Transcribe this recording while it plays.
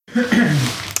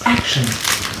Action.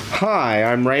 Hi,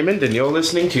 I'm Raymond, and you're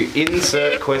listening to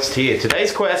Insert Quest here.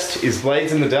 Today's quest is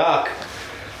Blades in the Dark.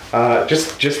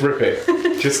 Just rip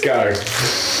it. Just go.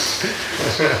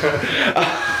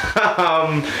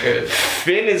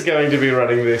 Finn is going to be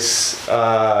running this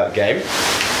game.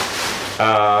 Finn,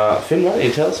 why don't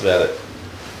you tell us about it?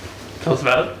 Tell us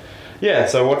about it. Yeah,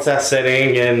 so what's our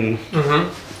setting and...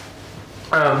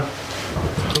 Well,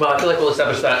 I feel like we'll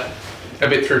establish that a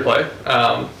bit through play.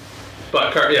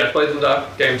 But yeah, Blades in the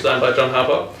Dark, game designed by John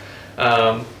Harper.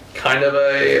 Kind of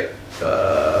a...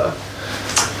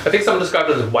 I think someone described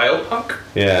it as whale punk.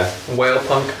 Yeah. Whale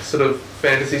punk sort of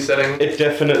fantasy setting. It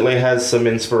definitely has some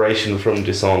inspiration from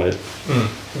Dishonored.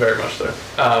 Very much so.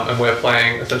 And we're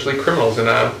playing essentially criminals in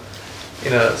a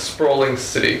sprawling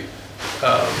city.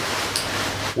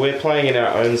 We're playing in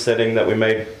our own setting that we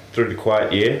made through the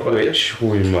Quiet Year, which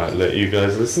we might let you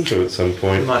guys listen to at some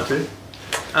point. We might do.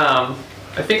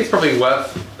 I think it's probably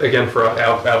worth, again, for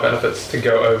our benefits to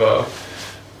go over...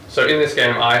 So in this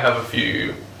game, I have a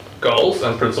few goals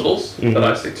and principles that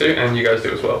I stick to, and you guys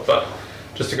do as well. But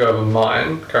just to go over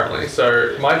mine currently.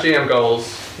 So my GM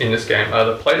goals in this game are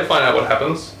to play to find out what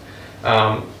happens,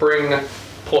 bring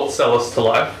Port Celis to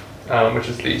life, which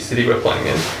is the city we're playing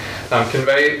in,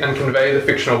 convey the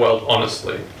fictional world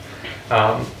honestly.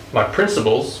 My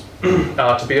principles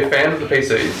are to be a fan of the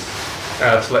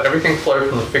PCs, to let everything flow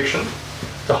from the fiction,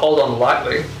 to hold on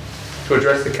lightly, to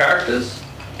address the characters,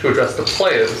 to address the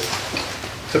players,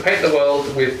 to paint the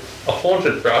world with a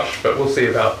haunted brush, but we'll see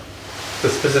about the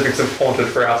specifics of haunted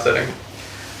for our setting.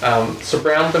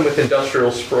 Surround them with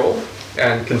industrial sprawl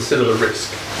and consider the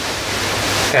risk.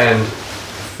 And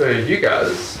for you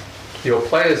guys, your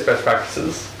players' best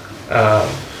practices.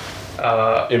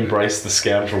 Embrace the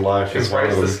scoundrel life is one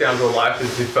of them. Embrace the scoundrel life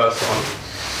is the first one.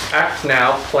 Act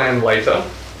now, plan later,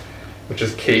 which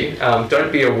is key.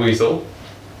 Don't be a weasel.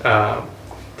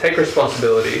 Take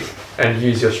responsibility and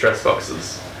use your stress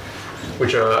boxes,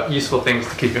 which are useful things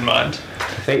to keep in mind.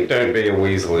 I think don't be a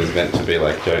weasel is meant to be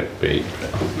like don't be...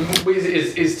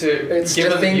 Is to... It's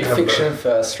to think fiction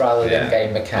first rather than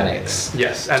game mechanics.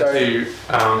 Yes, and Don't to...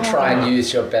 try and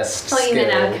use your best Well, skill.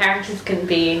 even our characters can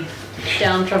be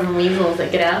downtrodden weasels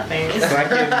that get out of things. It's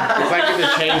like in the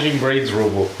Changing Breeds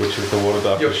rulebook, which is the Water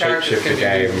Your Darker characters Shapeshifter can be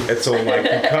game. weasels. It's all like,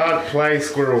 you can't play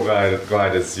squirrel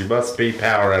gliders, you must be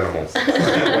power animals.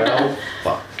 Well,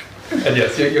 fuck. And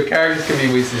yes, your characters can be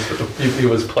weasels, but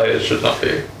you as players should not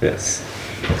be. Yes.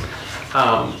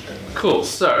 Cool,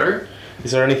 so...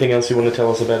 Is there anything else you want to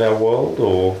tell us about our world,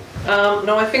 or...?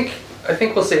 No, I think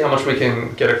we'll see how much we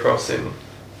can get across in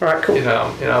Alright, cool. in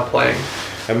our playing.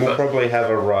 And we'll probably have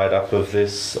a write-up of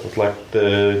this, like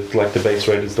the base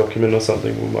raiders document or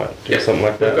something. We might do something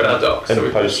like that. We've got our docs, and so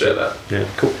we can post share it. that. Yeah,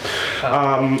 cool.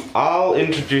 I'll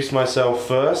introduce myself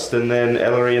first, and then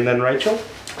Ellery, and then Rachel.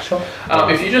 Sure.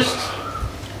 If you just...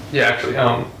 Yeah, actually,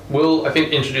 we'll, I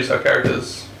think, introduce our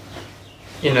characters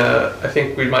in a... I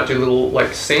think we might do little,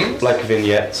 like, scenes. Like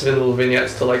vignettes. Little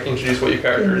vignettes to, like, introduce what your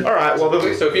character is. Alright, well...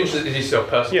 So if you introduce yourself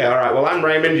personally. Yeah, alright. Well, I'm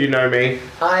Raymond, you know me.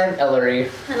 I'm Ellery.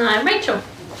 And I'm Rachel.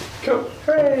 Cool.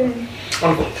 Hooray!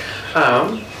 Wonderful.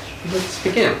 Let's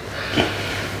begin.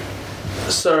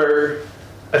 So,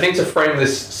 I think to frame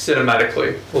this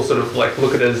cinematically, we'll sort of like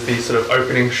look at it as the sort of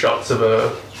opening shots of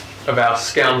our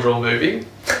scoundrel movie,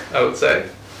 I would say,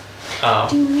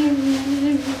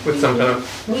 with some kind of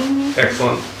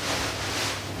excellent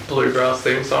bluegrass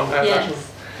theme song, I imagine.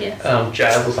 Yes.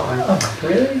 Jazz or something. Oh,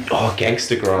 really? Oh,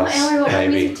 Gangster Grass, Ellery, what kind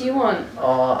of baby. music do you want?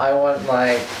 Oh, I want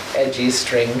like edgy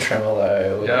string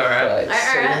tremolo. With, Yeah, alright. like,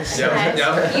 Alright. Yeah,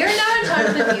 yeah. You're not in charge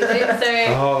of the music, so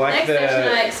Oh, like next the- session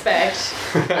I expect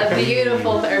a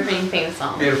beautiful opening theme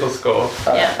song. Beautiful score.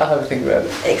 Yeah. I'll have a think about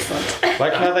it. Excellent.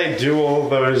 Like how they do all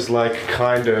those, like,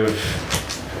 kind of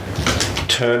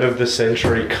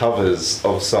turn-of-the-century covers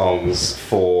of songs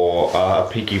for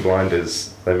Peaky Blinders.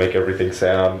 They make everything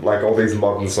sound, like all these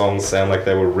modern songs sound like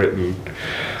they were written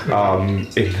in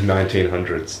the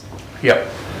 1900s. Yep.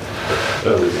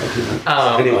 Early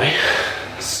 1900s. Anyway.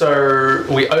 So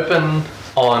we open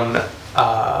on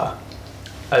a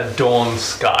dawn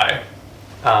sky.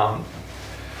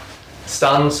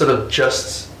 Sun sort of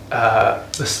just...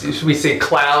 we see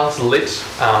clouds lit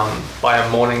by a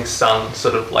morning sun,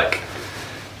 sort of like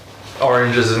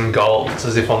oranges and golds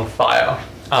as if on fire.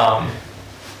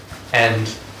 And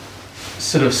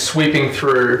sort of sweeping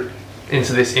through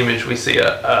into this image, we see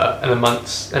an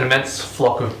immense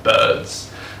flock of birds,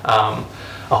 a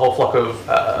whole flock of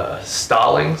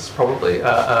starlings, probably,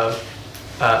 a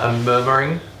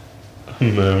murmuring.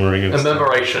 Murmuring. A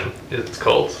murmuration, it's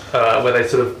called, where they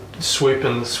sort of swoop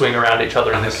and swing around each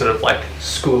other in this sort of like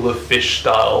school of fish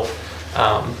style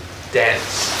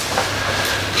dance.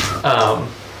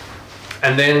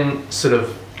 And then sort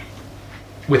of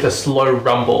with a slow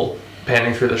rumble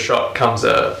panning through the shot comes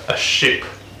a ship.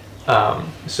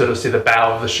 Sort of see the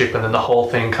bow of the ship, and then the whole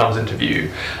thing comes into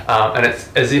view, and it's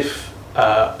as if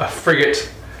a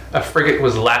frigate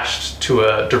was lashed to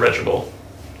a dirigible.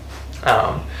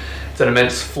 It's an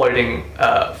immense floating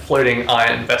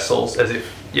iron vessels, as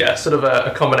if sort of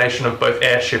a combination of both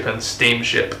airship and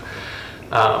steamship,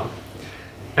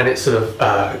 and it sort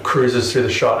of cruises through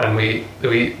the shot, and we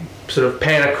sort of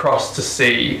pan across to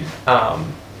see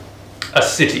a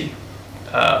city.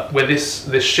 Where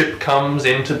this ship comes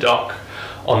into dock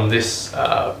on this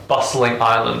bustling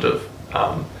island of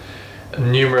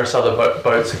numerous other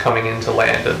boats are coming into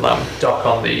land and dock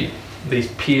on these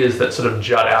piers that sort of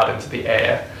jut out into the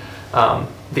air,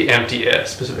 the empty air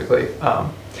specifically.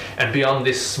 And beyond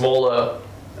this smaller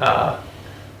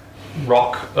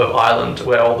rock of island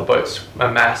where all the boats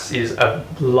amass is a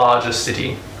larger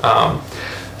city.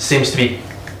 Seems to be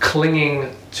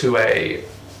clinging to a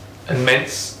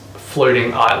immense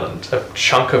floating island, a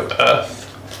chunk of earth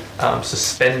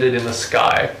suspended in the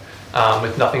sky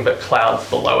with nothing but clouds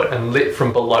below it and lit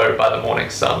from below by the morning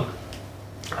sun.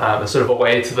 There's sort of a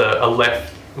way to the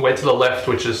left,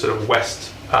 which is sort of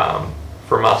west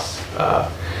from us.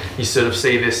 You sort of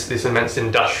see this immense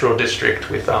industrial district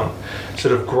with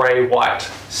sort of grey-white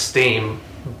steam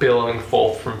billowing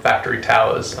forth from factory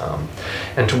towers.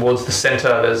 And towards the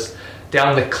centre, there's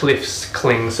down the cliffs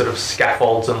cling sort of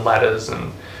scaffolds and ladders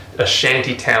and a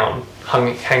shanty town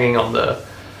hanging on the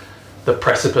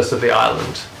precipice of the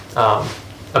island.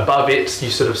 Above it, you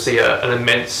sort of see an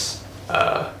immense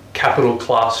capital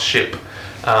class ship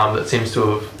that seems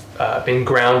to have been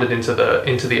grounded into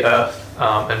the earth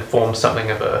and formed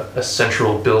something of a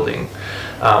central building.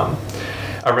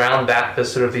 Around that,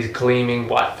 there's sort of these gleaming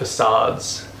white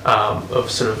facades of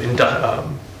sort of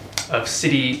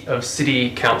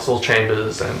city council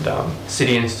chambers and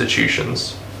city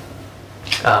institutions.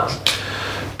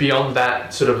 Beyond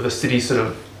that, sort of the city sort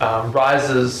of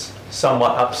rises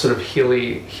somewhat up sort of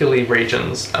hilly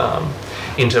regions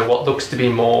into what looks to be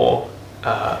more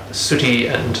sooty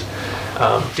and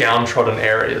downtrodden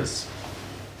areas.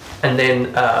 And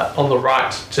then on the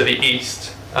right to the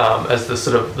east, as the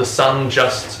sun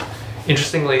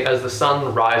interestingly, as the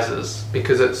sun rises,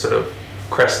 because it sort of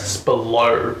crests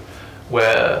below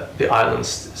where the island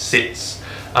sits,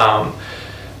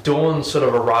 dawn sort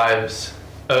of arrives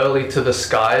early to the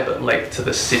sky but late to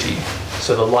the city,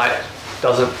 so the light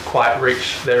doesn't quite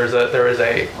reach. There is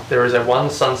a one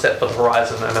sunset for the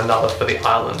horizon and another for the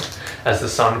island as the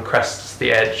sun crests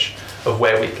the edge of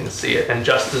where we can see it. And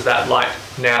just as that light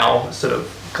now sort of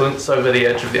glints over the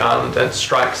edge of the island and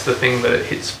strikes the thing that it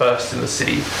hits first in the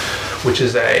city, which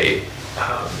is a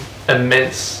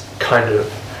immense kind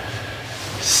of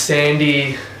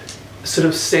sandy, sort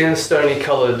of sandstony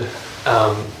coloured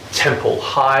temple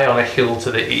high on a hill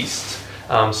to the east,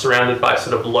 surrounded by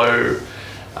sort of low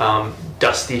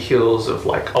dusty hills of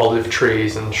like olive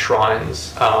trees and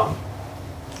shrines.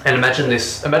 And imagine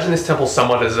this temple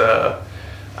somewhat as an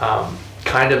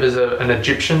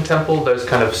Egyptian temple, those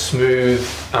kind of smooth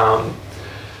kind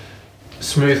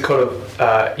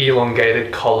of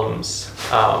elongated columns,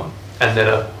 and then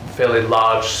a fairly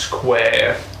large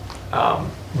square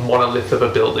monolith of a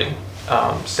building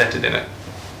centered in it.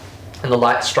 And the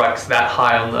light strikes that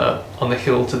high on the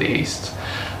hill to the east,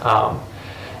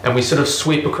 and we sort of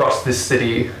sweep across this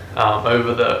city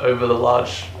over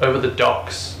the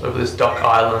docks, over this dock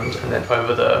island, and then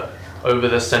over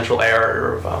the central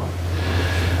area of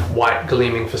white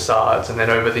gleaming facades, and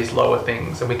then over these lower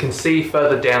things. And we can see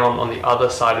further down on the other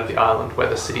side of the island where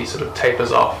the city sort of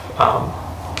tapers off.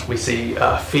 We see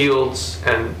fields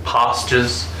and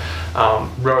pastures,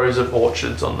 rows of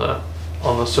orchards on the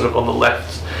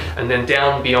left, and then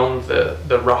down beyond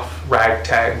the rough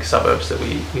ragtag suburbs that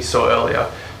we saw earlier,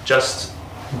 just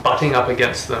butting up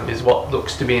against them is what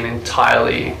looks to be a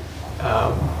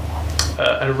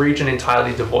region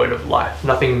entirely devoid of life.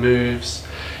 Nothing moves.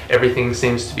 Everything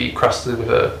seems to be crusted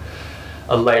with a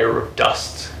layer of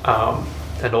dust,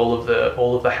 and all of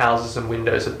the houses and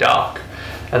windows are dark,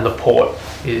 and the port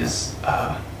is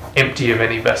empty of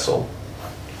any vessel.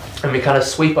 And we kind of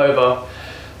sweep over,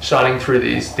 shining through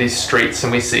these streets,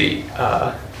 and we see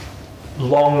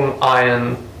long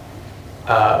iron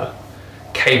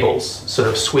cables sort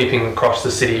of sweeping across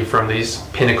the city from these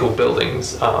pinnacle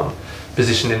buildings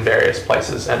positioned in various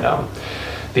places, and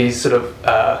these sort of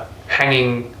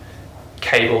hanging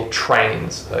cable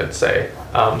trains, I'd say,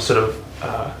 sort of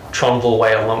Tronville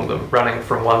Way along them, running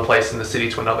from one place in the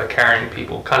city to another, carrying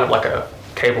people, kind of like a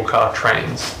cable car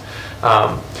trains.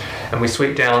 And we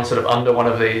sweep down sort of under one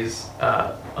of these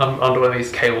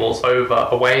cables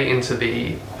away into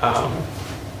the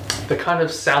kind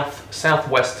of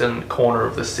southwestern corner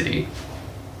of the city.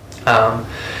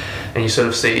 And you sort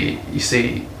of see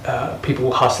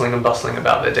people hustling and bustling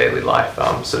about their daily life.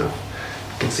 Sort of,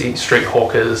 you can see street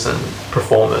hawkers and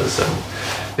performers, and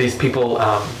these people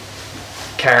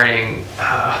carrying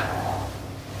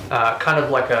kind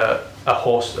of like a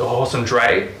horse and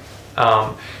dray,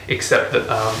 except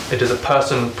that it is a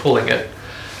person pulling it,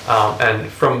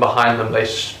 and from behind them they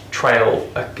trail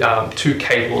two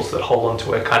cables that hold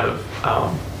onto a kind of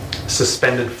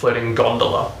suspended floating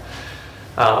gondola.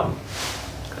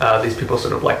 These people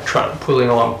sort of like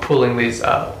pulling these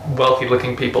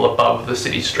wealthy-looking people above the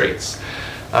city streets.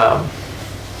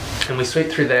 And we sweep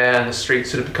through there, and the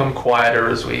streets sort of become quieter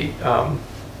as the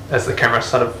camera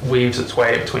sort of weaves its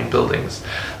way between buildings.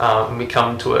 And we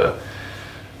come to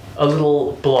a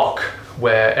little block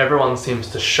where everyone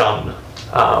seems to shun.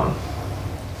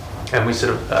 And we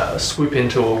sort of swoop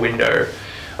into a window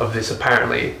of this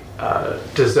apparently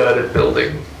deserted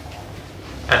building.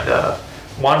 And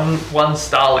one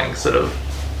starling sort of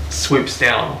swoops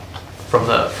down from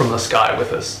the sky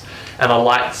with us, and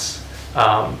alights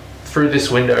through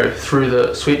this window,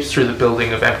 sweeps through the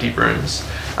building of empty rooms,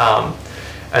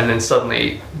 and then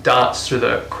suddenly darts through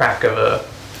the crack of a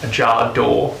jarred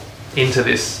door into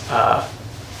this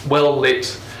well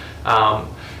lit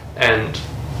and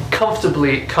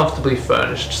comfortably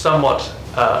furnished, somewhat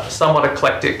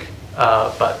eclectic,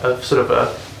 but a sort of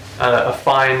a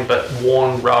fine but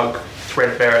worn rug,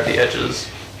 threadbare at the edges,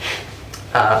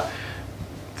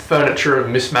 furniture of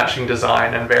mismatching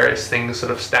design, and various things sort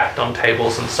of stacked on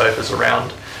tables and sofas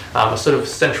around, a sort of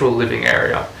central living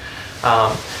area.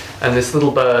 And this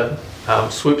little bird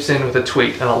swoops in with a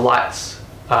tweet and alights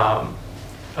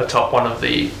atop one of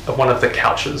the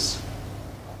couches.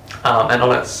 And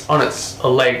on its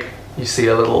leg, you see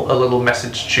a little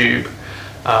message tube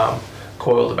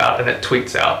coiled about, and it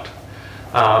tweets out.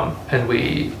 And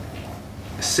we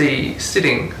see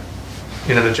sitting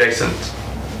in an adjacent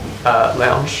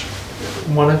lounge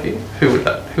one of you. Who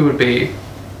would be?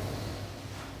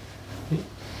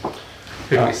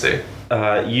 Who do we see?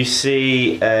 You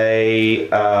see a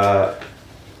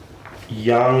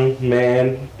young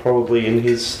man, probably in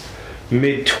his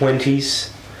mid-20s,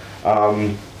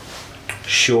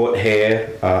 short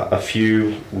hair, a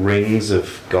few rings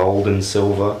of gold and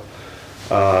silver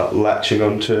latching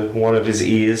onto one of his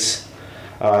ears.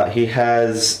 He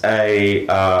has a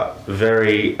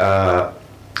very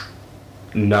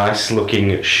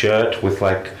nice-looking shirt with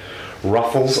like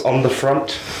ruffles on the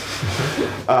front.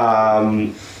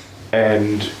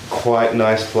 And quite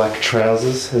nice black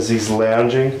trousers as he's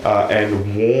lounging,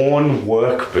 and worn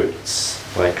work boots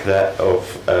like that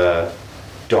of a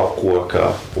dock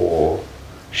worker or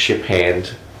ship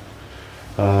hand.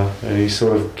 And he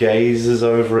sort of gazes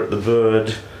over at the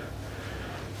bird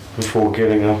before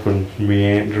getting up and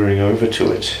meandering over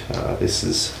to it. This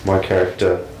is my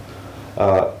character,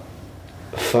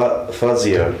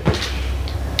 Fazio.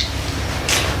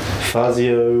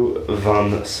 Fazio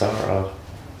von Sara.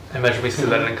 I imagine we see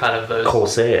that in kind of those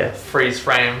Corsair. freeze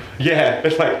frame. Yeah,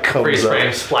 it like comes freeze up.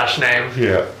 frame splash name.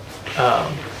 Yeah.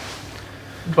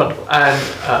 Wonderful. And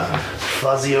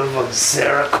Fazio von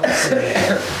Sara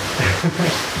Corsair.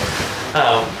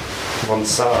 Von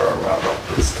Sara, rather.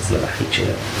 This does not hate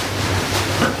you.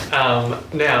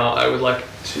 Now I would like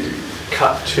to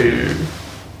cut to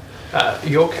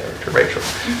your character, Rachel.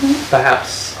 Mm-hmm.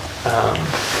 Perhaps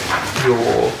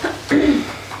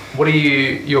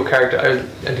your character,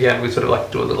 and again we sort of like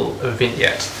to do a little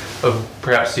vignette of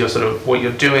perhaps your sort of what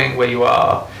you're doing, where you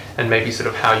are, and maybe sort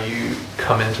of how you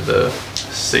come into the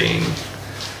scene,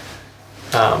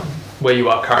 where you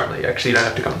are currently. Actually, you don't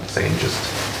have to come to the scene, just...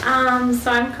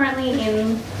 So I'm currently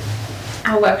in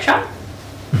our workshop.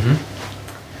 Mm-hmm.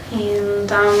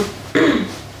 And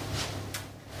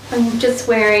I'm just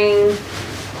wearing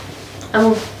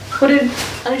hooded,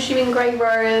 unassuming grey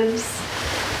robes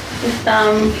with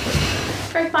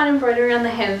very fine embroidery on the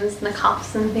hems and the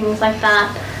cuffs and things like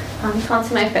that. You can't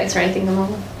see my face or anything, I'm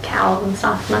all cowled and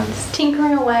stuff, and I'm just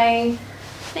tinkering away,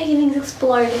 making things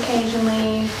explode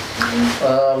occasionally.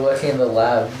 Working in the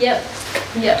lab. Yep.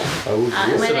 My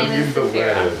name is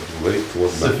Zafira.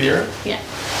 Zafira? Yeah.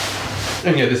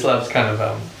 And yeah, this lab's kind of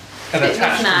an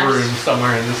attached room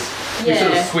somewhere in this. You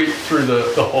sort of sweep through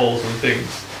the halls and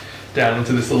things down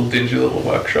into this little dingy little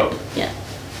workshop. Yeah.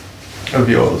 Of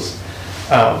yours.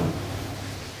 And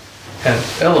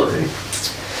Ellery.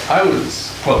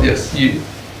 Well, yes, you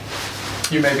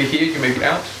may be here, you may be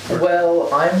out.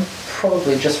 Well, I'm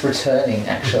probably just returning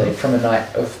actually from a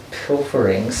night of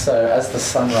pilfering. So as the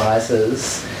sun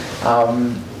rises,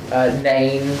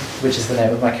 Nain, which is the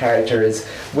name of my character, is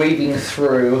weaving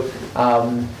through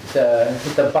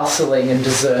the bustling and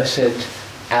deserted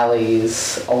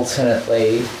alleys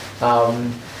alternately,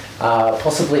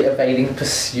 possibly evading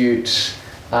pursuit.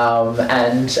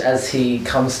 And as he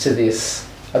comes to this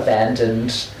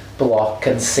abandoned block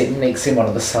and sneaks in one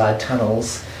of the side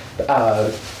tunnels,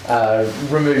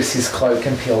 removes his cloak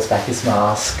and peels back his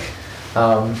mask,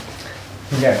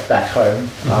 back home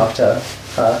after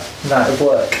a night of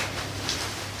work.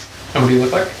 And what do you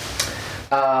look like?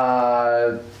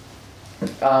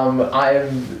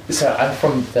 I'm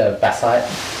from the Bassite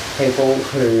people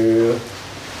who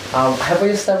have we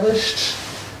established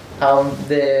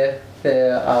their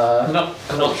Not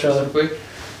culture? specifically.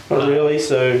 Not really.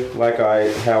 So, like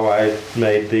how I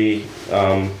made the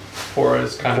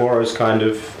Foros kind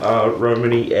of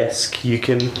Romany-esque. You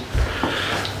can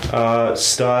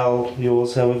style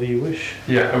yours however you wish.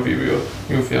 Yeah, however you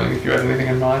were feeling, if you had anything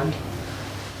in mind.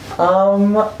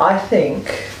 I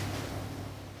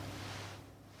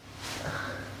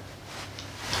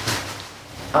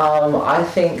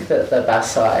think that the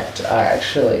Bassite are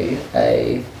actually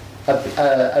a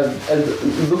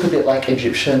look a bit like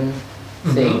Egyptian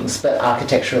things, but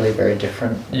architecturally very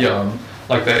different. Yeah,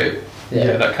 like they,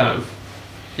 that kind of,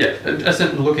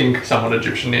 isn't looking somewhat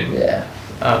Egyptian in. Yeah.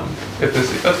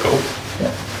 Ethnicity. That's cool.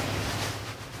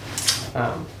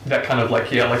 Yeah. That kind of like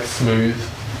smooth,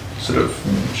 sort of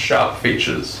sharp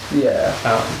features. Yeah.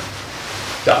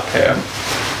 Dark hair.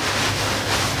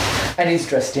 And he's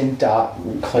dressed in dark,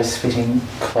 close-fitting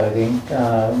clothing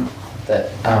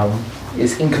that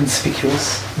is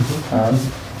inconspicuous.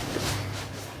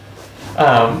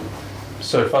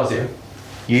 So Fazia,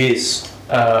 Yes.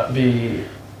 you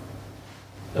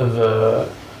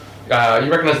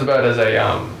recognise the bird as a a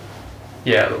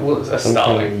Some kind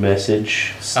starling. of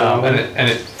message. And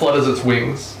it flutters its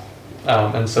wings,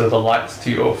 and sort of alights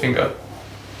to your finger,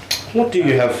 What do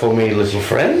you have for me, little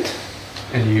friend?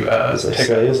 and you As I pick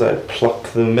say, as I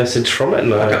pluck the message from it,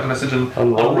 and up I the message and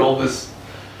unroll unroll this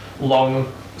long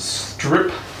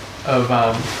strip of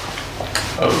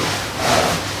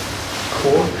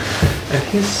cord, and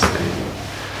his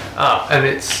and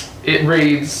it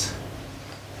reads.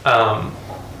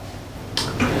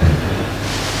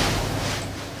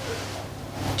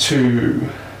 To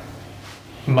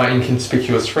my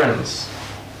inconspicuous friends,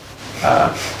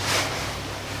 I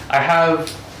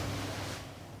have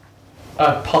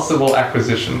a possible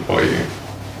acquisition for you,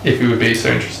 if you would be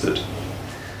so interested.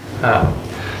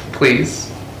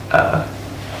 Please,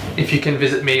 if you can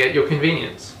visit me at your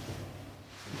convenience.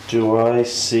 Do I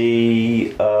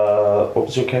see, what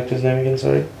was your character's name again,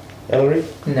 sorry? Ellery?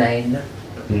 Nain.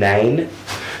 Nain?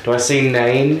 Do I see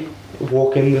Nain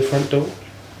walk in the front door?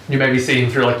 You maybe see him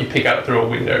through, you peek out through a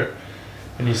window,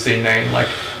 and you see Nain,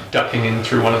 ducking in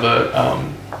through one of the,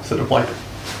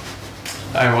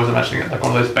 I was imagining it like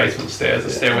one of those basement stairs, a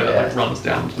stairway that runs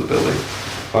down to the building.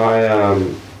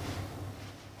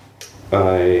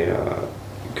 I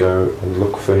go and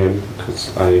look for him,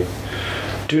 because I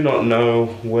do not know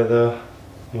whether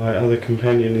my other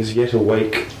companion is yet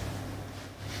awake,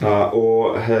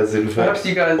 or has in fact,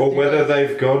 or whether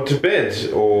they've gone to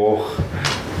bed, or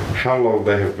how long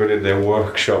they have been in their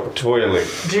workshop toiling.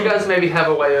 Do you guys maybe have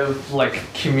a way of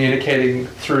communicating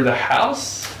through the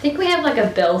house? I think we have a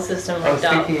bell system I was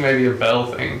like that. thinking maybe a bell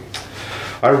thing.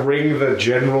 I ring the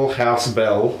general house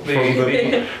bell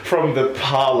from the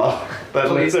parlour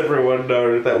that lets everyone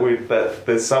know that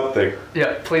there's something.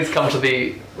 Yeah, please come to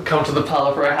the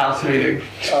parlour for a house meeting.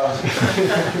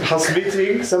 House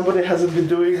meeting? Somebody hasn't been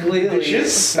doing Clearly,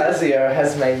 dishes? Spazio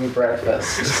has made me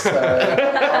breakfast, so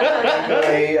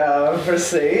I'll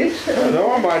proceed. I don't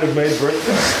know, I might have made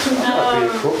breakfast. I might be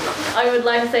a cook. I would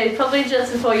like to say, probably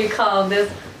just before you come,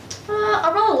 there's a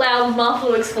rather loud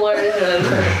muffled explosion.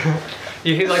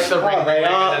 You hear the ring.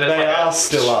 Oh, they are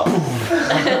still up.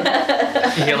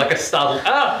 You hear a startled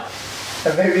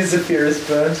And maybe Zephyrus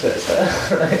burnt it.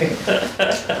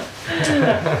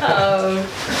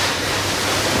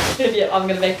 I'm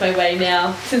going to make my way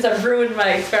now, since I've ruined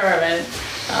my experiment,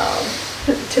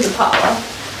 to the parlour.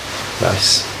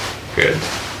 Nice. Good.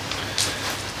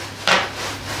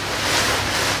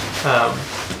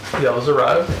 The others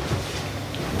arrive.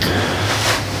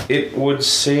 It would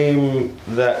seem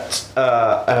that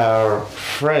our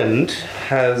friend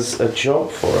has a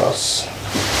job for us.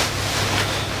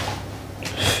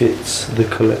 Fitz the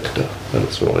Collector.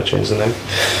 Unless we want to change the name.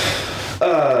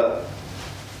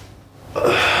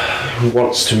 who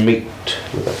wants to meet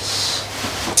with us?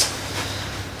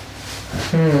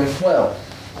 Well.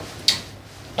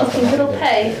 Do you think it'll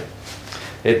pay?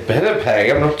 It better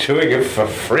pay. I'm not doing it for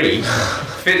free.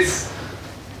 Fitz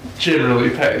generally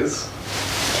pays.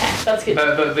 Okay, that's good.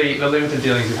 The limited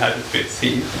dealings you've had with Fitz,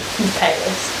 He's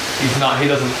payless. he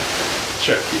doesn't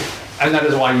shirk you. And that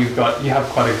is why you have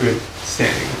quite a good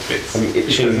standing with Fitz. I'm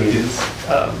itching.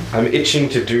 I'm itching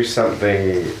to do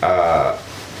something,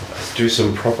 do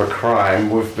some proper crime.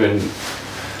 We've been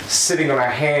sitting on our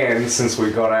hands since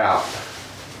we got out.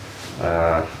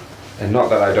 And not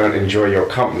that I don't enjoy your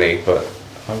company, but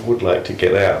I would like to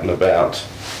get out and about.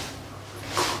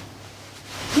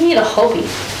 You need a hobby.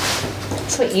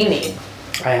 That's what you need.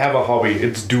 I have a hobby.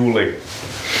 It's dueling.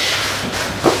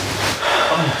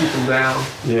 Hunting people down.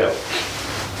 Yeah.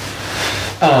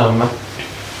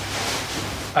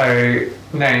 A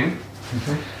name.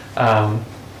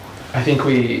 I think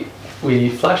we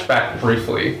flash back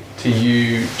briefly to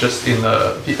you just in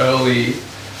the early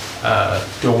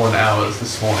dawn hours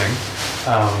this morning.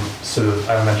 Sort of,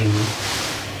 I imagine,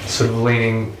 sort of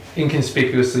leaning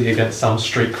inconspicuously against some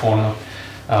street corner,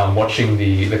 watching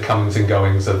the comings and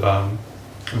goings of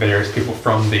various people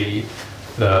from the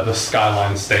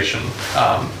Skyline station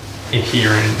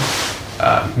here in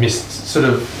Mist. Sort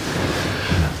of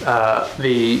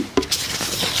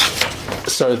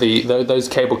those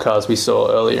cable cars we saw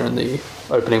earlier in the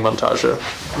opening montage are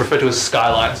referred to as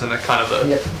skylines, and they're kind of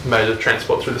the mode of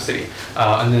transport through the city.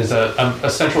 And there's a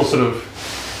central sort of,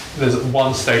 there's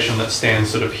one station that stands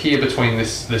sort of here between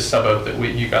this suburb that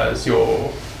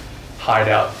your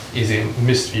hideout is in,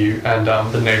 Mistview, and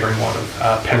the neighbouring one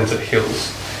of Penitent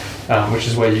Hills, which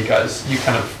is where you kind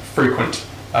of frequent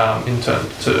in turn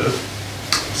to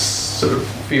sort of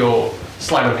for your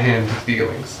sleight of hand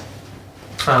dealings.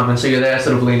 And so you're there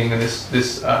sort of leaning, and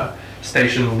this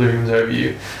station looms over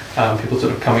you, people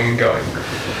sort of coming and going.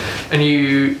 And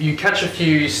you catch a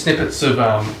few snippets of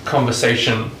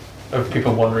conversation of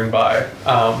people wandering by,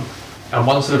 and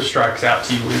one sort of strikes out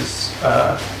to you as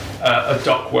a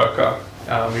dock worker.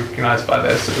 You recognise by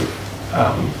their sort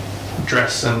of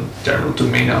dress and general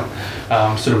demeanour,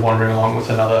 sort of wandering along with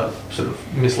another sort of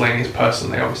miscellaneous person.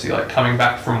 They're obviously like coming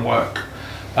back from work,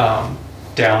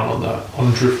 down on the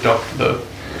Drift Dock,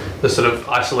 the sort of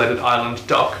isolated island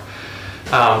dock,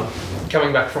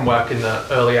 coming back from work in the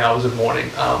early hours of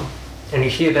morning, and you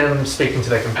hear them speaking to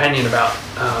their companion about,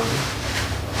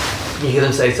 you hear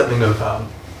them say something of,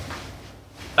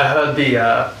 I heard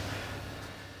the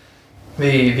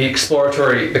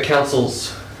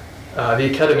council's, the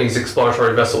Academy's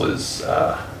exploratory vessel is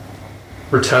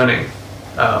returning,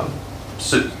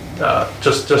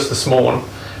 just this morning.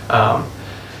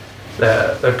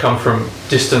 They've come from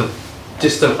distant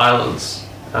islands,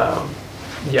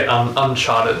 yet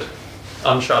uncharted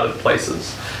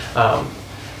places, and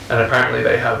apparently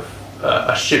they have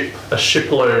a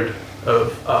shipload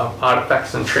of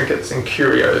artifacts and trinkets and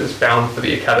curios bound for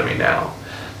the Academy now.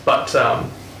 But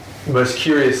most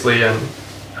curiously, and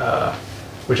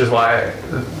which is why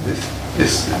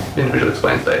this individual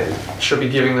explains they should be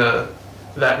giving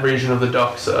that region of the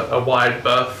docks a wide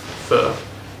berth for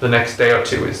the next day or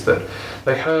two, is that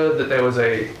they heard that there was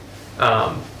an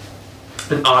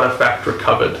artifact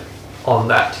recovered on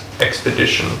that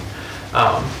expedition,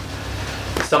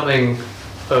 something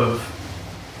of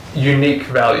unique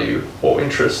value or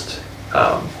interest,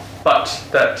 but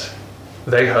that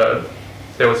they heard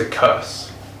there was a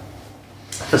curse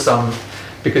for some,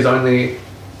 because only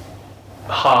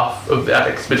half of that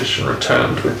expedition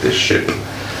returned with this ship.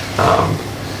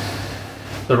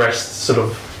 The rest sort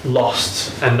of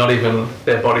lost, and not even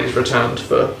their bodies returned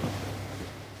for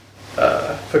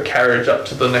carriage up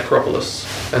to the necropolis.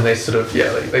 And they sort of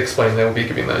they explained they will be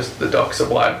giving the docks a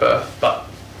wide berth, but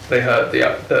they heard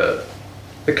the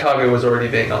cargo was already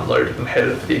being unloaded and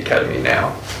headed for the Academy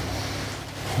now.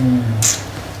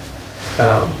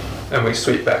 And we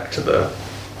sweep back to the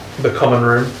common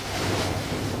room.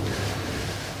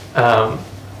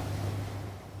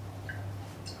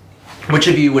 Which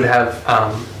of you would have,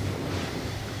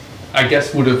 I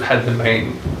guess, would have had the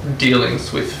main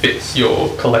dealings with Fitz, your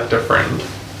collector friend?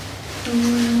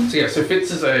 So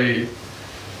Fitz is a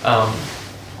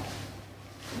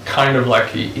kind of like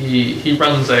he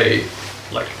runs a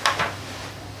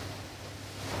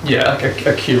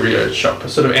curio shop,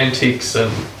 sort of antiques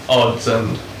and odds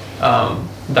and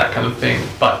that kind of thing,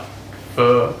 but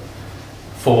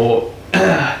for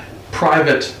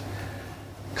private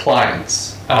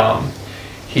clients.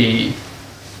 He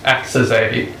acts as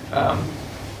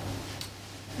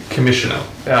commissioner.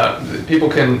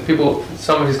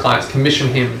 Some of his clients commission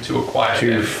him to acquire To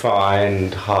them.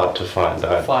 find hard to find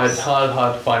items. Find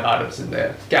hard to find items in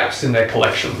there, gaps in their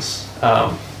collections,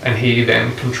 and he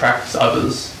then contracts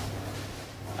others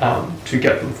to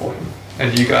get them for him.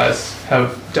 And you guys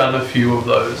have done a few of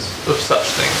such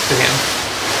things to him.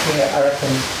 Yeah, I reckon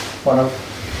one of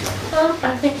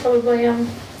I think probably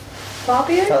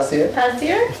Fabio? Fazio.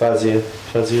 Fazio,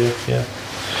 yeah.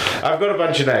 I've got a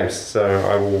bunch of names, so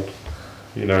I will,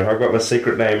 I've got my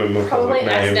secret name and my Probably public name.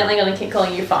 accidentally going to keep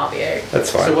calling you Fabio.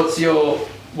 That's fine. So what's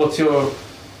your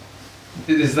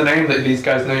is the name that these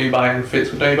guys know you by and Fitz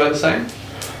would know you by the same?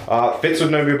 Fitz would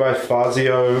know me by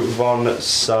Fazio von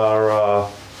Sara.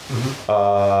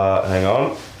 Hang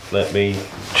on, let me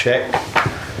check.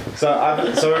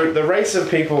 So the race of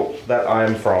people that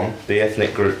I'm from, the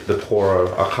ethnic group, the Poro,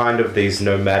 are kind of these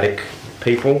nomadic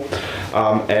people,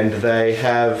 and they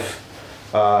have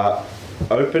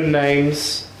open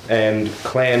names and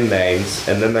clan names,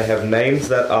 and then they have names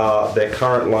that are their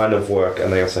current line of work,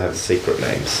 and they also have secret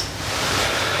names.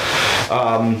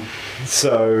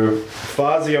 So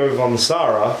Fazio von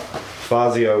Sara,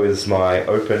 Fazio is my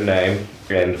open name,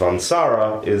 and von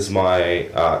Sara is my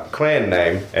clan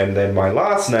name, and then my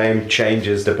last name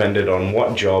changes depending on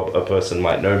what job a person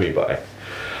might know me by.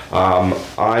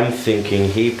 I'm thinking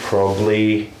he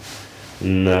probably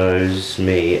knows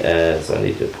me as... I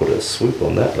need to put a swoop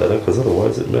on that letter, because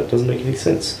otherwise it doesn't make any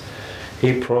sense.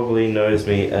 He probably knows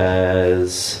me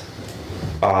as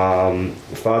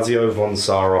Fazio von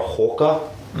Sara Hawker.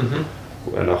 Mm-hmm.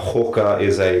 And a hawker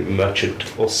is a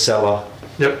merchant or seller.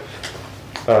 Yep.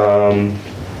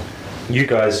 You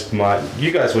guys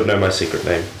would know my secret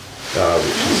name, which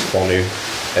is Fonu,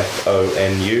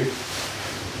 Fonu.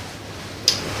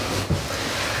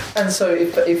 And so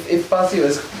if Fazio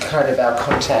is kind of our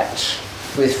contact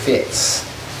with Fitz,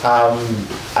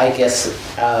 I guess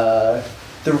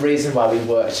the reason why we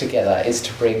work together is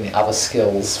to bring the other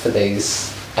skills for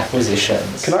these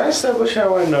acquisitions. Can I establish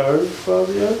how I know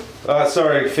Fazio?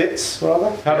 Fitz,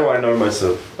 rather? How do I know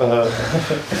myself?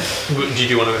 Did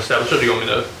you want to establish it, or do you want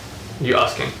me to... You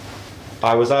asking?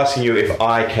 I was asking you if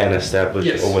I can establish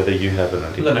it, Yes. or whether you have an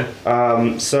idea.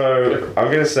 No. So I'm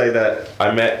going to say that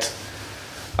I met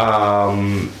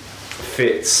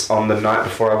Fitz on the night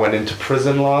before I went into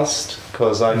prison last,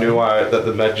 because I knew that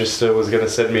the Magister was going to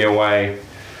send me away.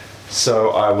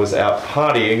 So I was out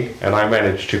partying, and I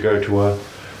managed to go to a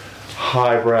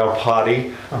highbrow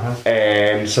party,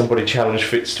 and somebody challenged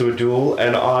Fitz to a duel,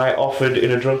 and I offered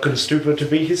in a drunken stupor to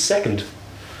be his second.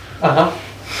 Because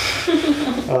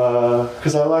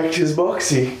I liked his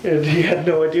moxie, and he had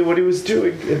no idea what he was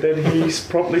doing, and then he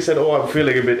promptly said, "Oh, I'm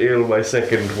feeling a bit ill, my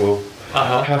second will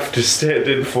have to stand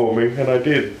in for me," and I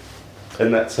did.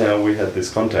 And that's how we had this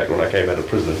contact when I came out of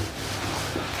prison.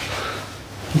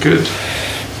 Good.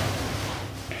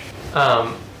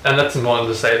 And that's important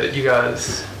to say that you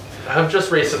guys have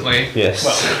just recently, Yes.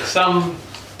 well, some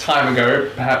time ago,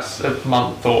 perhaps a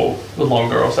month or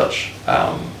longer or such,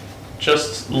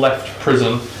 just left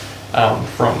prison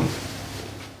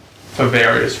for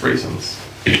various reasons,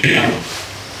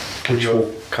 Which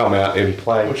will come out in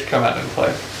play. which come out in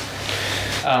play.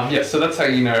 So that's how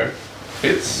you know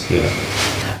Fitz. Yeah.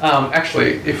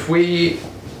 Actually, if we,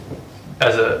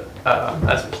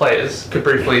 as players, could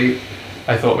briefly,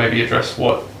 I thought maybe address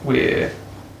what we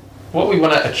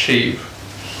want to achieve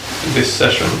this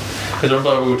session. Because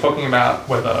remember we were talking about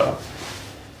whether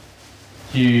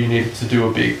you needed to do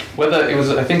I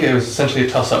think it was essentially a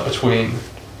toss-up between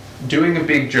doing a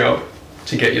big job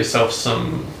to get yourself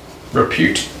some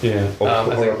repute, Yeah. Or as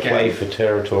a a play game. for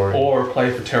territory. or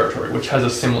play for territory, which has a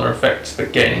similar effect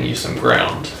but gaining you some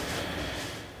ground.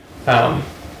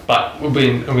 But we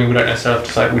don't necessarily have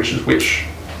to say which is which.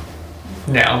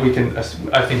 Now we can, I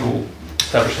think we'll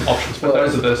establish some options, but Well,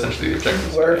 those are essentially the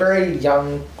objectives. We're a very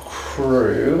young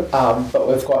crew, but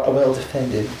we've got a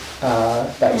well-defended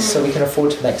base, so we can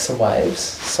afford to make some waves.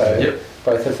 So Yep.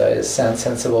 both of those sound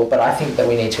sensible, but I think that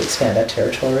we need to expand our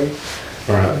territory.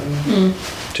 Alright.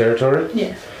 Territory?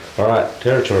 Yeah. Alright,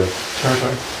 territory.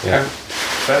 Territory. Yeah.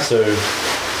 Okay. So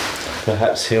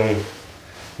perhaps he'll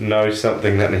know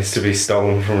something that needs to be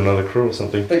stolen from another crew or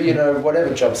something. But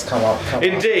whatever jobs come up.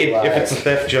 Indeed, like, if it's a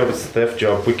theft job, it's a theft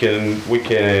job. I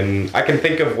can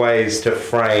think of ways to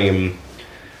frame.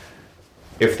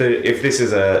 If this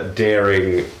is a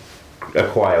daring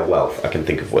acquire wealth, I can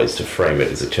think of ways to frame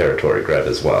it as a territory grab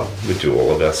as well. We do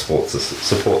all of our support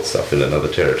stuff in another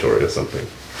territory or something.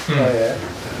 Oh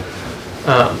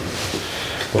yeah.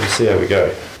 We'll see how we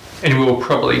go. And we were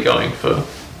probably going for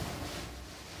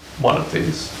one of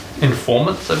these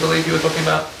informants, I believe you were talking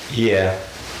about. Yeah.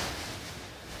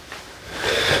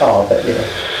 Oh, but yeah.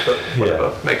 But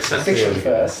whatever, makes sense. Fiction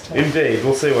first. Indeed,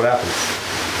 we'll see what happens.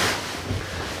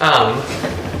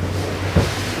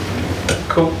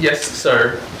 Cool. Yes.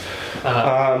 So.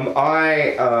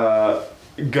 I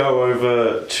go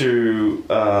over to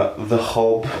the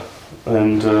hob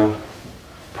and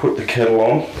put the kettle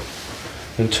on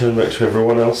and turn back to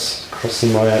everyone else,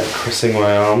 crossing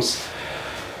my arms.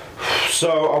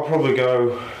 So I'll probably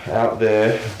go out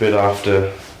there a bit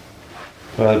after,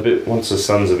 once the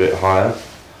sun's a bit higher.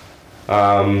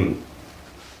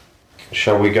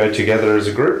 Shall we go together as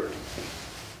a group?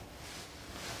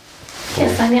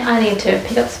 Yes, I need to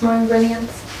pick up some more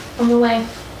ingredients on the way.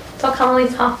 So I'll come at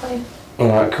least halfway.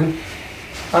 Alright, cool.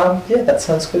 Yeah, that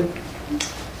sounds good.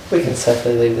 We can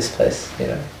safely leave this place, you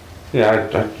know. Yeah,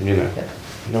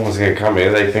 no one's going to come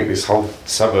here. They think this whole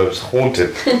suburb's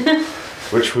haunted.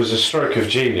 Which was a stroke of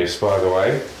genius, by the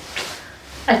way.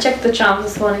 I checked the charms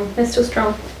this morning. They're still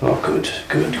strong. Oh, good.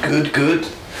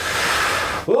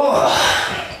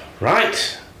 Oh,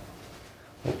 right.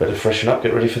 I better freshen up,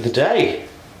 get ready for the day.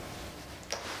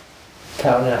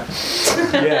 Power nap.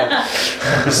 Yeah.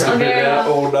 Just I'll been go, out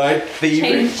all night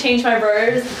thieving. change my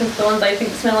robes because the ones I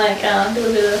think smell like a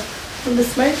little bit of the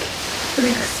smoke, the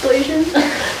big explosion.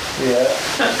 Yeah.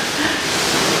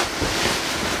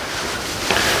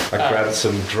 I grabbed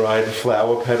some dried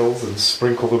flower petals and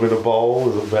sprinkled them in a bowl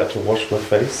as I'm about to wash my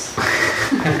face.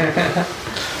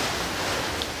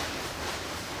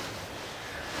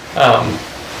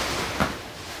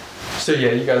 So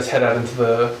yeah, you guys head out into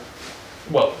the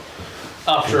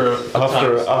after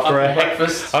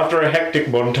breakfast. After a hectic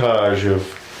montage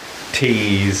of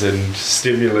teas and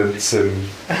stimulants and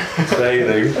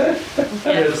bathing.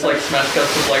 Yeah, just like smash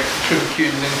cups with like sugar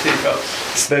cubes in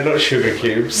teacups. They're not sugar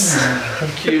cubes.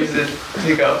 Cubes in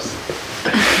teacups.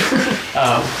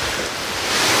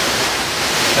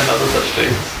 And other such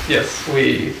things. Yes,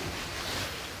 we.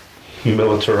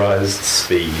 Militarized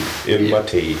speed in my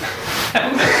tea.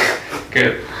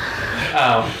 Good.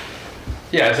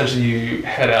 Yeah, essentially you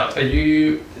head out. Are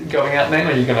you going out now,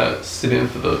 or are you going to sit in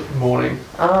for the morning?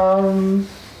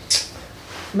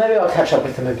 Maybe I'll catch up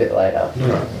with them a bit later.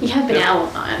 Right. You have an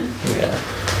hour time. Yeah.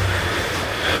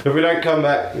 If we don't come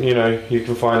back, you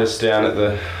can find us down at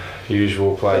the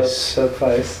usual place. The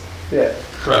place. Yeah.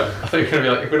 Right. I think you're going to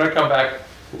be like, if we don't come back,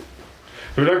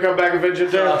 If we don't come back, Adventure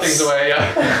throw things Deaths. away,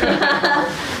 yeah.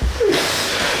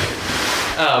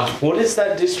 What is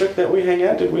that district that we hang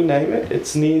out? Did we name it?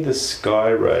 It's near the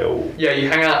Sky Rail. Yeah, you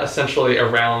hang out essentially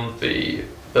around the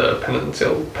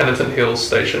Penitent Hills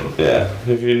station. Yeah.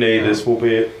 If you need us, we'll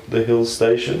be at the Hill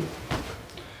Station.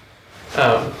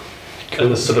 And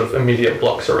the sort of immediate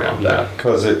blocks around that.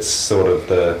 Because it's sort of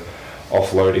the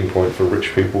offloading point for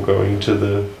rich people going to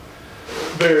the...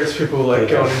 Various people going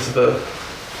into the...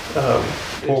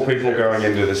 Poor people going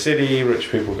into the city,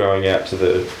 rich people going out to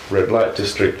the red light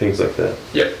district, things like that.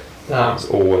 Yep. There's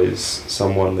always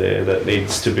someone there that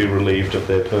needs to be relieved of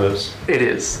their purse. It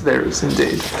is. There is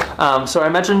indeed. So I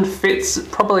imagine Fitz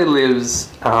probably lives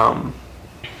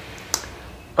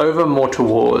over more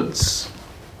towards...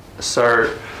 So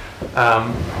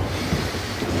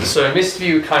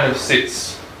Mistview kind of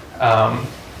sits on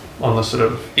the sort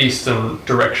of eastern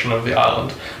direction of the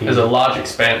island. There's a large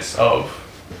expanse of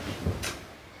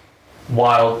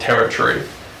wild territory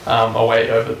away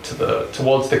over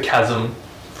towards the chasm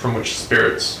from which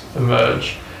spirits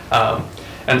emerge,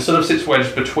 and sort of sits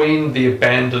wedged between the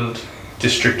abandoned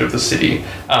district of the city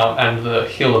and the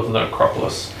hill of the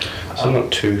Necropolis. So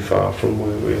not too far from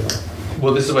where we are.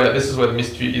 Well, this is where the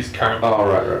Mistview is currently. Oh,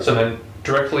 right. So then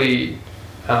directly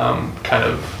kind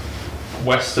of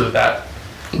west of that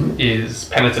is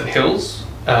Penitent Hills,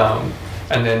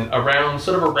 and then around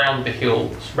the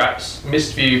hills wraps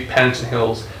Mistview, Penitent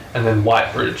Hills, and then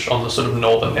Whitebridge on the sort of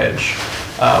northern edge.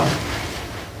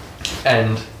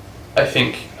 And I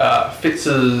think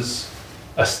Fitz's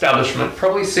establishment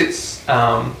probably sits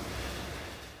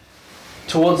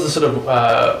towards the sort of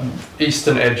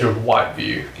eastern edge of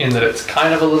Whiteview, in that it's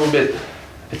kind of a little bit,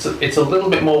 it's a little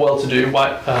bit more well-to-do.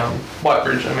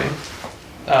 Whitebridge, I mean.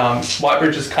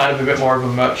 Whitebridge is kind of a bit more of a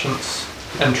merchants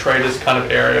and traders kind of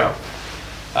area,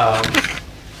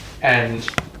 and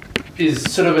is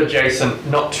sort of adjacent,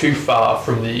 not too far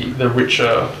from the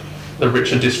richer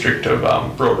district of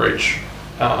Broadreach.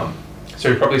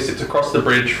 So he probably sits across the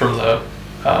bridge from the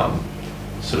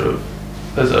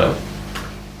there's a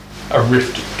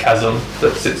rift chasm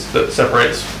that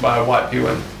separates Whiteview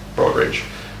and Broadreach,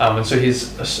 and so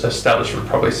his establishment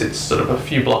probably sits sort of a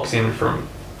few blocks in from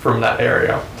that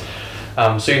area.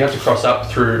 So you have to cross up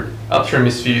through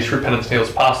Mistview, through Penitent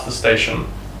Hills, past the station.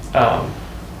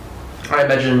 I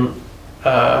imagine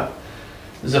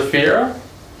Zafira,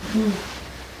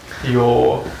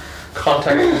 your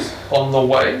contact is on the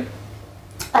way.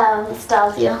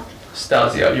 Stasia.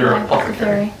 Stasia, you're an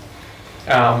apothecary.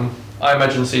 I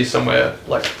imagine she's somewhere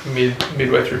like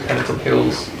midway through Penitent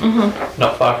Hills,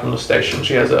 not far from the station.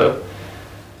 She has a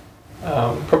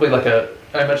probably like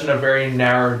I imagine a very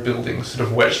narrow building, sort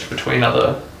of wedged between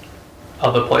other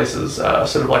places,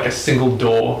 sort of like a single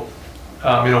door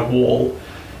in a wall,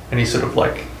 and you sort of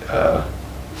like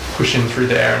push in through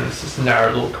there, and it's this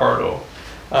narrow little corridor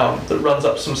that runs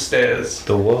up some stairs.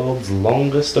 The world's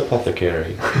longest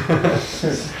apothecary.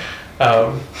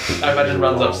 I imagine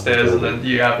runs upstairs, and then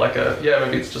you have like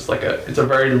maybe it's just like it's a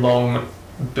very long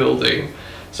building,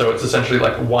 so it's essentially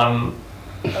like one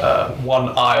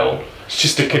aisle. It's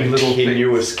just a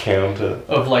continuous counter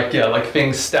of like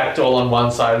things stacked all on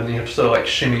one side, and you have to sort of like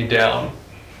shimmy down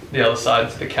the other side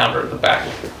to the counter at the back.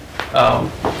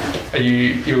 Are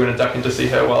you going to duck in to see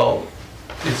her while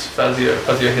is Fazio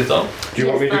heads on? Do you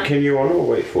want me to continue on or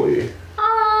wait for you?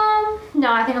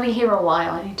 No, I think I'll be here a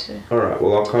while. I need to. All right.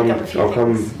 Well, I'll come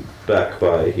back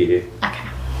by here. Okay.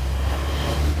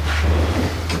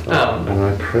 And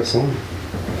I press on.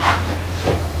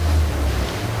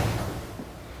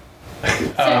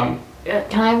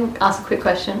 Can I ask a quick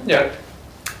question? Yeah.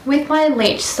 With my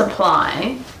leech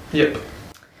supply, Yep.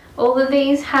 all of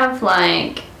these have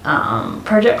like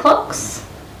project clocks.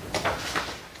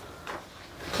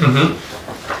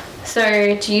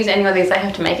 So to use any of these, I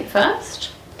have to make it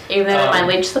first, even though they're my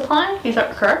leech supply. Is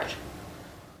that correct?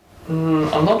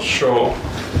 I'm not sure.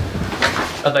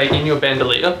 Are they in your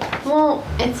bandolier? Well,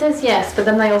 it says yes, but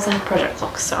then they also have project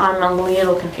clocks, so I'm a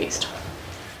little confused.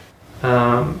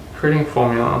 Creating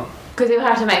formula. Because if I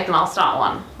have to make them, I'll start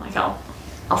one. Like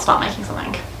I'll start making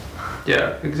something.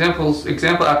 Yeah,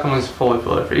 example outcome is fully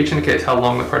below. For each indicates how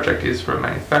long the project is for a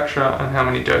manufacturer and how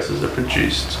many doses are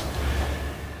produced.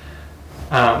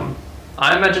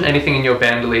 I imagine anything in your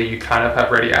bandolier you kind of have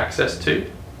ready access to.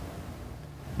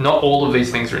 Not all of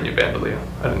these things are in your bandolier,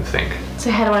 I don't think.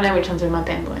 So how do I know which ones are in my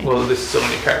bandolier? Well, this is on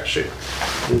your character sheet.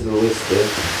 There's a list there.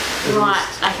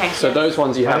 Right, okay. So those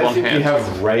ones you have on hand. You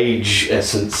have rage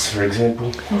essence, for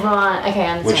example. Right, okay,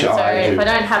 I understand. Which so I do. if I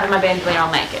don't have it in my bandolier,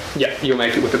 I'll make it. Yeah, you'll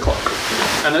make it with the clock.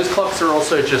 And those clocks are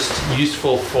also just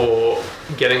useful for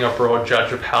getting a broad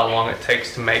judge of how long it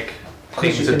takes to make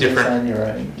things you of can different. design your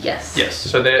own. Yes. Yes,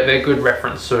 so they're good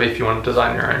reference. So if you want to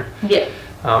design your own, Yeah.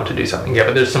 to do something, yeah.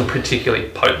 But there's some particularly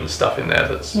potent stuff in there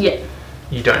that's Yeah.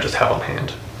 you don't just have on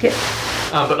hand. Yeah.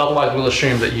 But otherwise, we'll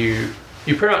assume that you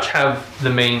pretty much have the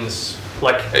means.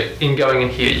 Like in going in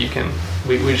here, you can.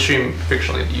 We assume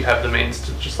fictionally that you have the means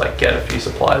to just like get a few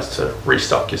supplies to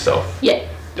restock yourself. Yeah.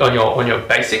 On your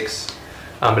basics,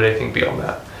 but anything beyond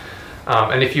that.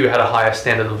 And if you had a higher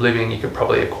standard of living, you could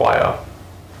probably acquire.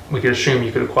 We could assume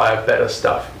you could acquire better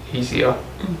stuff easier.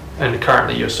 And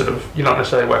currently, you're not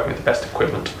necessarily working with the best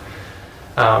equipment.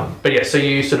 But yeah, so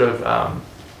you sort of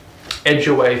edge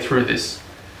your way through this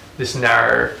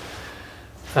narrow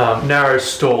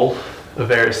stall of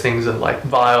various things, and like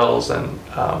vials and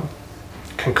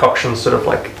concoctions sort of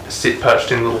like sit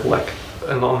perched in little like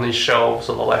and on these shelves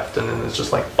on the left, and then there's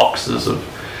just like boxes of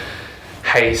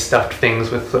hay stuffed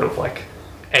things with sort of like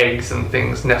eggs and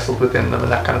things nestled within them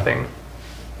and that kind of thing.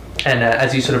 And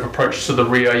as you sort of approach to the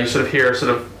rear, you sort of hear a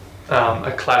sort of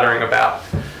a clattering about,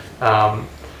 and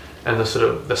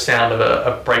the sound of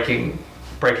a breaking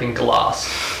glass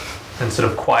and sort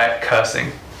of quiet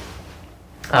cursing.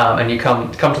 And you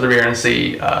come to the rear and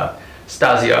see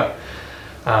Stasia,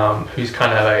 who's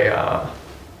kind of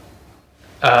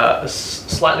a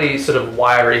slightly sort of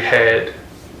wiry-haired,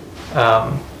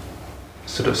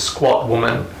 sort of squat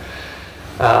woman.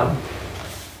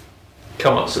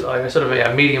 Sort of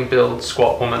a medium build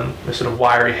squat woman with sort of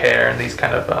wiry hair and these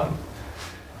kind of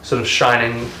sort of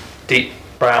shining deep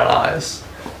brown eyes,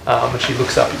 and she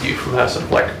looks up at you from her sort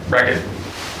of like ragged,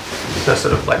 her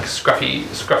sort of like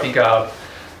scruffy garb,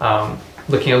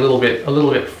 looking a little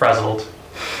bit frazzled.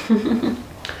 And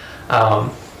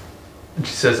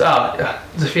she says,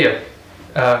 Zafir,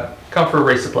 come for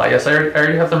a resupply. Yes, I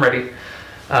already have them ready.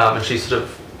 And she sort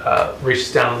of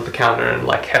reaches down the counter and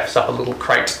like hefts up a little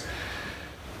crate,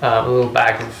 a little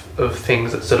bag of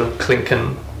things that sort of clink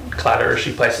and clatter as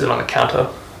she places it on the counter.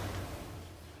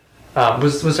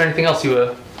 Was there anything else you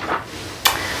were?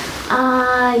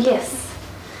 Yes.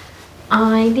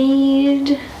 I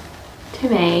need to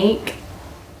make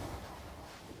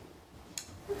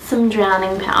some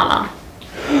drowning powder.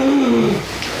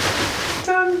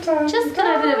 Just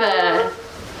a bit of a...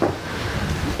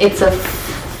 It's a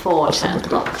fortune.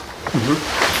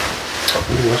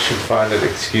 Ooh, I should find an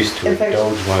excuse to In fact,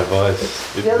 indulge my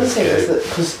vice. The other thing is that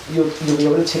because you'll be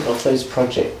able to tick off those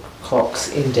project clocks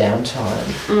in downtime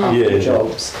after Yeah.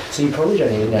 jobs, so you probably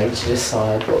don't even need to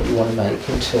decide what you want to make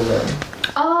until then.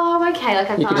 Oh, okay. Like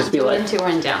I You could can't just be do like- it until we're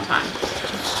in downtime.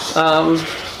 No.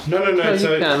 No, you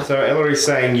So can. Ellery's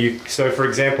saying you. So for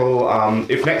example,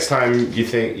 if next time you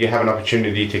think you have an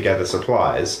opportunity to gather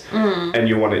supplies, and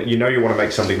you want to, you want to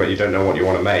make something, but you don't know what you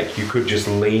want to make, you could just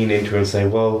lean into it and say,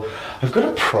 "Well, I've got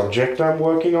a project I'm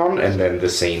working on," and then the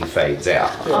scene fades out,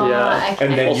 Oh, Yeah. okay.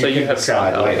 and then Also, you you can have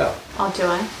decide sound later. Oh, do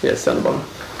I? Yeah, it's down the bottom.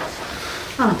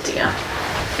 Oh dear.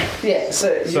 Yeah,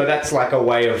 so, So that's like a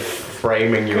way of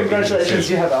framing your. congratulations,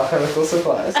 you have alchemical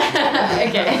supplies.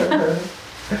 Okay.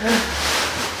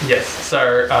 Yes.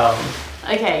 So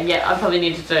Okay, yeah, I probably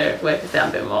needed to work this out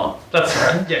a bit more. that's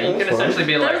right. Yeah, you can That's fine. essentially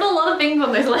be like. There's a lot of things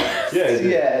on this list. Yeah,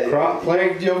 Yeah,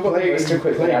 playing you've got the most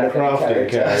equipment out of any crafting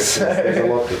character, characters. so- There's a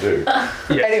lot to do.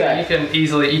 Yeah, Anyway.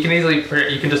 so you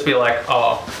can just be like,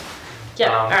 oh,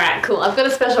 Yeah, alright, cool. I've got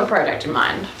a special project in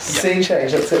mind. Scene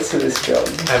change, let's get to this job.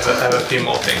 I have a few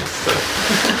more things to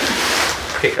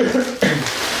pick up.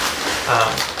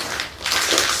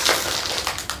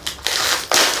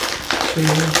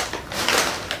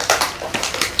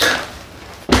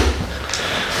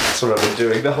 That's what I've been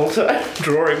doing the whole time,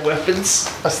 drawing weapons.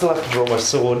 I still have to draw my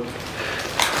sword.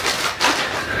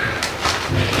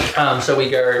 So we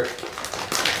go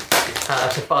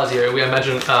to Fazio. We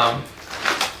imagine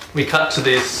we cut to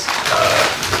this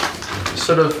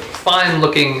sort of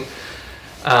fine-looking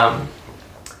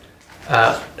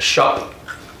shop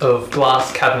of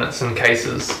glass cabinets and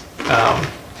cases,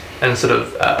 and sort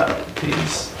of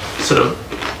these sort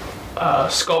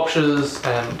of sculptures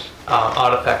and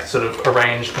artifacts sort of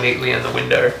arranged neatly in the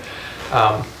window.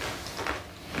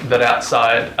 That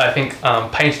outside, I think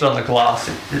painted on the glass,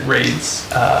 it reads.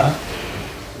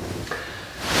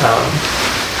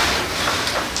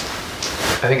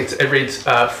 I think it reads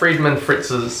Friedman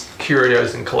Fritz's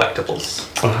Curios and Collectibles.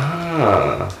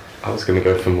 Ah, I was going to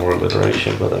go for more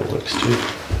alliteration, but that works too.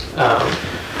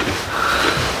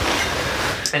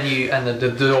 And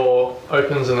the door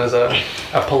opens and there's a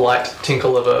polite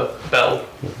tinkle of a bell,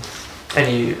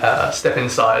 and you step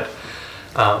inside.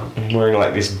 I'm wearing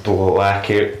like this black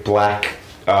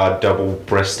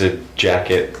double-breasted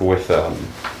jacket with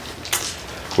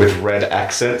red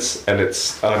accents, and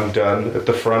it's undone at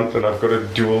the front, and I've got a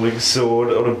dueling sword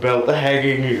on a belt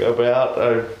hanging about.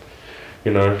 I,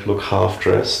 look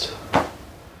half-dressed.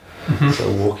 So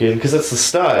I walk in, because that's the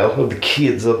style of the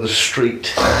kids on the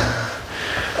street.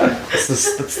 That's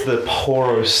the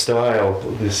Poro style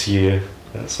this year.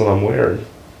 That's what I'm wearing.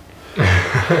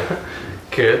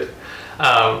 Good.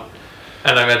 And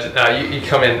I imagine you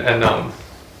come in and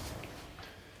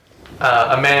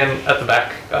a man at the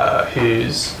back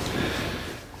who's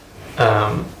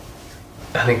I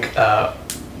think a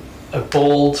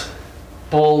bald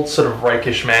sort of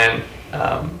rakish man,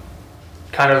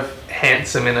 kind of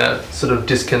handsome in a sort of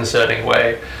disconcerting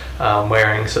way,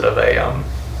 wearing sort of a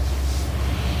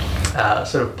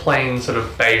sort of plain sort of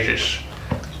beigeish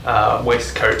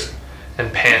waistcoat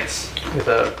and pants with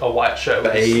a white shirt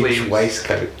with Beige sleeves,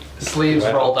 waistcoat. sleeves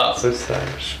Wow, rolled up. So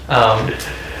stylish.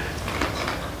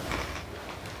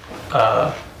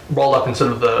 Rolled up in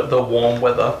sort of the warm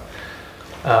weather,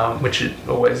 which it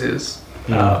always is.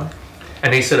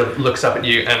 And he sort of looks up at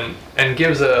you and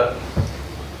gives a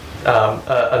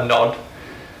nod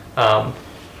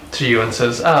to you and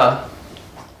says,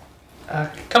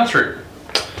 "Come through,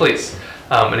 please."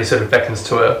 And he sort of beckons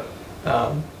to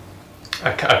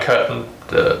a curtain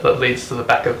that leads to the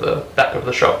back of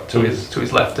the shop to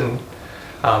his left, and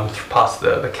past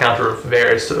the counter of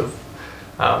various sort of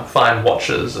fine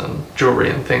watches and jewelry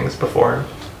and things before him.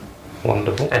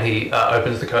 Wonderful. And he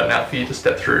opens the curtain out for you to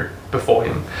step through before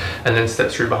him, and then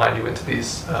steps through behind you into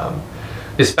these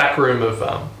this back room of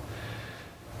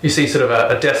you see sort of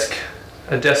a desk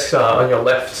on your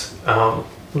left,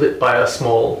 lit by a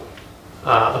small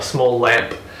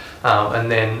lamp,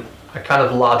 and then a kind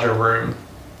of larger room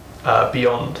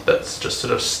beyond that's just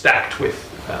sort of stacked with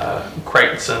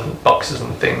crates and boxes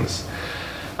and things,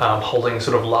 holding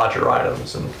sort of larger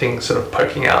items and things sort of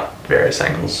poking out various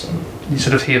angles. And you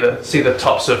sort of see the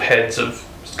tops of heads of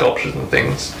sculptures and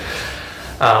things.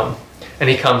 And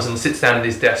he comes and sits down at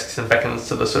these desks and beckons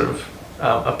to the sort of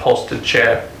upholstered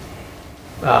chair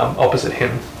opposite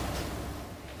him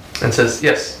and says,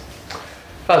 "Yes,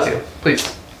 Fazio,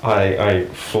 please." I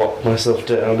flop myself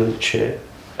down in the chair.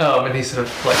 And he sort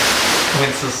of like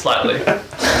winces slightly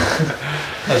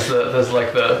as there's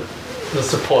like the the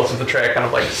supports of the tray kind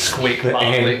of like squeak The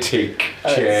mildly. antique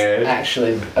It's chair.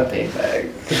 actually a beanbag.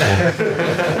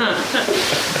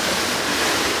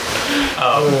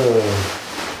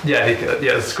 Yeah,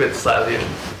 the squid slightly and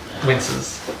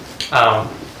winces.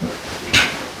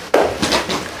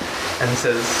 And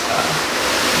says,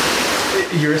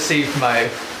 you received my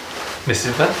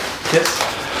missive then? Yes?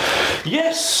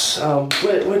 Yes,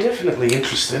 we're definitely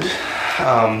interested.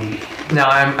 Now,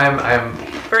 I'm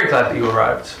very glad that you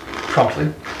arrived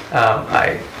promptly.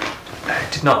 I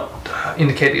did not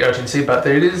indicate the urgency, but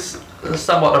it is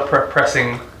somewhat a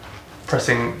pressing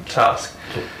task.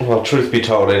 Well, truth be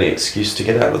told, any excuse to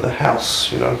get out of the house,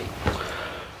 you know.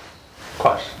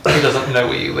 Quite. He doesn't know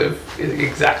where you live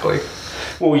exactly.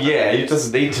 Well, yeah, he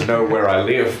doesn't need to know where I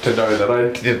live to know that I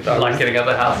did. Like getting out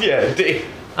of the house. Yeah, indeed.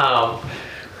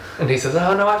 And he says,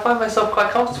 "Oh no, I find myself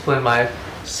quite comfortable in my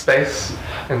space,"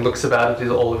 and looks about at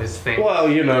all of his things. Well,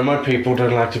 you know, my people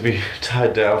don't like to be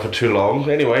tied down for too long.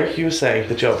 Anyway, you were saying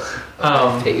the job.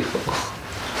 People.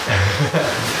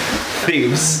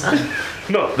 Thieves.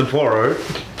 Not the Poirot.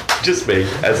 Just me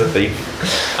as a thief.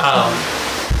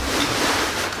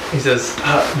 He says,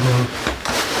 "Now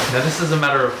this is a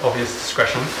matter of obvious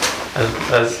discretion,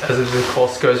 as it of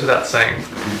course goes without saying.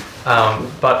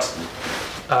 But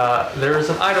there is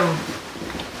an item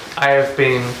I have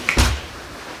been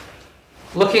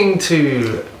looking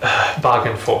to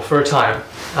bargain for a time,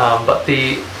 but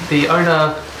the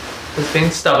owner has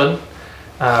been stubborn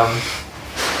and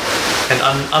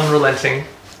unrelenting,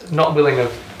 not willing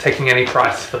of taking any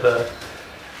price for the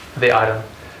item.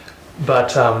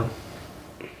 But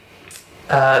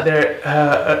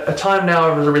a time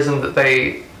now has arisen that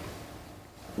they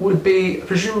would be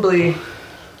presumably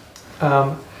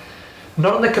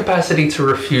not in the capacity to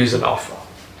refuse an offer.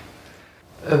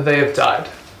 They have died.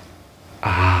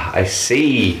 Ah, I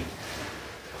see.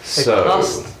 They So,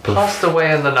 passed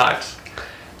away in the night,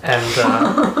 and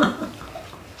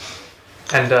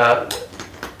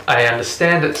I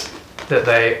understand it that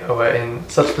they were in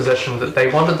such possession that they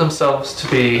wanted themselves to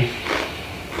be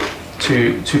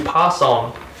to pass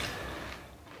on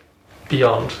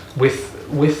beyond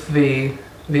with the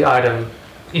item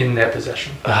in their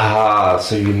possession.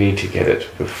 so you need to get it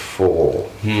before.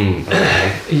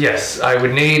 Okay. Yes, I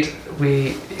would need.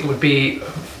 It would be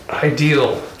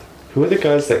ideal. Who are the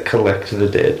guys that collect the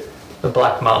dead? The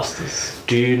Black Masters.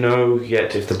 Do you know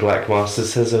yet if the Black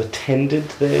Masters has attended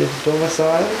their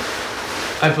domicile?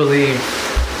 I believe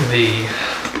the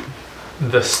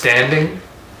standing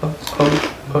of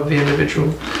the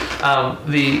individual.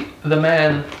 The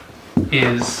man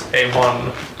is a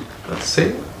one. Let's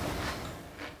see.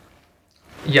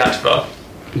 Yatva.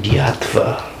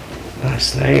 Yatva.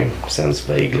 Nice name. Sounds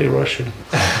vaguely Russian.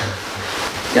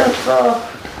 Yatva.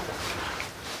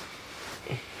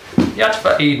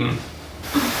 Yatva Eden.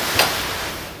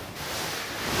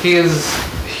 He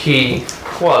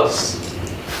was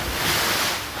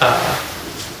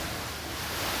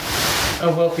a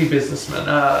wealthy businessman,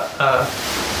 a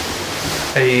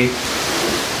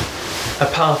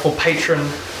powerful patron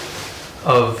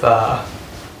of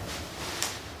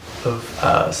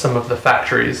some of the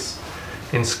factories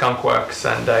in Skunkworks,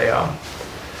 and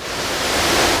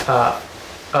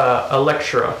a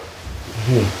lecturer,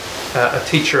 a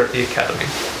teacher at the academy.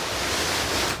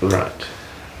 Right.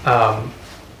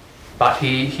 But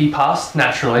he passed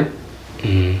naturally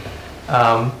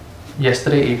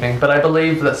yesterday evening. But I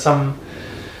believe that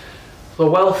the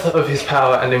wealth of his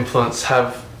power and influence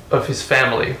of his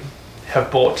family have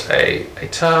bought a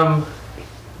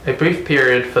brief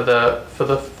period for the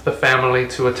family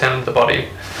to attend the body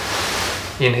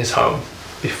in his home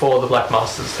before the Black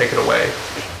Masters take it away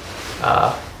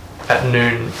at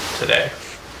noon today.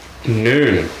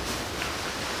 Noon.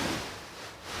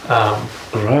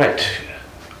 Right.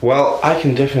 Well, I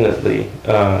can definitely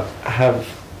have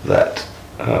that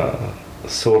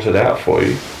sorted out for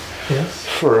you. Yes.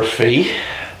 For a fee.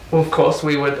 Well, of course,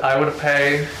 I would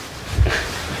pay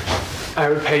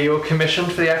you a commission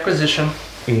for the acquisition.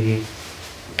 Mm-hmm.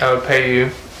 I will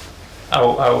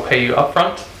pay you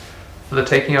upfront for the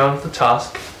taking on of the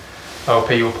task. I will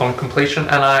pay you upon completion,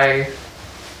 and I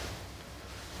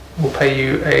will pay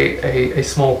you a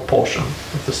small portion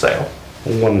of the sale.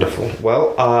 Wonderful.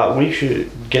 Well, we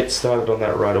should get started on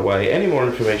that right away. Any more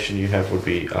information you have would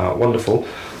be wonderful.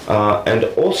 And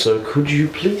also, could you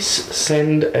please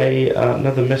send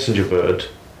another messenger bird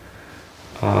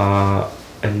for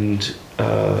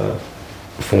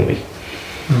me?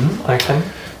 Mm-hmm. Okay.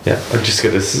 Yeah, I'm just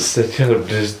gonna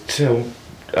tell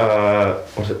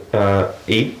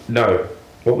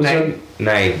what was Name. her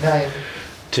name? Name.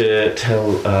 To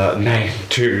tell Name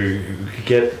to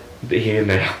get here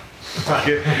now.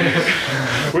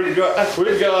 We've got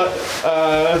 3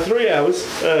 hours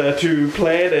to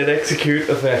plan and execute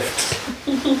a theft.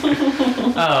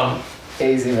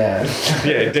 Easy man.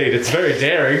 Yeah, indeed, it's very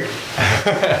daring.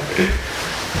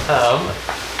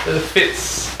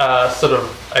 Fitz sort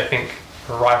of, I think,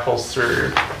 rifles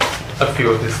through a few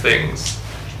of these things,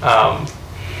 and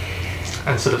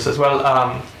sort of says, well,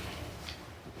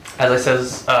 as I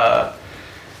says,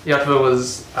 Yatva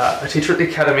was a teacher at the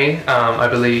academy. I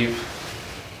believe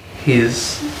he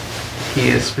is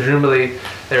presumably,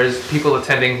 there's people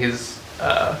attending his,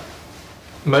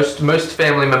 most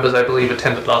family members, I believe,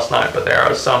 attended last night, but there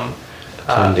are some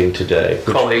Attending today.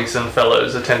 colleagues and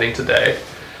fellows attending today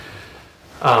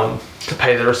to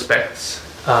pay their respects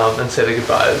and say their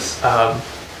goodbyes.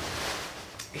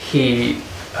 He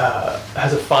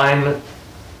has a fine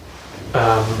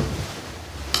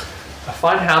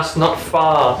house not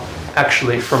far,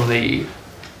 actually, from the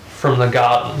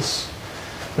gardens,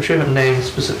 which we haven't named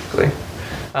specifically.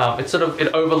 It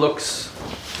overlooks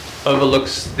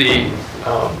the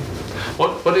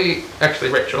what do you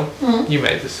actually, Rachel? You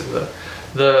made this in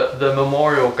the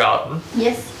memorial garden.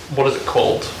 Yes. What is it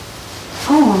called?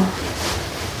 Oh.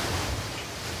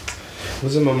 It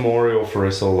was a memorial for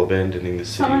us all abandoning the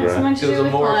city, right? Someone to It was do a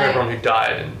with memorial for like, everyone who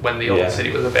died when the old Yeah.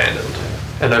 city was abandoned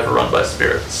and overrun by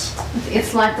spirits.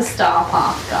 it's like the Star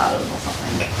Path Garden or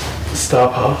something. Star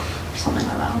Path. Something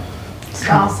like that.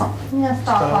 Star something. Yeah,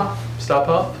 Star Path. Star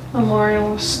Path?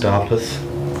 Memorial. Starpeth.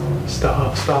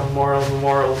 Star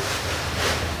Memorial.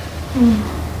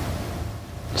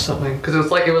 Something, because it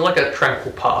was like a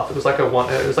tranquil path. It was like a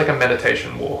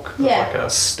meditation walk. It was Yeah. Like a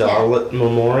Starlit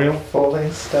Memorial.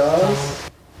 Falling stars.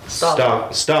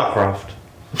 Starcraft.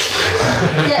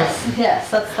 yes,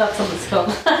 that's what it's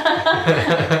called.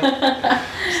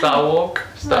 Star Walk.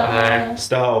 No.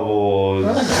 Star Wars. I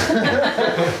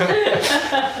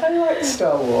like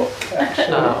Star Walk,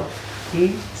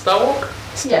 actually. Star Walk.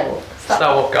 Yeah.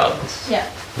 Star Walk Gardens. Yeah.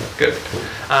 Good.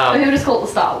 But he would just call it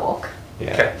the Star Walk.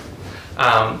 Yeah. Okay.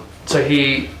 So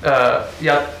he,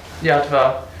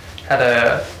 Yatva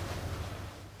had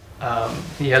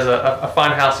he has a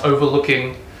fine house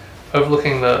overlooking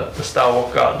the Star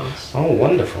Walk Gardens. Oh,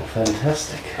 wonderful.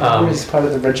 Fantastic. He's part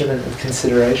of the regiment of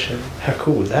consideration. How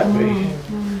cool would that be?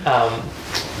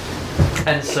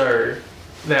 And so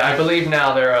I believe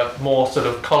now there are more sort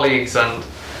of colleagues and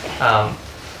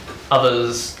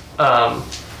others of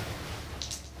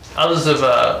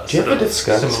a Do you sort ever of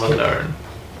discuss similar it? known.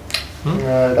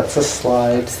 No, that's a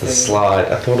slide. It's the slide.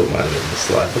 I thought it might have been the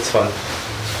slide. That's fine.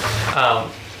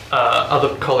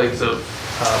 Other colleagues of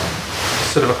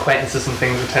sort of acquaintances and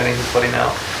things attending his body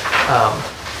now.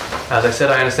 As I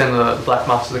said, I understand the Black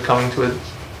Masters are coming to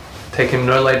take him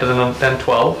no later than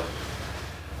 12.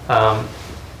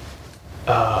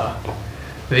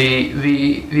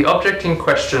 The object in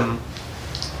question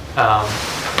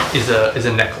is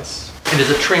a necklace. It is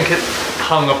a trinket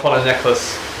hung upon a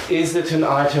necklace. Is it an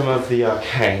item of the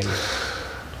arcane?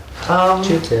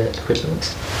 Tutor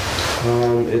equipment.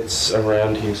 It's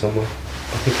around here somewhere.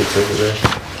 I think it's over there.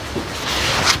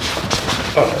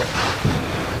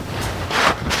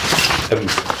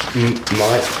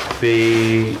 Might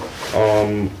be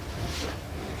on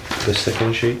the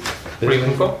second sheet. What are you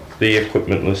looking for? The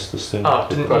equipment list. Oh,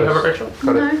 didn't you have it, Rachel?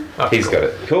 No. Okay, He's cool. got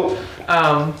it. Cool.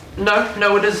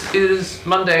 No, it is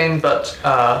mundane, but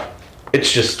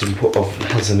It's just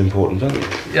has an important value.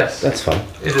 yes, That's fine.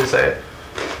 it is a.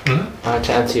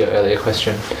 To answer your earlier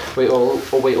question, we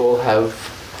all have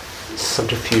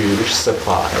subterfuge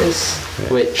supplies,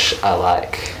 which are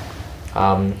like,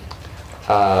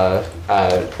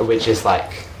 which is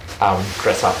like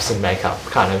dress ups and makeup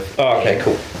kind of. Oh, okay, thing.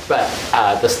 cool. But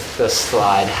the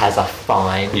slide has a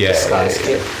fine disguise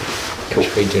kit,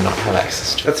 which we do not have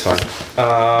access to. That's fine.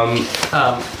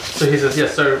 So he says,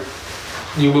 yes. So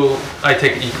you will. I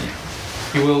take it.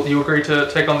 You agree to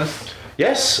take on this?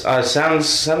 Yes,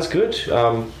 sounds good.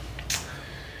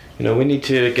 We need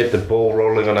to get the ball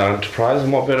rolling on our enterprise,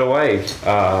 and what better way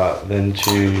than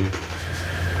to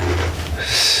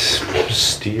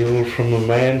steal from a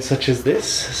man such as this?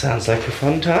 Sounds like a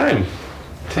fun time.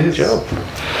 Fun job.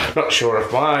 Not sure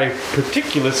if my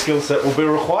particular skill set will be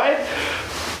required,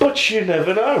 but you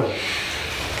never know.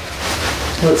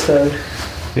 Let's go.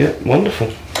 Yeah,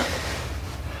 wonderful.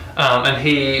 And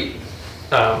he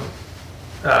nods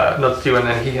to you, and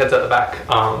then he heads at the back.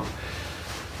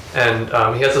 And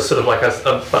he has a sort of like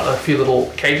a few little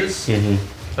cages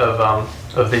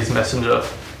of these messenger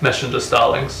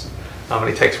starlings. And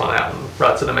he takes one out and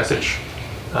writes it a message,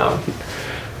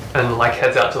 and like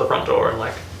heads out to the front door and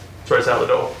like throws out the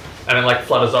door, and then like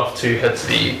flutters off to head to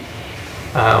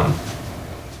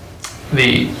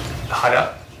the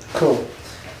hideout. Cool.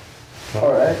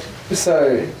 Alright,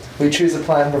 so we choose a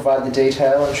plan, provide the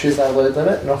detail, and choose our load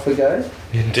limit, and off we go.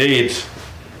 Indeed.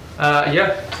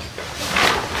 Yeah.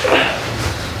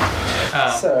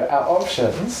 So our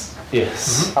options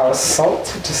Yes. are assault,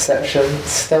 deception,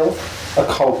 stealth,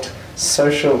 occult,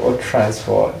 social, or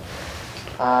transport.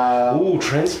 Ooh,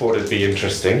 transport would be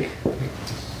interesting.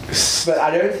 But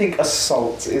I don't think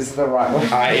assault is the right one.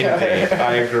 I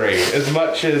agree. As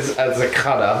much as a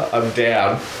cutter, I'm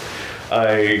down.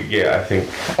 I think.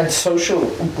 And social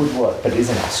would work, but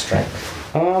isn't our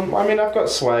strength. I mean, I've got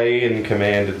sway and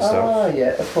command and stuff. Oh yeah,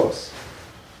 of course.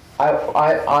 I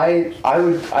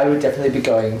would definitely be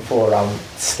going for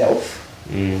stealth.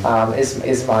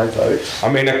 Is my vote.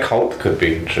 I mean, a cult could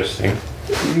be interesting.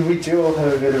 We do all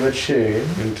have a bit of a tune.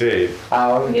 Indeed. You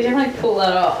can definitely pull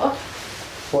that off.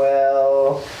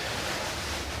 Well,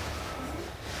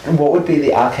 what would be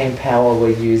the arcane power we're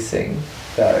using,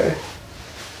 though?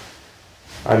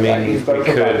 I mean, You've got to we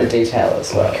provide the could, detail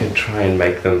as well. we could try and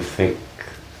make them think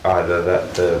either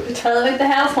that Tell them if the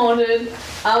house haunted.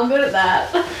 I'm good at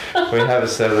that. we have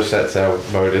established that's our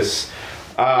modus.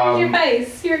 Your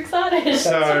face. You're excited. That's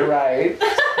So- right.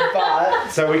 But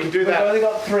So we could do we've that. only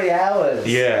got 3 hours.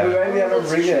 Yeah. We won't be able to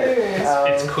That's rig it.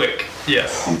 true. It's quick.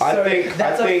 Yes. I So think-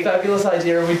 that's I a think- fabulous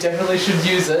idea, and we definitely should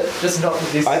use it. Just not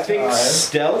this I think time.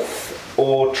 stealth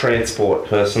or transport.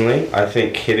 Personally, I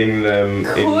think hitting them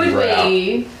in Could route.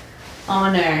 we?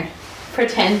 Oh no.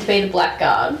 Pretend to be the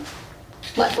blackguard.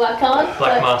 Blackguard?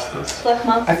 Black Masters. Black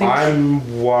Master. I think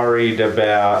I'm worried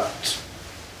about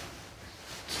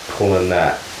pulling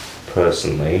that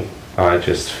personally. I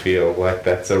just feel like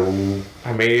that's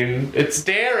I mean, it's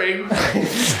daring.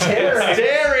 it's It's terrible.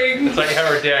 daring. It's like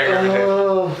have a daring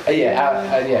reputation.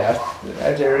 Yeah,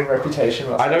 a daring reputation.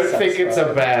 Must I be don't think it's a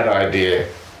satisfied. bad idea.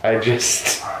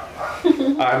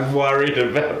 I'm worried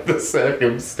about the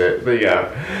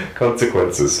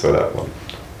consequences for that one.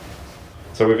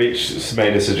 So we've each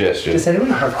made a suggestion. Does anyone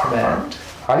have command?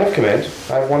 I have command.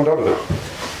 I have 1 dot of it.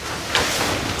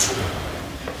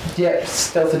 Yeah,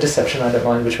 stealth or deception. I don't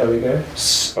mind which way we go.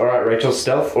 All right, Rachel,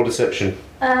 stealth or deception?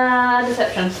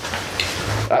 Deception.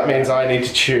 That means I need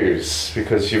to choose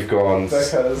because you've gone.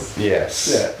 Because Yes.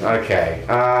 Yeah. Okay.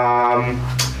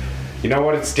 You know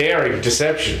what? It's daring.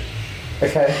 Deception.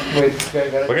 okay, we're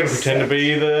We're gonna pretend to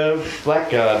be the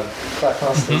blackguard. Black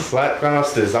Masters. Black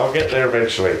Masters. I'll get there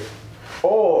eventually.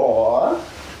 Or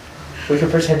we could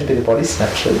pretend to be the body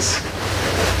snatchers.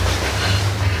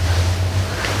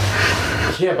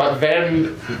 Yeah, but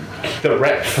then the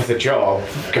rep for the job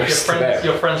goes to them.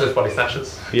 You're friends with body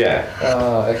snatchers. Yeah.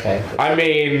 Oh, okay. I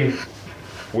mean,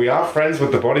 we are friends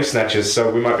with the body snatchers,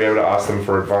 so we might be able to ask them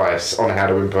for advice on how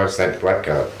to impersonate the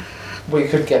blackguard. We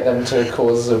could get them to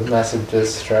cause a massive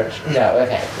distraction. No,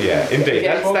 okay. Yeah, indeed.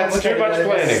 Yeah, That's too much complicated than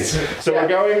planning. this. So Yeah. we're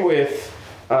going with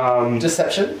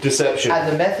Deception. deception.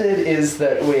 And the method is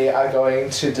that we are going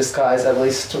to disguise at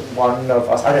least one of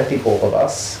us. I don't think all of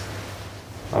us.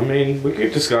 I mean, we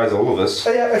could disguise all of us.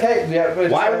 But yeah, okay. Yeah, we're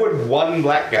Why disguising- would one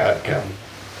blackguard come?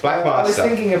 Black I was Master.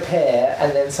 thinking a pair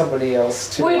and then somebody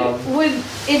else to. Would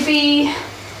it be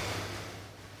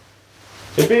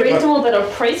It'd be reasonable that a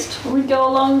priest would go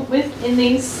along with in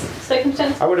these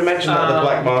circumstances? I would imagine that the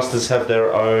Black Um, Masters have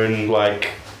their own,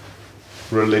 like,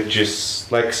 religious,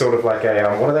 like, sort of like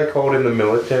a, what are they called in the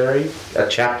military? A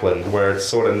chaplain, where it's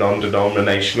sort of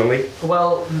non-denominationally.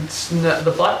 Well,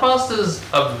 the Black Masters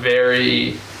are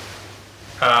very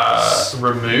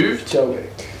removed.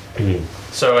 Joking.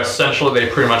 So essentially, they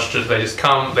pretty much they just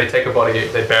come, they take a body,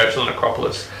 they bury it to the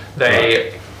necropolis.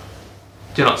 They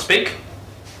do not speak.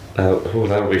 Oh,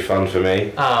 that'll be fun for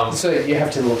me. So you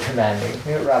have to look commanding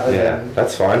rather Yeah, than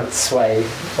that's fine. sway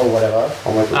or whatever.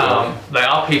 I'll make it work. They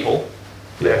are people.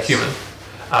 They're Yes. human,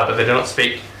 but they do not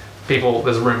speak. People,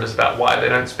 there's rumors about why they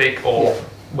don't speak or Yeah.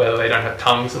 whether they don't have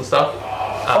tongues and stuff.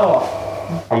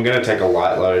 Oh, I'm gonna take a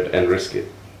light load and risk it.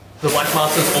 The Black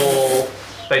Masters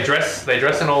they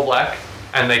dress in all black,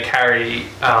 and they carry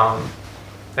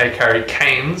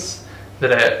canes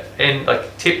that are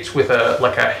tipped with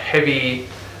a heavy,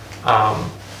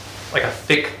 like a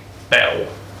thick bell.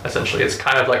 Essentially, it's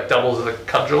kind of like doubles as a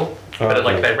cudgel, but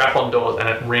okay. they wrap on doors and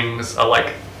it rings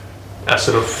a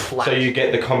sort of flat. So you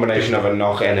get the combination of a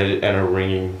knock and a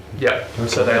ringing. Yeah.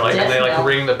 So they Death bell.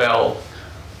 ring the bell,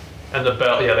 and the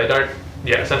bell. Yeah, they don't.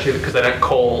 Yeah, essentially because they don't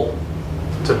call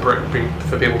to bring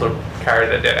for people to carry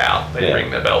their dead out. They Yeah. ring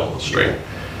their bell on the street.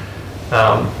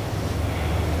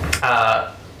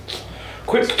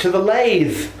 Quick to the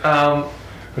lathe!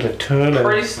 Gonna turn a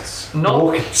Priests, not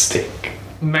walking stick.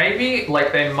 maybe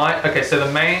they might. Okay, so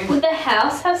the main. Would the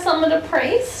house have summoned a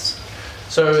priest?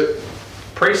 So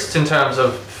priests in terms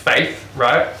of faith,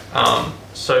 right?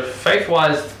 So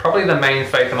faith-wise, probably the main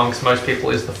faith amongst most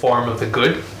people is the Forum of the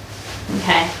Good,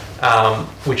 Okay.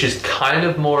 which is kind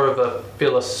of more of a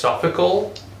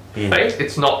philosophical faith.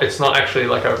 It's not actually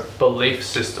like a belief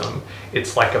system.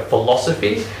 It's like a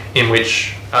philosophy in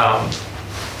which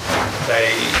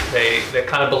they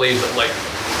kind of believe that like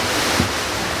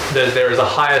there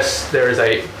is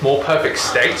a more perfect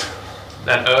state,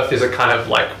 and Earth is a kind of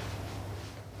like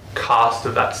cast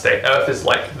of that state. Earth is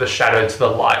like the shadow to the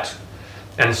light,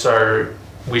 and so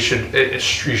you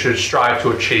should strive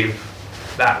to achieve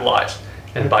that light,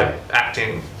 and by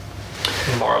acting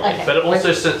morally. Okay. But it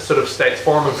also sort of states,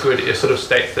 Forum of Good, it sort of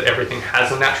states that everything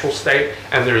has a natural state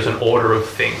and there is an order of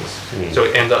things. So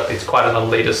it's quite an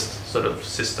elitist sort of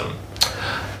system.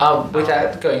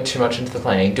 Without going too much into the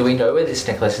planning, do we know where this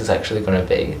necklace is actually going to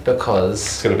be? Because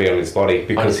It's going to be on his body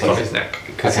because On his neck.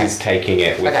 Okay. he's taking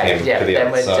it with him yeah, to the then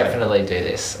outside. we'll definitely do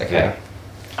this. Okay. Yeah.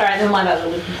 All right, then why about the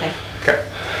looking thing? Okay.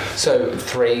 So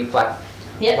 3 black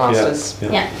Yep. masters.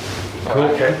 Yeah. Yeah.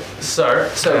 Alright. Okay. So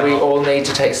So we all need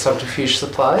to take subterfuge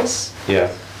supplies.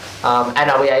 Yeah. And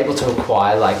are we able to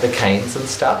acquire like the canes and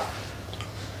stuff?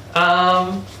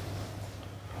 I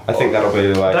think that'll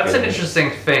be like. that's an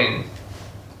interesting thing.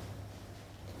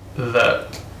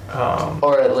 That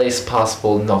Or at least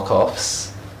passable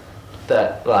knockoffs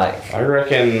that like I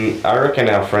reckon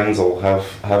our friends will have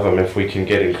them if we can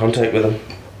get in contact with them.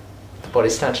 the body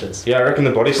snatchers. Yeah, I reckon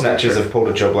the body snatchers have pulled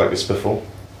a job like this before.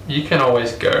 you can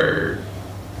always go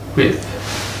with.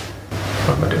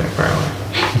 What am I doing? Where am I?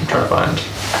 I'm trying to find.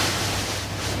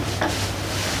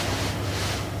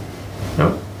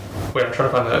 Nope. Wait, I'm trying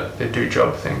to find the do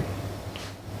job thing.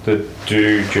 The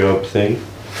do job thing.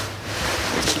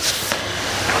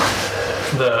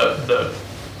 The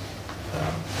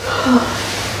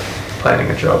planning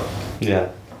a job. Yeah.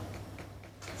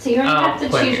 So you only have to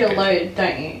Wait, choose your okay. load,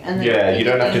 don't you? And then Yeah, you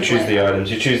don't have to things choose the later.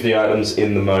 items. You choose the items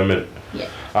in the moment. Yeah.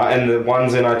 And the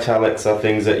ones in italics are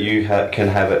things that you can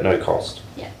have at no cost.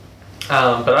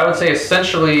 But I would say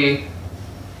essentially,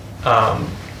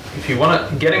 if you want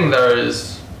to, getting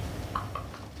those,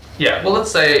 yeah. Well,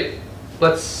 let's say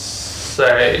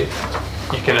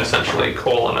you can essentially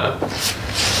call on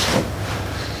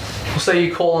we'll say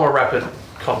you call on a rapid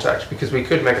contact, because we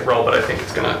could make it roll, but I think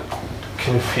it's gonna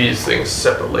confuse things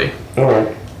separately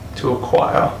Alright. to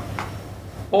acquire.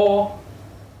 Or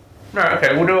no,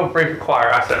 okay, we'll do a brief acquire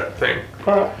asset thing.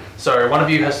 Alright. So one of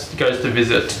you goes to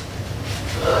visit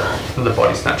the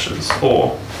body snatchers,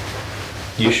 or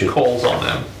You should. calls on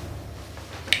them.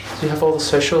 Do you have all the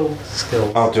social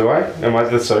skills? Oh, do I? Am I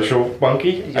the social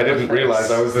monkey? I didn't Yes. realise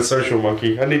I was the social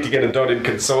monkey. I need to get a dot in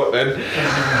consort then.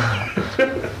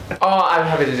 Oh, I'm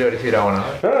happy to do it if you don't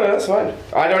want to. No, that's fine.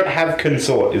 I don't have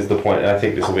consort is the point. I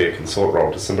think this will be a consort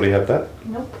roll. Does somebody have that?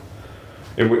 Nope.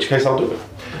 In which case I'll do it.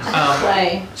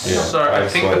 Play. Yeah, So I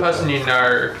I've think the swayed person you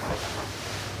know,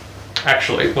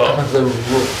 actually, well, The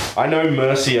rule. I know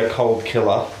Mercy, a cold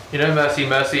killer. you know Mercy.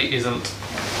 Mercy isn't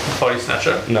a body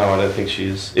snatcher. No, I don't think she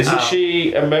is. Isn't Oh.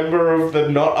 she a member of the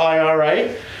not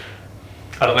IRA?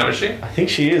 I don't know, is she? I think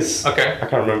she is. Okay. I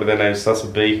can't remember their names. Starts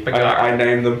with B. Bagara. I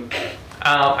named them.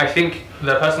 I think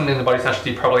the person in the body snatcher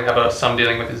you probably have some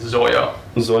dealing with is Zoya,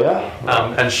 Zoya?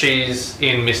 and she's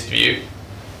in Mistview.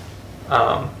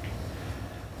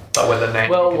 But with the name.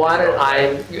 you Well, can why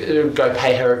just don't roll. I go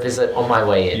pay her a visit on my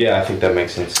way in? Yeah, I think that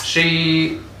makes sense.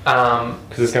 She,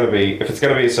 Because it's going to be, if it's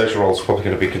going to be a social role, it's probably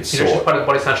going to be you know, she's consort. part of the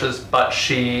body snatchers, but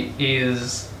she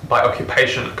is by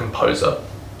occupation a composer.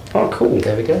 Oh, cool.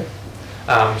 There we go.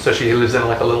 So she lives in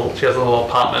she has a little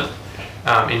apartment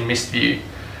in Mistview.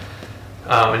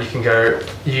 And you can go,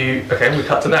 okay, we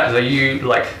cut to that. So you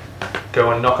like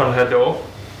go and knock on her door.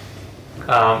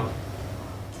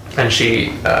 And she,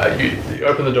 you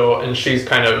open the door and she's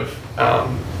kind of,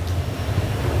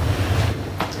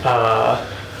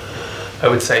 I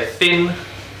would say thin,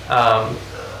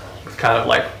 with kind of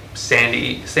like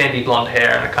sandy blonde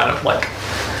hair and a kind of like,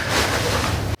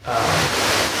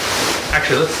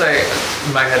 actually let's say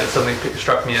in my head it suddenly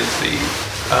struck me as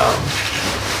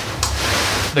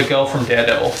the girl from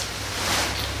Daredevil,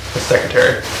 the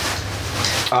secretary.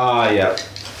 Ah, yeah.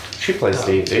 She plays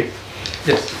D&D.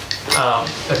 Yes.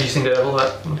 Have you seen Daredevil?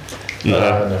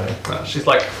 No. She's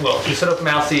like, well, she's sort of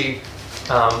mousy,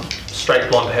 straight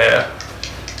blonde hair,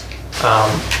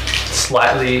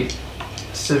 slightly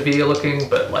severe looking,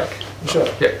 but like, Sure.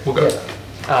 yeah, we'll go.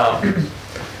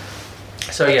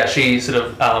 So yeah, she sort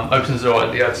of opens the door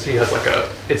and yeah, she has like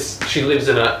she lives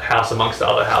in a house amongst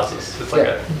other houses. It's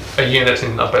like a unit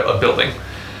in a building.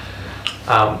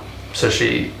 So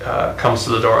she comes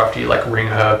to the door after you like ring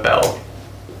her bell.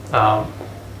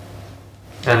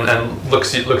 and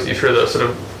looks at you through the sort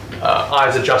of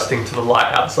eyes adjusting to the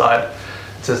light outside.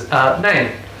 It says,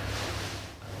 Nain,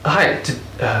 hi,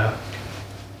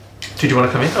 did you want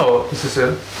to come in, or is this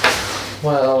a...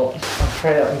 Well, I'm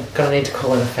afraid I'm gonna need to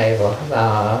call in a favour.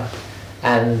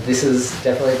 And this is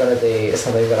definitely gonna be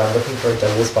something that I'm looking for a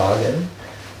devil's bargain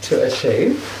to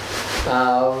achieve.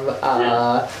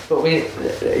 But we,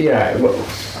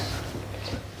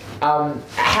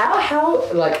 how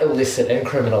like illicit and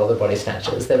criminal are the body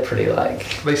snatchers? They're pretty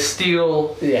like... They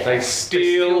steal... Yeah. They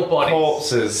steal bodies.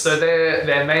 corpses. So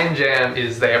their main jam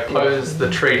is they oppose the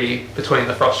treaty between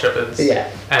the Frost Shepherds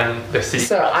and the city.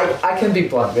 So I can be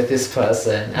blunt with this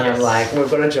person, and I'm like, we've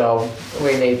got a job.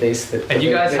 We need these. And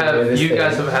you guys have had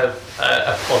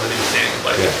a positive standing.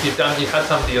 Like you've had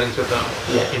some dealings with them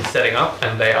in setting up,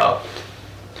 and they are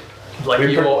like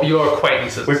your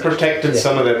acquaintances. We protected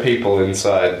some of their people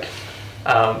inside.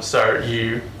 So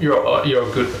you're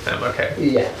good with them. Okay.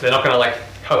 Yeah. They're not going to like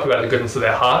help you out of the goodness of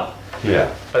their heart.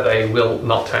 Yeah. But they will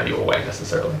not turn you away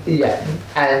necessarily. Yeah,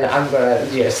 and I'm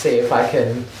gonna see if I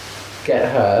can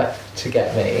get her to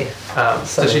get me.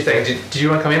 So she's saying, do you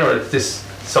want to come in, or is this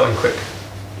something quick?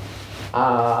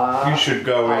 You should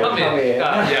go in. Come in.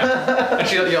 Yeah.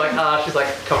 And you're like, she's like,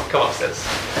 come upstairs.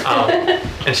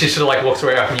 And she sort of like walks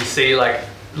away up, and you see like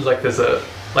there's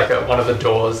one of the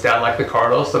doors down like the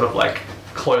corridor sort of like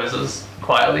closes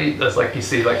quietly. There's like you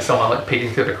see like someone like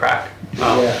peeking through the crack.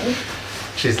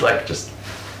 She's like just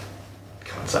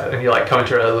come inside, and you like come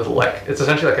into a little like it's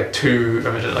essentially like a two-room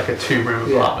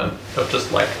apartment of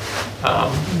just like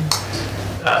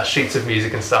sheets of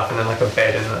music and stuff, and then like a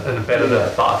bed in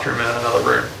the bathroom and another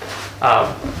room.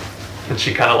 And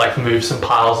she kind of like moves some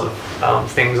piles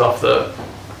of things off the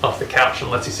couch and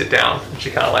lets you sit down. And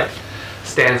she kind of like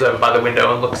stands over by the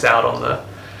window and looks out on the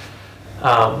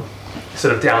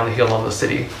sort of down the hill on the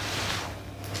city,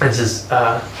 and says,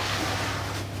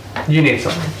 "You need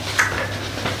something."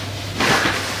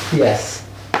 Yes.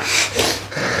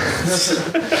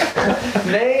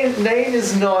 Nain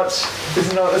is not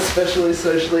especially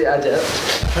socially adept.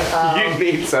 You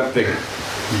need something.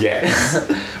 Yes.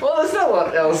 Well, there's not a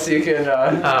lot else you can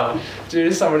do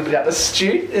to someone that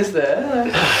astute, is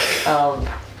there?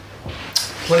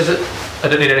 What is it? I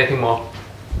don't need anything more.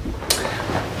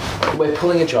 We're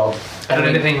pulling a job. I don't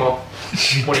need anything more.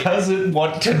 She doesn't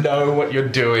want to know what you're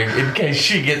doing in case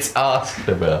she gets asked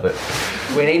about it.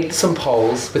 We need some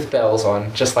poles with bells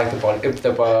on, just like the Black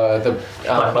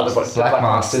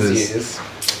Masters use.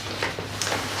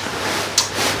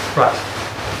 Right.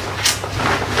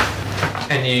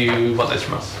 And you want this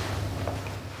from us?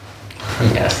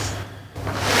 Yes.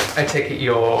 I take it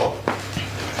you're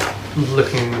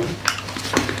looking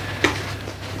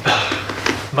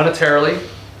monetarily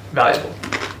valuable,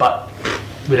 but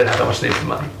we don't have that much need for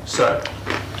money. So,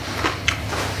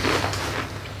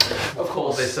 of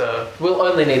course, we'll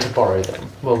only need to borrow them.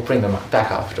 We'll bring them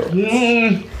back afterwards.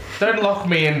 Don't lock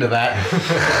me into that.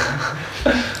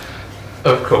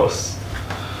 Of course.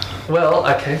 Well,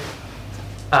 okay.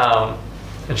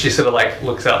 And she sort of like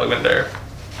looks out the window.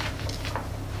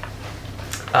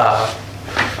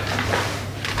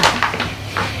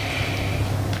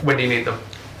 When do you need them?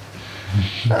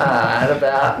 At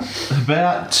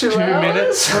about 2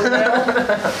 minutes from now.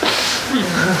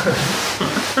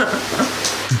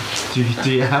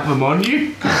 do you have them on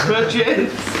you,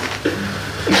 perchance?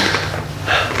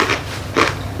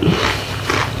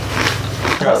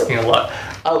 You're asking a lot.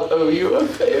 I'll owe you a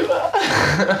favor.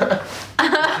 She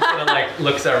sort of like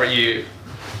looks over at you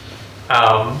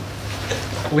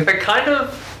with a kind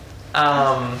of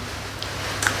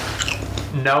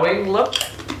knowing look.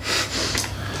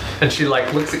 And she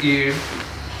like looks at you,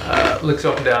 looks you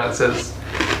up and down and says,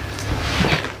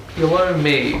 "You'll owe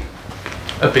me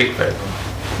a big favor.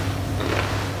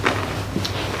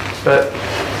 But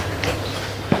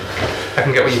I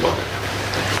can get what you want."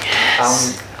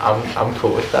 Yes. I'm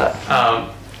cool with that.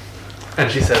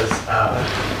 And she says,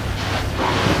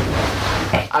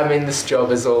 I mean, this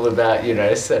job is all about,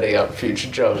 setting up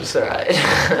future jobs, right?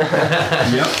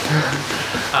 Yep.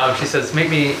 She says,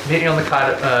 meet me on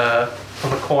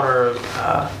the corner of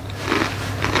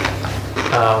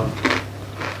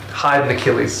Hyde and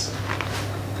Achilles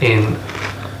in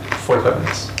 45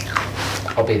 minutes.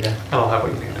 I'll be there. And I'll have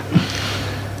what you need.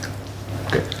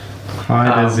 Good.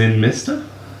 Hyde as in Mister?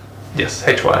 Yes,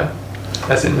 HY,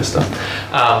 as in Mr.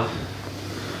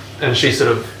 And she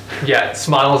sort of,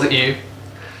 smiles at you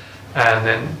and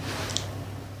then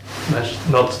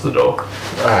nods to the door.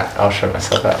 Alright, I'll show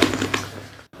myself out.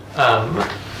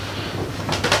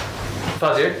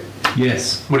 Fazio,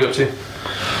 Yes. what are you up to?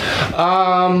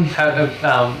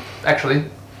 Actually,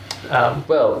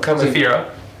 Well, can we? Zafira,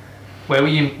 where were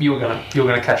you? You were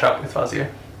gonna catch up with Fazio.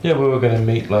 Yeah, we were going to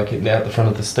meet like out the front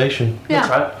of the station. Yeah.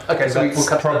 That's right. Okay, so we'll That's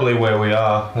cut probably where we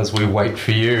are as we wait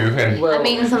for you and Well, I'm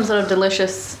eating some sort of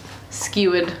delicious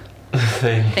skewered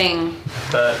thing. thing,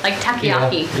 But like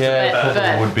takoyaki. Yeah, but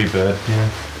probably would be bird. Yeah.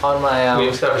 on my we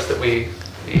established that we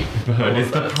eat. Bird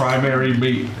is the primary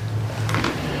meat.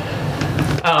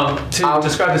 To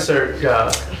describe this,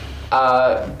 so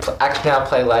act now,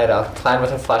 play later. Plan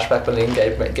with a flashback when the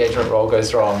engagement roll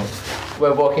goes wrong.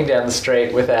 We're walking down the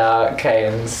street with our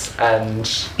canes and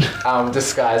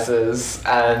disguises,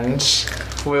 and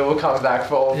we will come back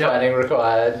for all Yep. planning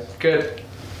required. good.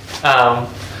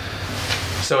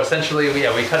 So essentially,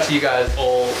 we cut to you guys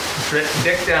all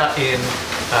decked out in.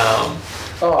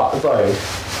 Oh, though.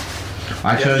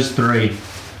 I Yes. chose 3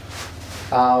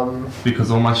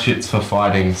 because all my shit's for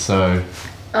fighting. So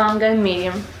I'm going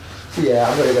medium. Yeah,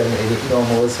 I'm going to go medium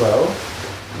normal as well.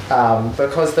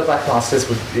 Because the Black Masters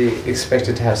would be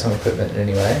expected to have some equipment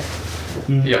anyway.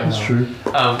 Yeah. that's true.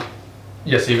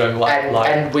 Yeah, so you're going light.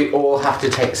 And we all have to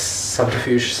take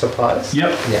subterfuge supplies.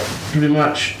 Yep, Yeah. pretty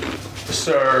much.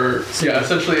 So yeah,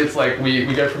 essentially it's like we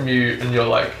go from you and you're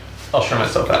like, I'll show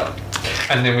myself out,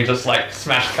 and then we just like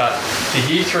smash cut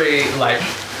to you three like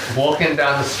walking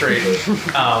down the street.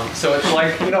 So it's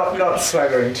like Not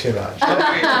swaggering too much.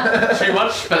 not too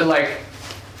much, but like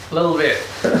a little bit.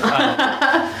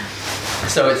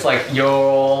 So it's like you're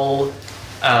all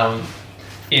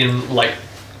in like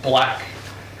black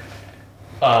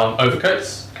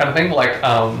overcoats kind of thing. Like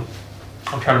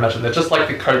I'm trying to imagine they're just like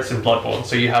the coats in Bloodborne.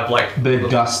 So you have like The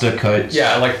duster coats.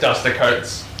 yeah, like duster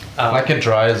coats. Like a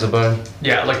dry as a bone.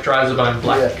 Yeah, like dry as a bone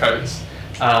black Yeah. coats.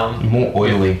 More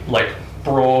oily. Like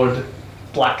broad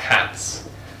black hats.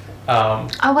 Oh,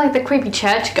 like the creepy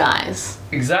church guys.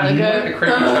 Exactly Okay. like the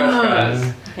creepy church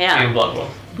guys Yeah. in Bloodborne.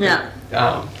 Yeah.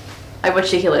 Um, I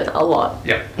watch the Healers a lot.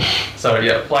 yeah. So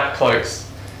yeah, black cloaks,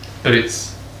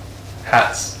 boots,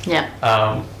 hats. Yeah.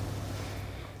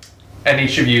 And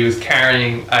each of you is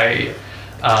carrying a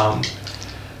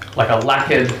like a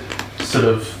lacquered sort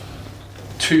of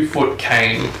 2-foot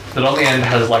cane that on the end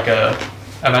has like a,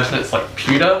 I imagine it's like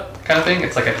pewter kind of thing.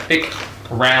 It's like a thick,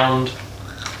 round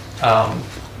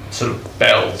sort of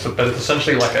bell, but it's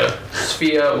essentially like a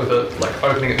sphere with a like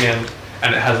opening at the end,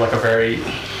 and it has like a very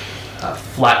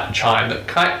flat chime that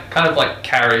kind of like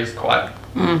carries quite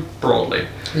broadly.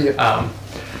 Yeah.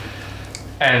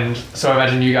 And so I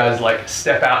imagine you guys like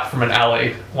step out from an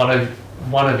alley. One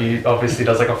of you obviously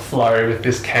does like a flurry with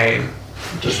this cane,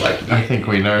 just like I think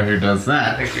we know who does I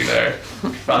that. think we know,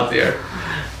 Fazio.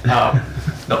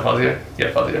 Not Fazio.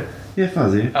 Yeah, Fazio. Yeah,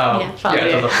 fuzzy. Yeah,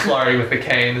 does a flurry with the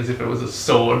cane as if it was a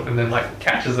sword, and then like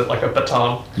catches it like a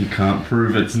baton. You can't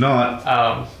prove it's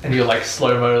not. And you like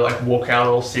slow mo like walk out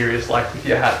all serious like with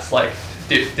your hats like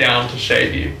dipped down to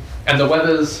shade you. And the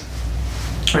weather's,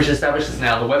 which establishes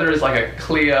now, the weather is like a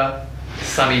clear,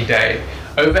 sunny day.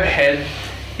 Overhead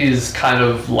is kind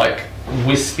of like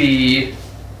wispy,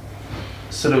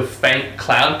 sort of faint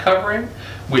cloud covering,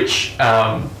 which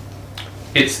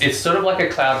it's sort of like a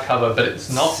cloud cover, but it's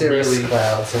not cirrus really.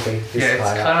 clouds will be this Yeah, it's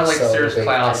high kinda up, like so cirrus it'll be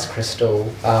clouds. ice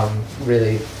crystal,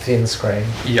 really thin screen.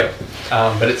 Yep.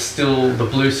 But it's still, the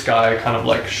blue sky kind of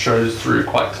like shows through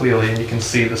quite clearly, and you can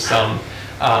see the sun.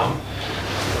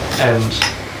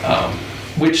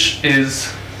 Which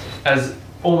is, as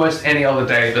almost any other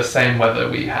day, the same weather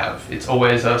we have. It's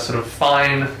always a sort of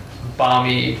fine,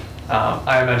 balmy,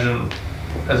 I imagine,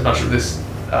 as much of this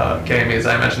game is,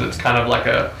 I imagine it's kind of like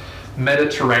a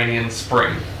Mediterranean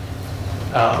spring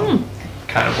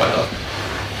kind of weather.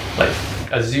 Like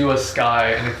azure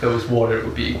sky, and if there was water, it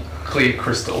would be clear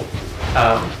crystal.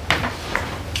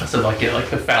 So like, yeah, like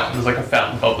the fountain, there's like a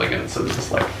fountain bubbling, and it's sort of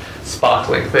this like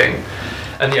sparkling thing.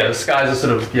 And yeah, the skies are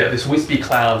sort of, yeah, this wispy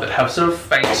cloud that have sort of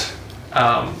faint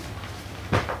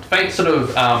sort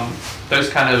of, those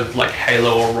kind of like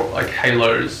halo or like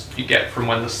halos you get from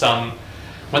when the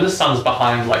sun's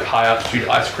behind like high altitude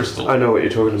ice crystal I know what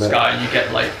you're talking about. sky, you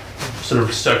get like sort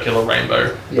of circular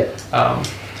rainbow. Yeah.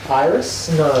 Iris?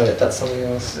 No, that's something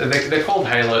else. They're called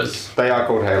halos. They are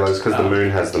called halos because the moon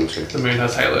has them too. The moon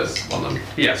has halos on them.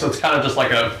 Yeah, so it's kind of just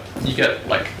like you get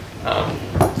like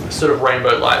sort of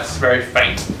rainbow lights, very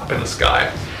faint up in the sky,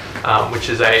 which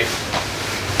is a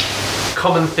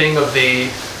common thing of the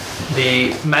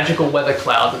magical weather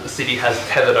cloud that the city has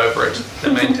tethered over it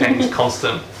that maintains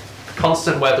constant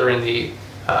weather in the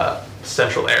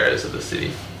central areas of the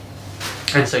city.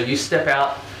 And so you step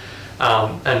out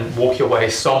and walk your way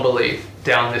somberly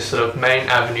down this sort of main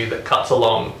avenue that cuts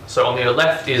along. So on your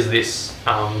left is this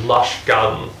lush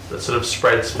garden that sort of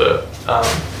spreads for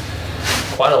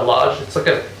quite a large, it's like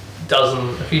a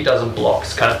a few dozen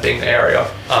blocks kind of thing area,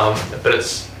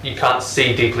 but you can't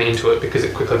see deeply into it because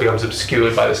it quickly becomes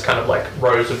obscured by this kind of like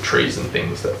rows of trees and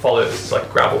things that follow this like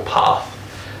gravel path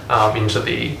into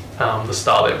the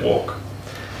starlit walk.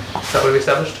 Is that what we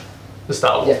established? The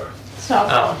starlit walk. Yeah.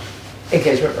 So,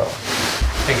 Engagement roll.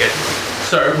 Engagement.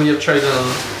 So we have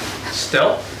chosen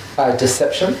stealth,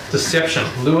 Deception. deception,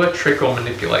 lure, trick, or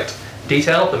manipulate.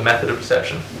 Detail, the method of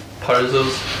deception.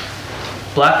 Poses,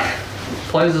 black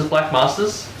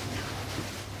masters.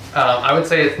 I would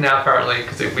say it's now currently,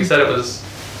 because we said it was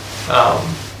 9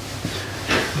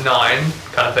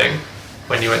 kind of thing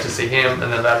when you went to see him,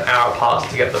 and then about an hour passed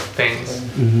to get the things.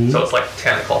 So it's like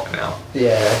 10 o'clock now.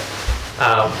 Yeah.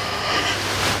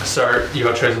 So you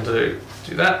got chosen to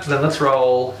do that. Then let's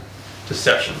roll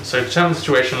deception. So determine the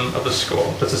situation of the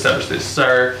score. Let's establish this.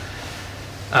 So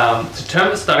to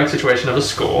determine the starting situation of a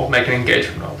score, make an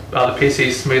engagement roll. Are the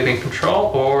PCs smoothly in control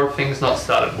or have things not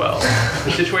started well? If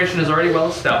the situation is already well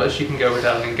established, you can go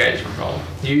without an engagement roll.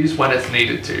 Use when it's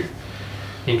needed to.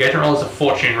 The engagement roll is a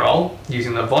fortune roll,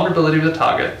 using the vulnerability of the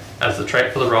target as the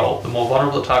trait for the roll. The more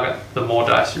vulnerable the target, the more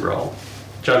dice you roll.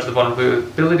 Judge the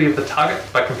vulnerability of the target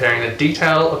by comparing the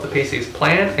detail of the PC's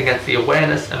plan against the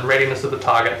awareness and readiness of the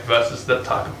target versus the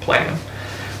target plan.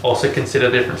 Also consider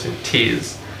the difference in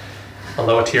tiers. A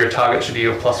lower tier target should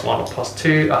yield +1 or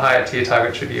 +2. A higher tier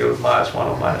target should yield -1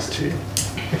 or -2.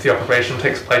 If the operation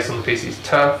takes place on the PC's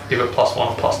turf, give it +1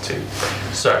 or +2.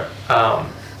 So,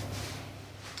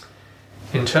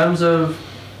 in terms of...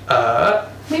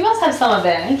 we must have some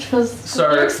advantage because So-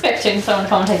 we're expecting someone to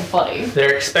come and take the body.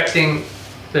 They're expecting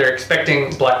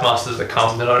Black Masters to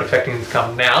come. They're not expecting them to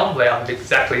come now. They aren't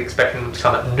exactly expecting them to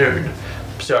come at noon.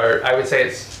 So I would say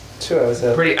it's 2 hours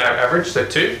early. pretty average, so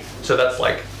 2. So that's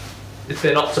like, if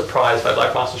they're not surprised by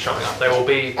Black Masters showing up, they will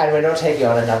be... And we're not taking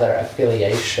on another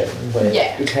affiliation. We're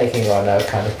Yeah. taking on a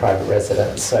kind of private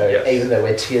residence. So Yes. even though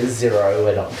we're tier 0,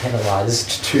 we're not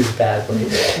penalised too badly.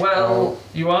 Well,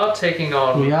 you are taking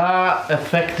on... We are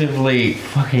effectively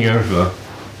fucking over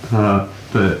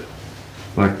the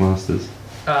Black Masters.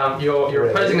 You're Really?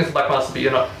 opposing as a Black Master, but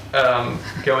you're not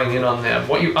going in on them.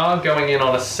 What you are going in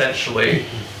on essentially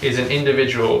is an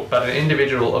individual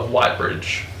of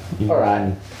Whitebridge. Alright.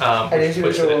 which An puts it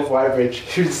individual in- of Whitebridge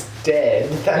who's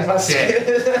dead. That must Dead.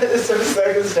 be some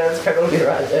circumstance penalty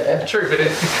right there. True, but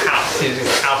it's his house. He's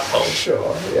his household.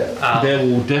 Sure, yeah. There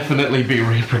will definitely be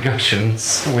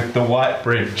repercussions with the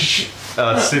Whitebridge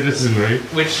citizenry.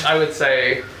 Which I would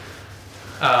say,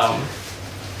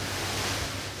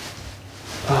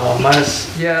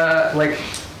 like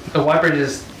the Whitebridge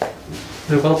is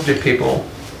the well-to-do people,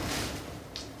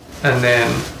 and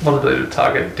then vulnerability to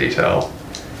target, detail,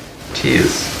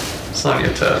 tiers, sign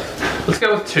your turf. Let's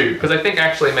go with 2 because I think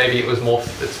actually maybe it was more.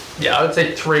 I would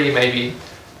say 3 maybe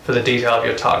for the detail of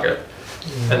your target,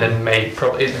 and then maybe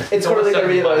probably It's probably going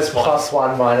to be those +1.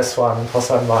 +1, -1,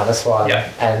 +1, -1, Yeah.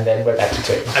 and then we're back to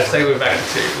 2. I'd say we're back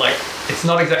to 2. Like it's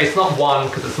not exact. It's not 1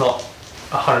 because it's not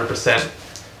 100%.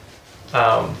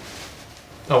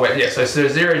 Oh wait, yeah. So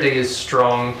 0D is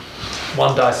strong,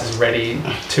 1 dice is ready,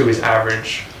 2 is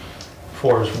average,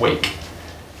 4 is weak.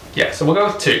 Yeah, so we'll go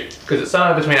with 2 because it's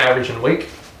somewhere between average and weak,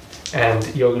 and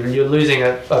you're losing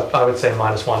I would say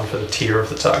 -1 for the tier of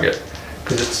the target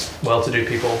because it's well-to-do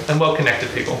people and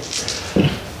well-connected people.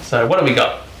 So what do we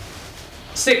got?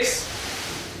 6.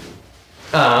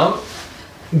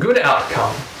 Good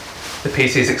outcome. The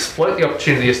PCs exploit the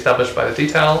opportunity established by the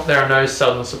detail. There are no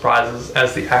sudden surprises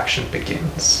as the action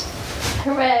begins.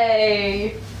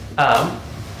 Hooray!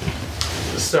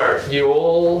 So you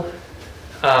all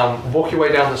walk your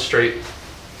way down the street,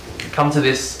 come to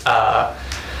this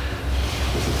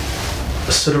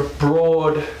sort of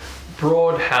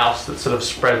broad house that sort of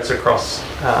spreads across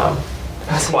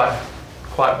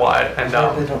quite wide and They're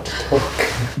not to talk.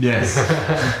 Yes.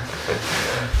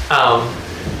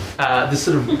 this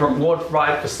sort of broad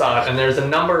right facade, and there's a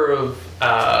number of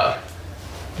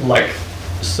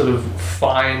sort of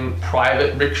fine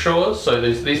private rickshaws. So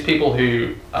there's these people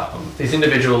who, these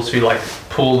individuals who like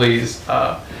pull these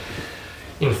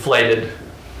inflated,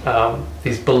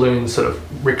 these balloon sort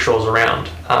of rickshaws around,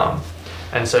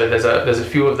 and so there's a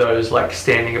few of those like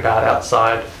standing about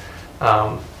outside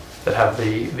that have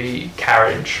the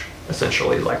carriage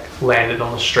essentially like landed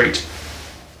on the street.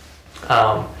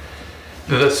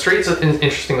 The streets,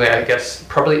 interestingly, I guess,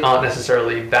 probably aren't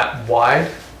necessarily that wide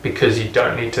because you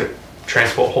don't need to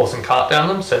transport horse and cart down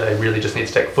them, so they really just need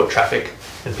to take foot traffic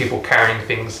and people carrying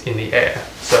things in the air.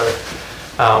 So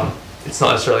it's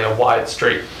not necessarily a wide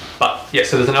street. But yeah,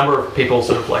 so there's a number of people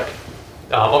sort of like,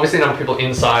 obviously a number of people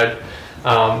inside.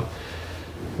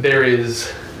 There is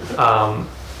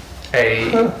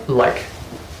like.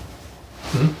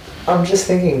 I'm just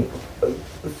thinking,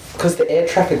 because the air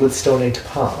traffic would still need to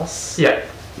pass. Yeah.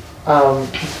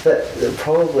 That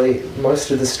probably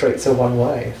most of the streets are one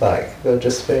way. Like they'll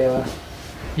just be.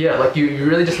 Yeah, like you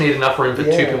really just need enough room for two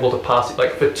Yeah. people to pass,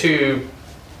 like for two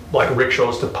like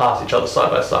rickshaws to pass each other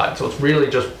side by side. So it's really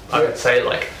just, I would say,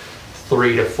 like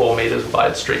 3 to 4 meters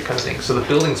wide street kind of thing. So the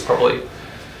buildings probably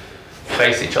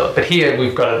face each other. But here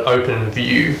we've got an open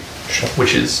view,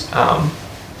 which is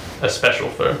a special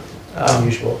for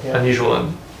Unusual, yeah. unusual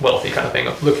and wealthy kind of thing,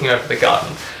 of looking over the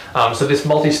garden. So this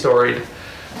multi-storied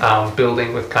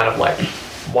building with kind of like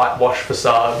whitewashed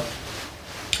facade,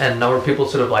 and a number of people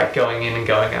sort of like going in and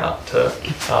going out to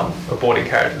boarding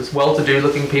carriages. Well-to-do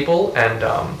looking people and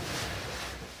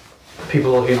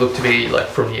people who look to be like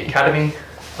from the academy,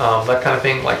 that kind of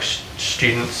thing, like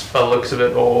students by the looks of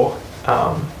it, or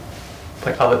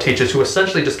like other teachers who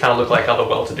essentially just kind of look like other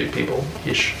well-to-do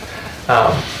people-ish.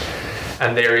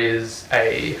 And there is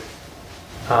a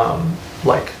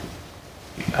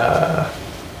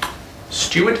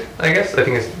steward, I guess. I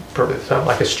think it's probably the term,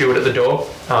 like a steward at the door,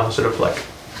 sort of like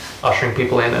ushering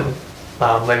people in and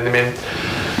letting them in.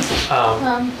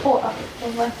 Porter.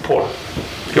 Probably. Porter,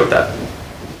 go with that.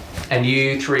 And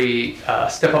you three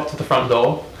step up to the front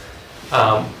door,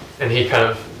 and he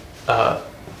kind of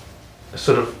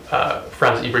sort of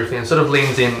frowns at you briefly and sort of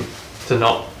leans in to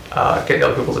not get the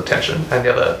other people's attention, and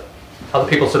the other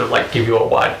people sort of like give you a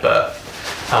wide berth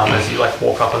as you like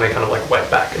walk up, and they kind of like wait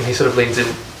back, and he sort of leans in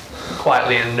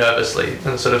quietly and nervously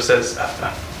and sort of says,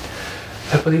 I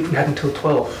believe we had until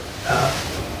 12.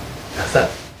 Is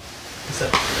that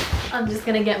I'm just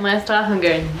gonna get my staff and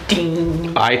go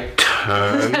ding. I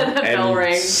turn The bell and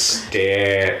rings.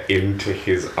 stare into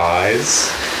his eyes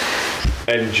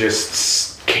and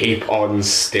just keep on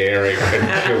staring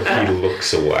until he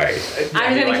looks away. I'm just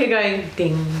gonna like- keep going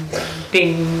ding,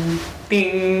 ding,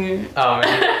 ding. and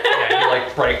he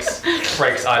like breaks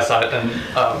eyesight and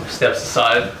steps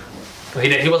aside.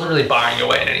 He wasn't really barring your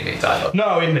way in any means either.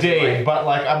 No, indeed, Anyway, but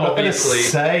like I'm not going to obviously-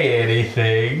 say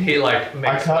anything. He like I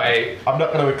makes way. can't, I'm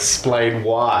not going to explain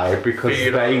why, because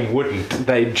You they wouldn't.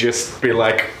 They'd just be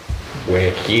like,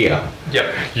 we're here.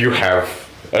 Yep. You have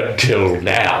until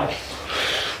now.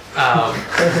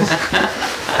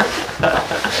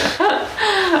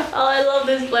 Oh, I love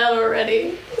this plan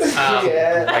already.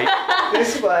 Yeah,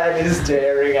 this plan is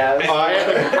daring as. This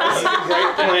is a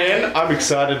great plan. I'm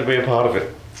excited to be a part of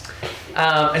it.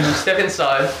 And you step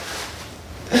inside.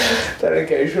 That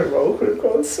engagement roll could have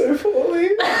gone so poorly.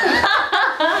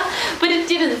 But it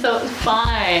didn't, so it's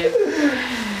fine.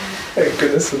 Thank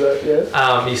goodness for that,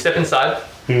 yeah. You step inside,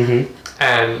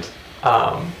 and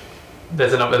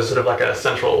there's sort of like a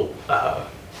central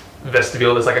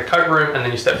vestibule. There's like a coat room, and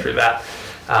then you step through that,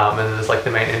 and then there's like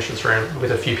the main entrance room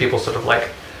with a few people sort of like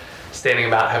standing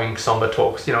about having somber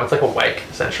talks. You know, it's like a wake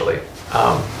essentially.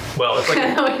 Well, it's like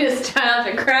We just turn up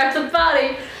and crash the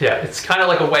party. yeah, it's kind of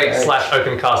like a wake /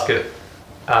 open casket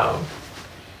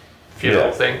funeral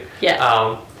Yeah. thing.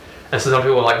 Yeah. And so some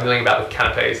people are like milling about with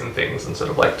canapes and things and sort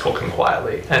of like talking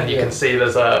quietly. And you Yeah. can see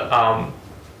there's imagine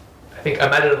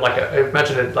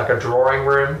it like a drawing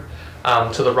room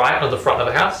to the right of the front of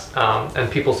the house, and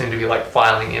people seem to be like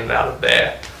filing in and out of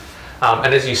there.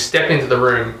 And as you step into the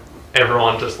room,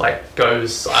 everyone just like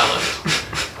goes silent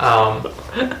and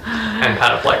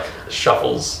kind of like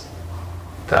shuffles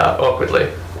awkwardly.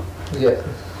 Yeah.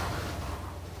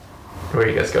 Where are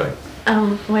you guys going?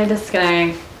 We're just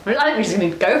going. I think we're just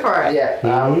going to go for it. Yeah.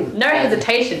 No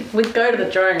hesitation. We go to the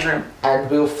drawing room. And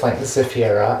we'll flank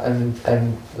Zephyra and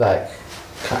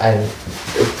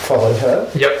follow her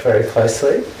Yep. very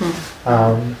closely.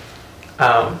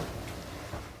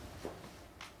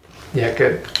 Yeah,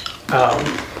 good.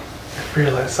 I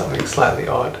realised something slightly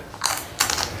odd.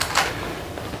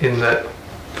 In that,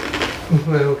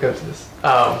 we'll go to this.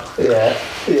 Yeah.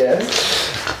 Yeah.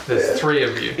 There's 3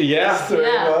 of you. Yeah. Three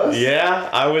Yeah. of us. Yeah,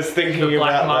 I was The thinking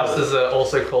Black about Masters are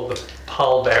also called the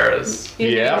Pallbearers. You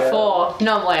Yeah. need 4.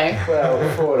 No way. Well,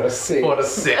 4 to 6. 4 to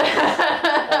 6.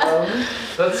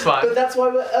 That's fine. But that's why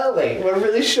we're early. We're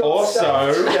really short.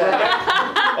 Also- staffed.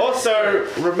 Yeah. Also,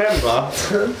 remember,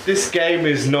 this game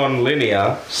is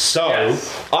non-linear, so Yes.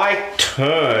 I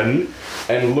turn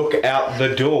and look out the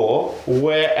door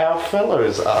where our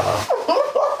fellows are.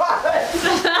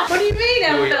 What do you mean,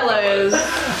 our fellows?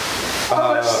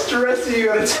 How much stress are you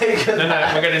going to take? No,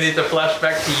 we're going to need to flash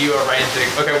back to you arranging.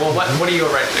 Okay, well, what are you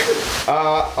arranging?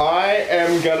 I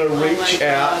am gonna reach my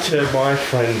out God. to my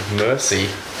friend Mercy,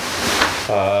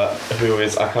 who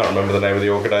is, I can't remember the name of the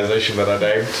organisation that I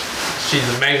named.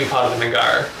 She's maybe part of the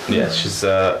Mingara. Yeah, she's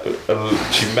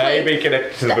she may be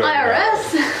connected to The the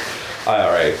IRS?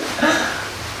 great.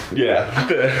 Yeah.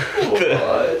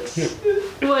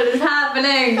 What is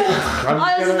happening?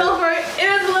 I just fell for it.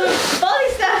 It was a little body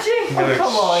snatching. I'm gonna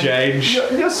Come on. exchange.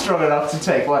 You're strong enough to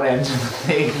take one end of the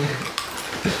thing.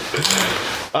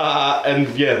 And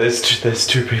yeah, there's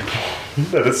two people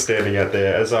that are standing out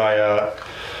there as I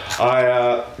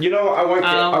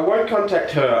won't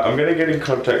contact her. I'm gonna get in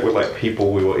contact with like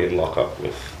people we were in lockup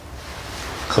with.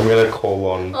 So I'm gonna call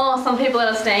on Oh, some people that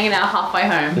are staying in our halfway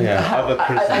home. other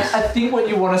prisoners. I think what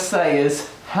you want to say is,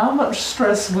 how much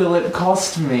stress will it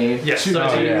cost me Yes, to so,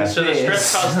 do so the stress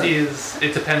this? cost is,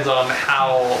 it depends on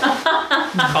how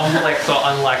complex or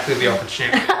unlikely the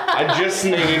opportunity. I just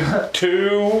need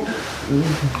 2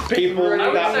 people I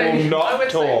would that say- will I not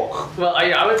would say- talk. Well,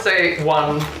 I would say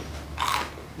one.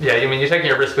 Yeah, I mean you're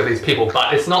taking a risk with these people,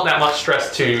 but it's not that much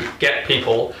stress to get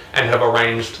people and have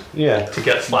arranged Yeah. to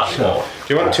get slapped Sure. more.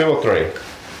 Do you want 2 or 3?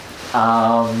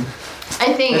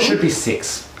 I think. There should be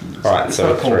 6. Alright,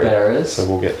 so Purple 3. bearers. So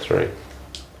we'll get 3.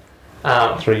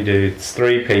 Um, 3 dudes.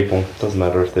 3 people. Doesn't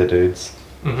matter if they're dudes.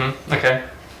 okay.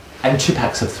 And 2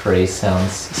 packs of 3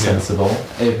 sounds sensible.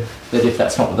 But if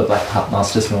that's not what the Black Heart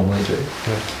Masters normally do.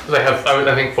 They have.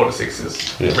 I think 4 to 6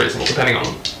 is Yeah. reasonable, depending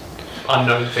on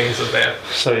unknown things that they're.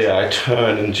 So yeah, I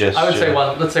turn and gesture. I would say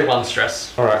one. Let's say 1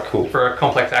 stress Alright, cool. for a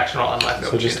complex action or unlikely.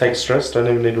 So just take stress, don't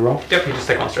even need to roll. Yep, you just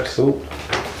take 1 stress. Cool.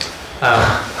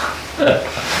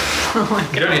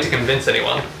 You don't need to convince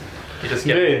anyone. You just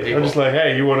get Yeah, people. I'm just like,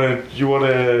 hey, you wanna Guys,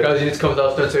 you need to come with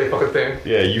us. Don't say a fucking thing.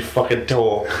 yeah, you fucking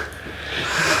talk.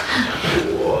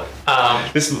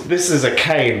 This is a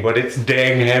cane, but it's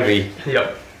dang heavy.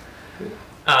 Yep.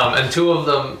 And two of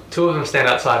them stand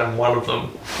outside, and one of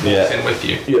them walks Yeah. in with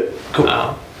you. Yeah, cool.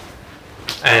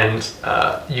 And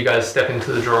you guys step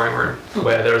into the drawing room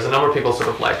where there's a number of people sort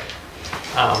of like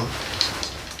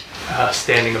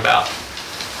standing about,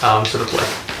 sort of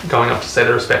like going up to say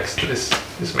their respects to this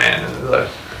man. And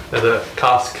there's a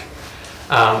cask.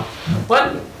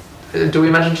 What do we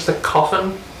imagine? Just a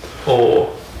coffin,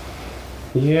 or?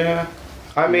 Yeah.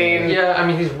 I mean, Yeah, I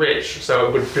mean he's rich, so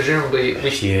it would presumably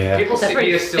Yeah. people It's a pretty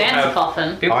here still fancy have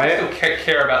coffin. people I- still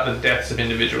care about the deaths of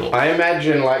individuals. I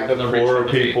imagine like the The rich poorer and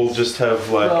the people means. just have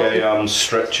like Well, a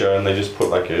stretcher and they just put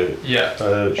like a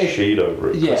Yeah. sheet over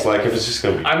it. Yeah. It's like if it's just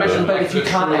gonna be. I imagine- But if you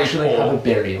can't Truly actually poor. have a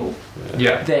burial,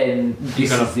 Yeah. then You're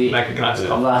this gonna is it. make a nice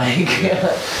coffin. Like,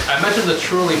 I imagine the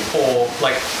truly poor,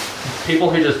 like people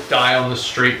who just die on the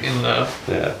street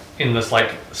yeah. in this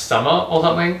like summer or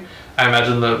something. I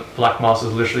imagine the Black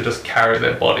Masters literally just carry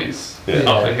their bodies Yeah.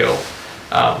 up the hill.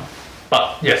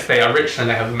 But yes, they are rich and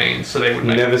they have the means, so they would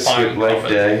make Never a fine skip leg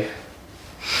coffin. day.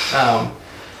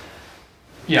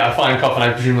 Yeah, a fine coffin.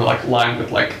 I presume like lined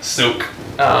with like silk.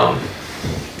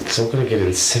 It's all gonna get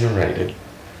incinerated.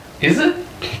 Is it?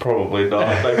 Probably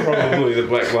not. They probably the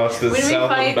Black Masters Wouldn't it be sell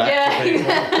funny? them back to people.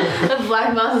 Yeah. The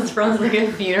Black Masters runs like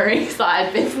a funerary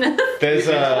side business. There's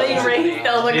They a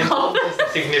resell the coffin.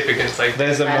 Significance, like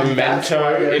there's a And that's why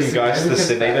memento there's in Geist the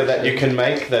significance Sinita that you actually. can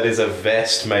make that is a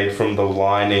vest made from the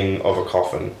lining of a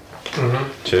coffin.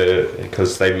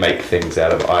 Because they make things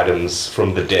out of items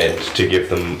from the dead to give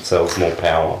themselves more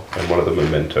power, and one of the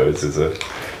mementos is a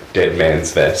dead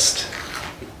man's vest.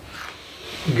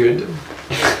 good.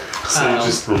 So you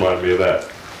just remind me of that.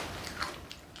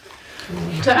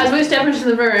 So as we step into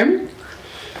the room,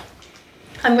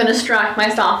 I'm gonna strike my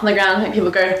staff on the ground and make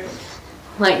people go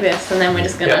like this, and then we're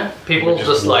just gonna. Yeah, people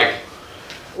just like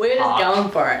We're just going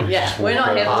for it. Yeah, we're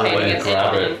not hesitating at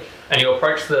grab all. it. and you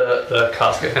approach the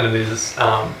casket, and it is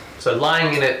so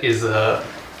lying in it is a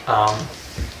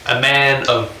man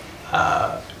of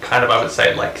kind of, I would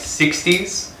say, like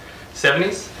 60s,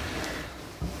 70s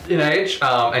in age,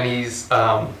 and he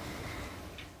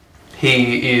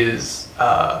is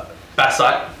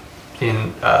Bassite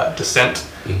in descent,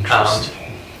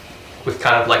 with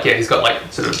kind of like, yeah, he's got like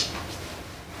sort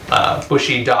of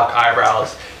bushy dark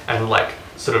eyebrows and like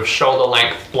sort of shoulder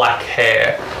length black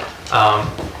hair,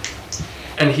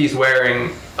 and he's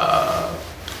wearing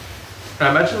I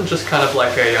imagine just kind of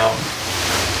like a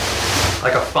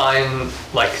fine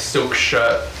like silk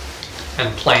shirt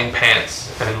and plain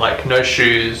pants and like no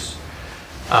shoes,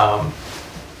 and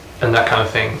that kind of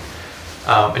thing.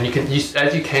 And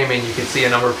as you came in, you could see a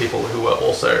number of people who were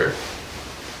also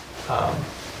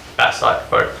Bassite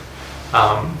folk,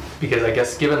 because I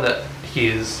guess given that he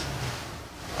is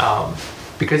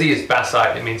because he is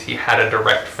Bassite, it means he had a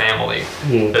direct family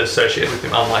that associated with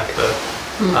him, unlike the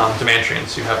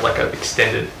Demantrians, who have like an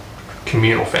extended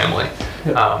communal family.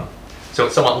 So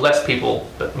it's somewhat less people,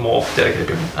 but more dedicated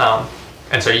people.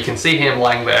 And so you can see him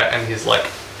lying there, and his like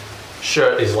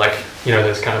shirt is like, you know,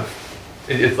 there's kind of,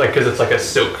 it's like, because it's like a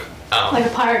silk Like a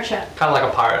pirate shirt. kind of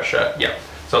like a pirate shirt. Yeah.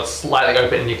 So it's slightly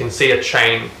open, and you can see a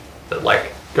chain that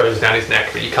like goes down his neck,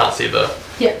 but you can't see the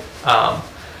Yeah.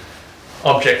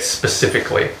 object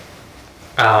specifically.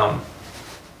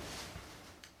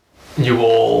 You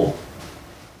all.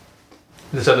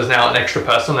 So there's now an extra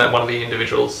person at one of the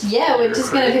individuals. Yeah, we're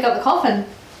just going to pick up the coffin.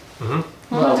 Hmm.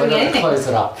 We're Well, not we're doing going to anything. close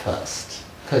it up first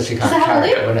because you Does can't it have a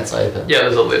carry lid? it when it's open. Yeah,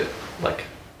 there's a lid like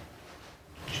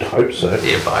I hope so.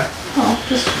 nearby. Oh,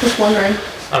 just wondering.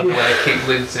 I don't know where they keep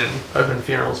lids in open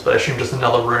funerals, but I assume just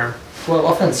another room. Well,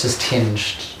 often it's just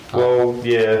hinged. Well,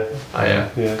 yeah. Oh yeah.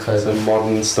 Yeah, it's a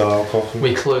modern style coffin.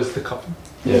 We closed the coffin.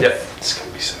 Yeah. Yep. It's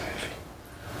gonna be so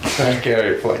heavy. I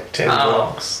carry it for like 10 Oh.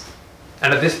 blocks.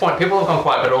 And at this point, people have gone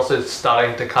quiet, but also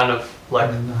starting to kind of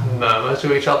like murmur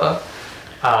to each other.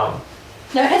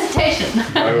 No hesitation.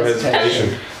 No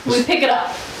hesitation. We pick it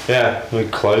up. Yeah, we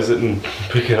close it and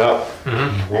pick it up.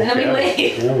 Mhm. Walk And then we out.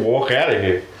 leave. We'll walk out of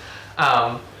here.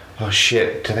 Oh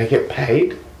shit, do they get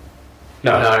paid?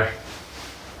 No.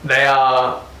 They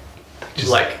are Just-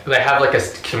 like they have like a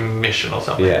commission or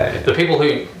something. Yeah, yeah. The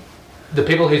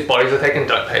people whose bodies are taken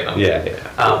don't pay them. Yeah,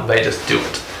 yeah. They just do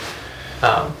it.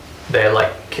 They're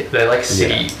like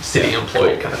city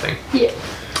employed kind of thing. Yeah.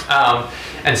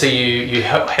 And so you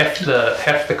heft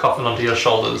the coffin onto your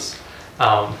shoulders.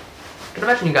 I can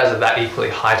imagine you guys are that equally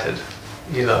heighted,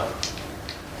 either.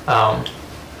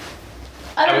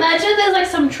 I'd imagine there's like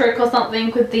some trick or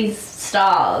something with these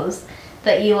stars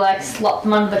that you like slot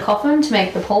them under the coffin to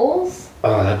make the poles.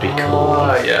 Oh, that'd be cool.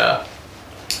 Oh yeah,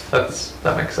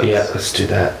 that makes sense. Yeah, let's do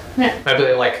that. Maybe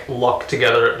they like lock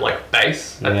together at like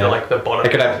base at Yeah. the like the bottom. They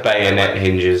could have bayonet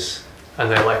hinges. And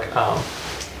they like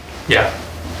yeah,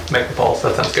 make the poles.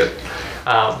 That sounds good.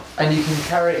 And you can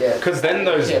carry it. 'Cause then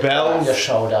those yeah, bells- on your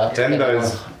shoulder. then depending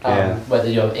those- on, yeah. whether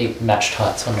you're match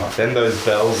tights or not. Then those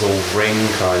bells will ring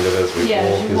kind of as we Yeah,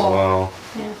 as walk you as walk. well.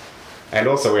 Yeah. And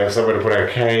also we have somewhere to put our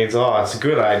canes. Oh, it's a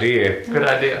good idea. Good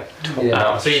idea.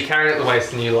 Yeah. So you carry it at the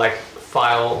waist and you like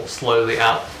file slowly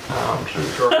out to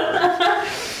the drawer.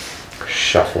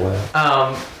 Shuffle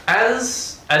out.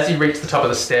 As you reach the top of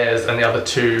the stairs and the other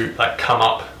two like come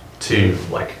up to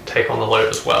like take on the load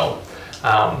as well.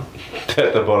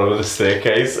 At the bottom of the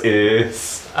staircase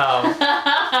is...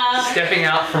 Stepping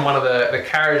out from one of the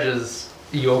carriages,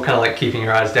 you're kind of like keeping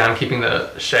your eyes down, keeping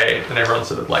the shade, and everyone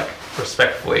sort of like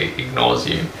respectfully ignores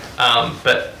you.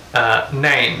 But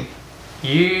Nain,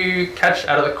 you catch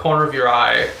out of the corner of your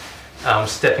eye,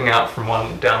 stepping out from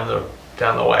one down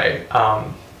the way,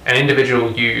 an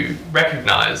individual you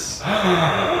recognise,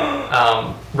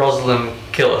 Rosalind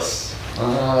Killis.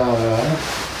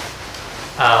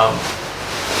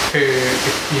 Who,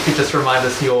 if you could just remind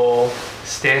us you're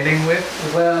standing with.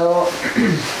 Well,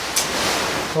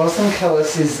 Rosalind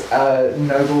Kellis is a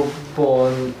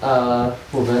noble-born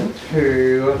woman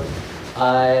who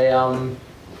I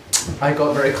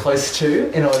got very close to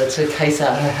in order to case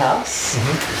out her house.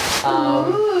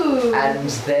 Ooh. And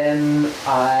then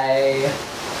I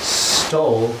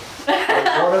stole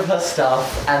a lot of her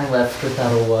stuff and left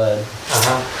without a word,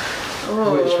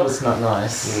 which was not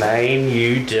nice. Name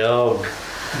you dog.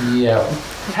 Yeah.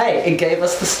 Hey, it gave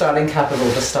us the starting capital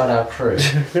to start our crew.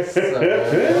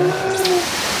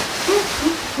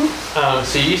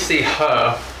 So you see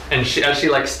her, and as she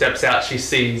like steps out, she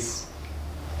sees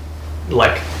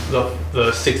like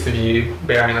the six of you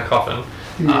bearing the coffin.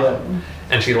 Yeah.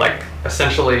 And she like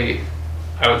essentially,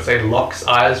 I would say, locks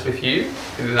eyes with you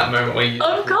in that moment where you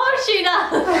Of course she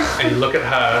does. and you look at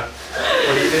her.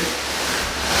 What do you do?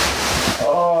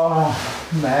 Oh,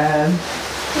 man.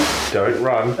 Don't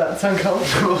run. That's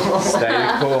uncomfortable. Stay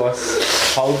the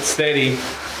course. Hold steady.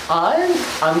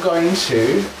 I'm going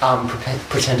to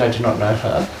pretend I do not know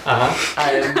her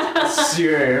and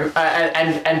assume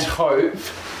and hope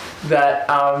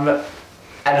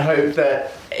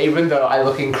that even though I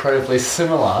look incredibly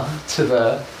similar to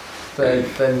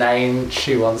the name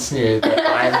she once knew, that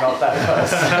I am not that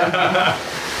person.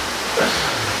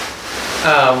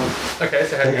 Okay,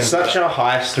 so how do you It's such a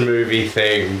heist movie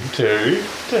thing to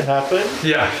happen.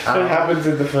 yeah. It happens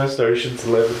in the first Ocean's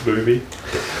 11 movie.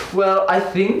 Well, I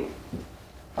think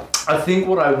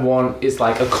what I want is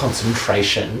like a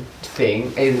concentration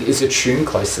thing. Is a tune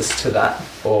closest to that,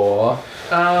 or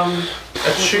A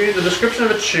tune. The description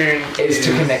of a tune is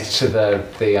to connect to the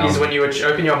is when you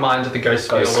open your mind to the ghost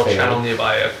field Ghost or field. channel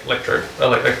nearby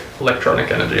electronic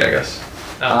energy, I guess,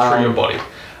 through your body.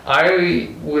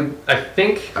 I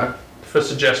think for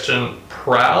suggestion,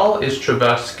 prowl is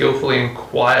traverse skillfully and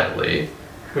quietly,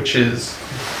 which is,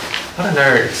 I don't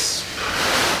know, it's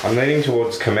I'm leaning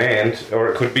towards command, or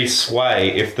it could be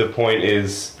sway if the point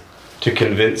is to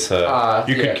convince her.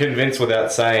 You yeah. could convince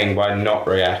without saying by not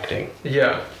reacting.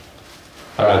 Yeah.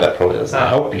 I know that probably doesn't Ah.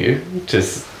 help you.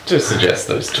 Just suggest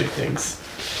those two things.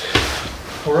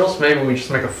 Or else maybe we just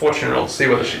make a fortune roll to see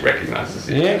whether she recognizes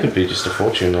you. Yeah, it could be just a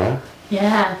fortune roll.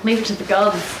 Yeah, leave it to the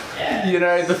gods. You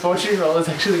know, the fortune roll is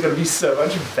actually going to be so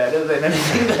much better than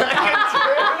anything that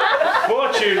I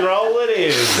Fortune roll it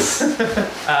is.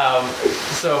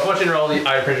 So a fortune roll,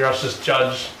 I pretty much just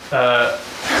judge a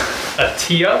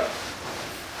tier.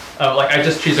 I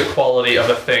just choose a quality of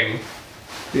a thing,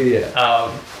 can do.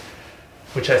 Yeah.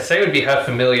 which I say would be her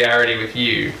familiarity with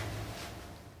you.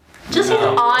 Just his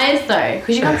eyes though,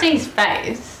 because you can't see his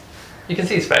face. You can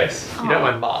see his face. You don't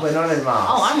wear masks. We're not in masks.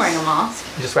 Oh, I'm wearing a mask.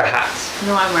 You just wear hats.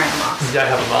 No, I'm wearing a mask. You don't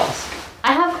have a mask.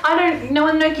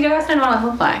 You guys don't know what I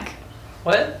look like.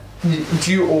 What?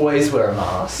 Do you always wear a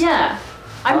mask? Yeah.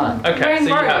 I'm Okay, wearing so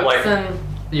you have, robes like- and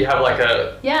You have like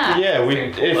a... yeah. Yeah,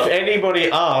 Thing pulled if up.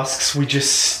 anybody asks, we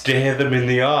just stare them in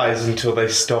the eyes until they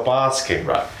stop asking.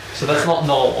 Right. So that's not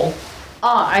normal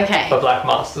Oh, okay. for black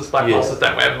masters. Black Yeah. masters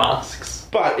don't wear masks.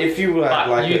 But if you had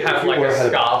But you have like a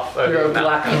scarf over You're your a mouth.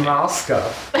 black masker.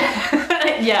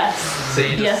 Yes. So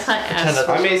you just Yes, I am. pretend that-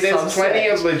 I mean, there's Sunset. plenty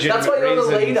of legitimate That's why you're reasons.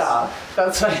 the leader.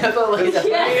 That's why you're the leader.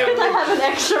 Yes, because I have an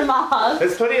extra mask.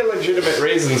 There's plenty of legitimate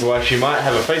reasons why she might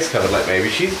have a face covered, like maybe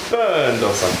she's burned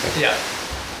or something. Yeah.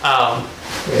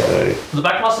 Yeah. The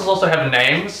black masters also have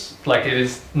names. Like, it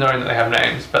is known that they have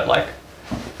names, but like,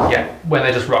 yeah, when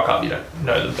they just rock up, you don't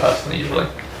know them personally usually.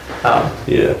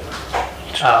 Yeah.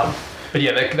 But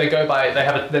yeah, they go by. They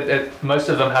have most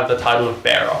of them have the title of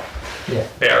bearer, Yeah.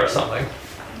 bearer something.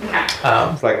 Okay.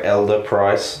 It's like Elder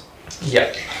Price.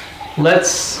 Yeah.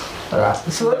 Let's. Alright.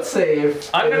 So let's see if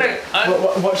I'm gonna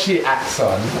what she acts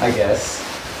on, I guess.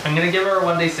 I'm gonna give her a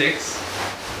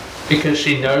 1d6 because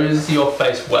she knows your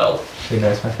face well. She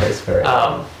knows my face very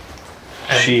well.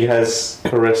 And She has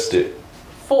caressed it.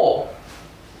 4,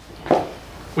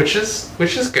 which is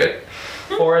good.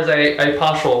 4 is a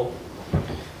partial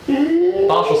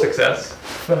success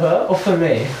For her or for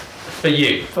me? for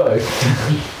you. Both.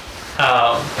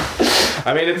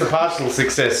 I mean, it's a partial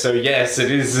success, so yes, it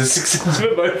is a success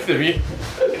for both of you.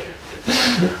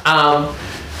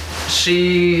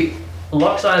 She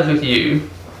locks eyes with you,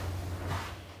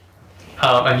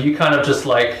 and you kind of just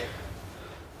like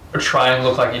try and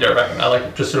look like you don't recognize,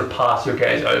 like just sort of pass your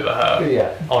gaze over her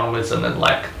Yeah. onwards, and then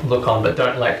like look on, but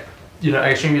don't like, I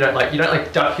assume you don't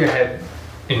like duck your head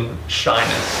in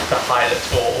shyness to hide it,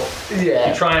 or Yeah.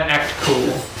 you try and act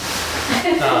cool.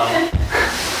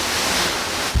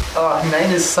 Oh,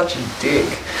 Maine is such a dick.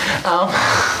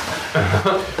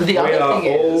 The We other are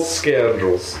thing all is,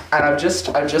 scoundrels. and I've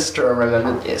just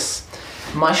remembered this.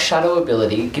 My shadow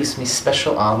ability gives me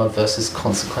special armor versus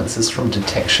consequences from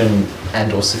detection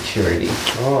and or security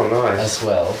Oh, nice. as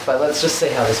well. But let's just see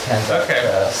how this pans out Okay.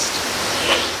 first.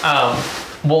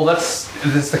 Well, this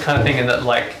is the kind of thing in that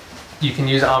like you can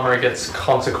use armor against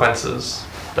consequences,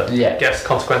 but Yeah. I guess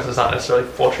consequences aren't necessarily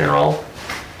fortune roll.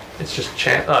 It's just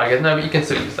chance. Oh, I guess no, but you can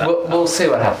still use that. We'll see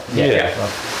what happens. Yeah.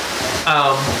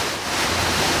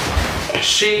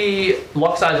 She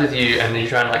locks eyes with you, and you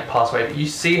try and like pass away. But you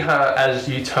see her as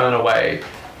you turn away,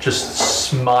 just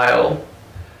smile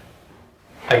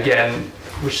again,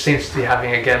 which seems to be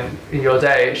happening again in your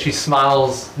day. She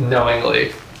smiles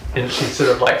knowingly, and she sort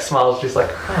of like smiles, just like,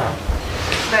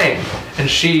 oh, name, and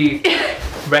she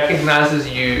recognizes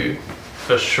you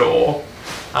for sure.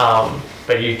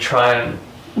 But you try and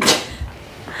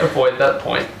avoid that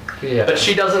point. Yeah. But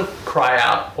she doesn't cry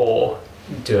out or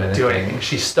do anything. do anything.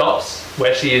 She stops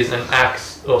where she is and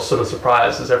acts or sort of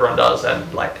surprised as everyone does,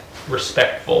 and like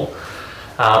respectful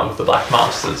of the Black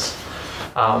Masters.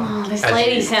 This as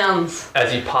lady you- sounds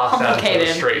as you pass out into the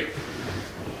complicated. street.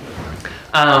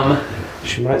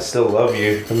 She might still love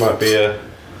you. It might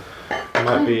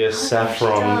be a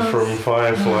Saffron from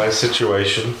Firefly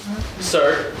situation.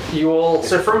 So you all.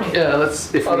 So from here,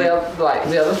 let's. If Well, we,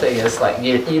 the other thing is like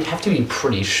you'd have to be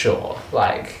pretty sure,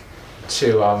 like,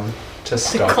 to to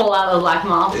stop. call out the Black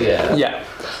Master. Yeah. yeah.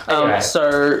 Anyway.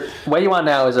 So where you are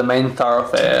now is a main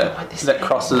thoroughfare that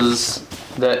crosses.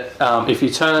 That if you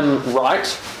turn right,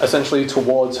 essentially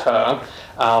towards her,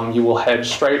 you will head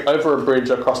straight over a bridge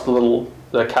across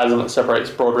the chasm that separates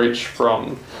Broadreach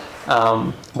from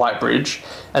Whitebridge,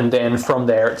 and then from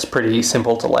there it's pretty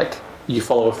simple to like you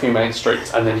follow a few main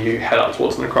streets and then you head up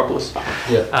towards the necropolis.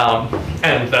 Yeah.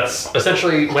 And that's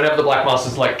essentially whenever the Black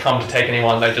Masters like come to take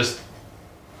anyone, they just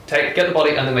get the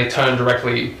body and then they turn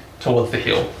directly towards the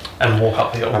hill and walk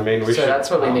up the hill. I mean, So that's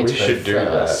what we need to should do do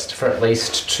first for at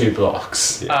least 2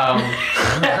 blocks.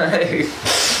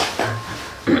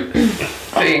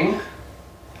 Thing.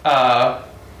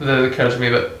 that occurred to me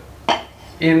that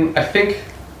I think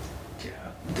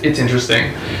it's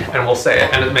interesting, and we'll say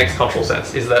it, and it makes cultural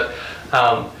sense, is that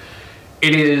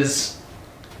it is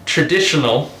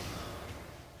traditional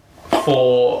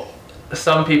for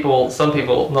some people,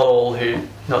 not all who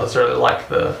not necessarily like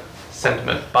the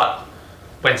sentiment, but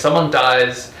when someone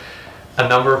dies, a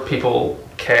number of people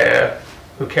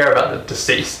who care about the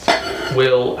deceased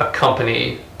will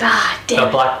accompany the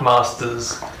Black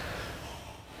Masters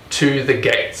to the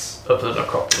gates of the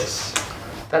necropolis.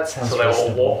 That sounds So they will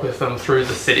reasonable. walk with them through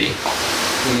the city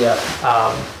Yeah.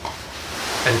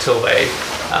 until they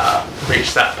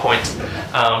reach that point.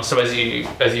 So as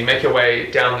you make your way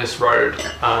down this road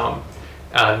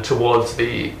and towards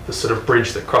the sort of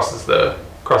bridge that crosses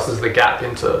the gap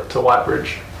into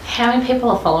Whitebridge, How many people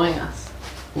are following us?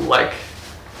 like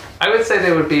I would say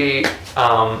there would be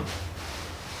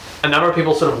a number of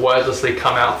people sort of wordlessly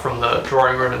come out from the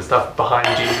drawing room and stuff behind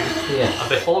you. Yeah.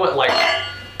 They follow it like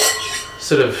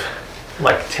sort of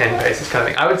like 10 paces kind of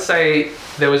thing. I would say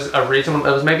there was a reason,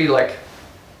 there was maybe like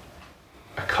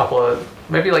a couple of,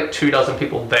 maybe like 24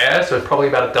 people there, so it's probably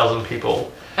about a dozen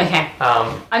people. Okay.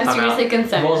 I'm seriously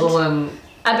concerned. Rosalind,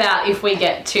 About if we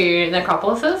get to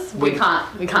necropolises, we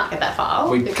can't get that far.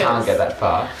 We because- can't get that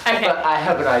far. Okay. But I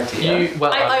have an idea.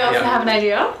 I also have an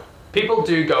idea. People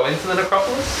do go into the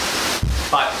necropolis,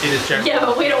 but it is generally... Yeah,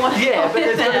 but we don't want to. Yeah, but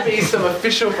there's going to be some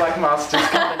official Black Masters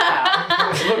coming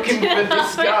out looking for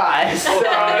this guy. So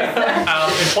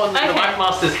Importantly, the Okay. Black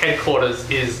Master's headquarters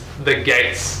is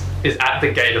at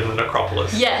the gate of the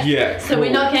necropolis. Yes. Yeah, So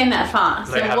we're not getting that far.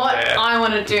 So They have what their- I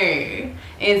want to do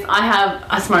is I have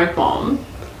a smoke bomb.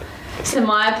 So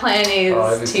my plan is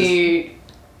Oh, this to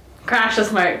crash a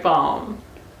smoke bomb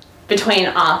between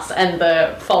us and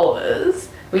the followers.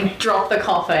 We drop the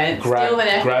coffin, steal the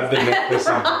necklace. grab the necklace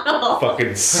and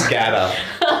fucking scatter.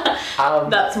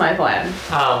 That's my plan.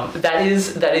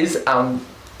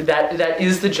 that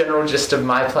is the general gist of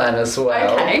my plan as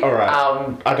well. Okay. All right.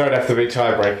 Um, I don't have to be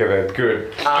tiebreaker then.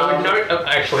 Good. I would note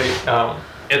actually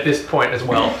at this point as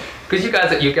well, because you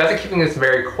guys are keeping this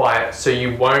very quiet, so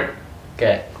you won't.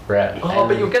 get rep. Oh,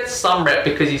 but you'll get some rep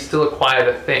because you still acquired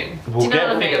a thing. We'll you know get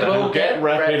what I mean? we'll get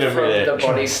rep in a from minute. the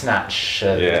body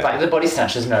snatchers. Yeah. Like the body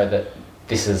snatchers know that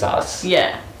this is us.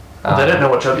 Yeah. They don't know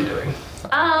what job you're doing.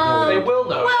 They will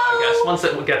know, I guess, once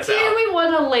it gets Do out. we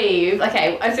want to leave?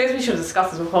 Okay, I suppose we should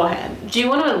discuss this beforehand. Do you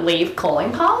want to leave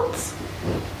calling cards?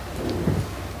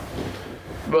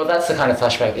 Well, that's the kind of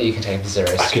flashback that you can take for zero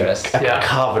I could stress. Yeah.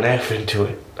 carve an F into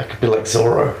it. I could be like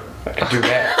Zorro. I could do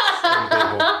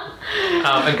that.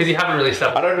 And because you haven't really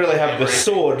established. I don't really have the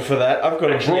sword for that. I've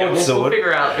got a Actually, yeah, we'll broadsword.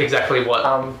 figure out exactly what.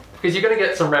 Because you're going to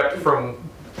get some rep from,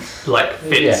 like,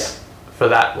 fits for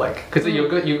that, like, because you're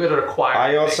good at acquiring.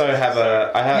 I also things, have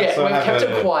so- a. I have. Yeah, so I we've have kept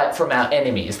a, it quiet from our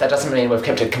enemies. That doesn't mean we've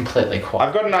kept it completely quiet.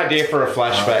 I've got an idea for a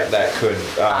flashback that could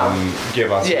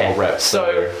give us more reps.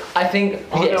 So I think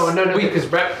Oh, yes, no, we- because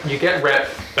you get rep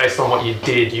based on what you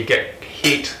did. You get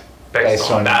heat based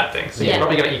Based on on- bad things. So Yeah.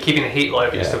 you're keeping the heat low,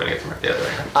 but you're Yeah. still going to get some rep the other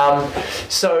way.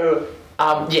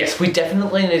 Yes, we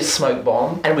definitely need a smoke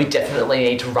bomb, and we definitely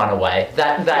need to run away.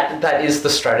 That is the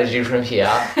strategy from here.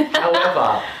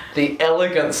 However, the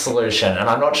elegant solution, and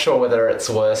I'm not sure whether it's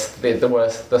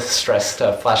the stress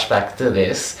to flashback to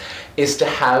this, is to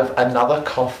have another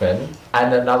coffin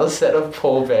and another set of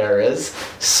pallbearers,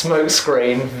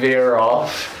 smokescreen veer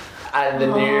off, and the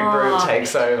new group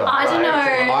takes over. I don't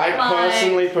right? know. I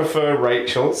personally prefer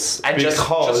Rachel's And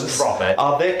because just drop it.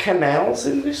 Are there canals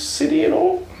in this city at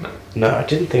all? No, I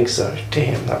didn't think so.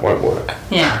 Damn, that won't work.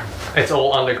 Yeah. It's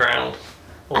all underground.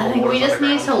 All I the think we water's just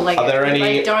need to underground. leave. Are there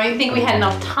any- I don't think we had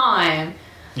enough time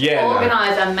Yeah. to no.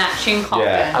 organise a matching coffin.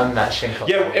 Yeah. A matching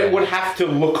coffin. Yeah, it would have to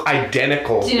look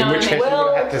identical. Do you know in what which I case mean? we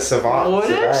would have to survive would it?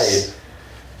 today.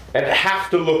 It'd have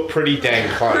to look pretty dang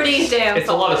close. Pretty damn. It's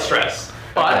a lot of stress.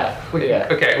 But we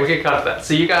can cut that.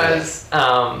 So you guys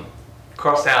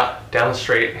cross out down the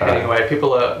street, heading away.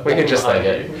 People are We could just walking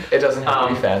like behind it. you. It doesn't have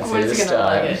to be fancy we're just this gonna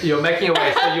time. like it. You're making your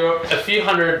way. So you're a few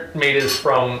hundred meters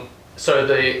from.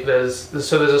 There's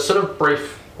a sort of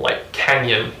brief like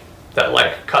canyon that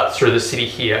like cuts through the city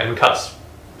here and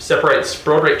separates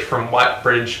Broadreach from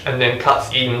Whitebridge and then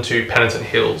cuts into Penitent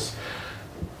Hills.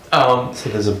 So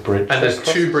there's a bridge. And there's that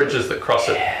two crosses- bridges that cross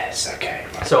it. Yes, okay.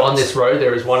 So on this road,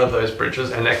 there is one of those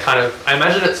bridges, and they're kind of. I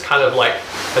imagine it's kind of like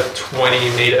a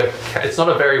 20-meter. It's not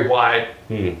a very wide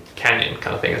canyon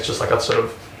kind of thing. It's just like a sort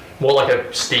of more like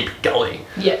a steep gully.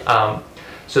 Yeah.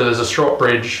 So there's a short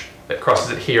bridge that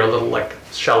crosses it here, a little like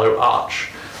shallow arch,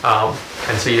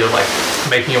 and so you're like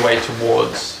making your way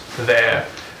towards there,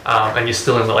 and you're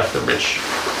still in the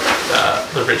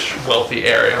rich, wealthy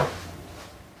area.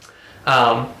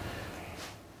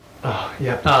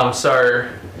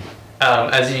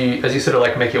 As you sort of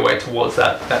like make your way towards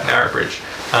that narrow bridge,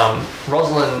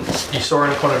 Rosalind, you saw in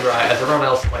the corner of your eye as everyone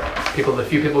else, like the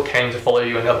few people came to follow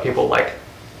you, and the other people like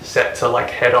set to like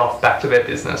head off back to their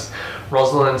business.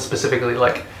 Rosalind specifically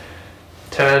like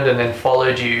turned and then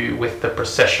followed you with the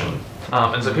procession,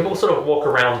 and so people sort of walk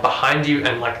around behind you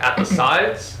and like at the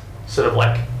sides, sort of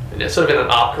in an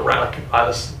arc around like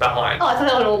either behind. Oh, I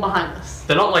thought they were all behind us.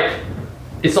 They're not like,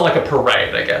 it's not like a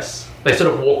parade, I guess. They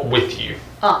sort of walk with you.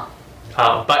 Oh.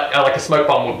 But like a smoke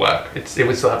bomb would work. It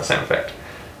would still have the same effect.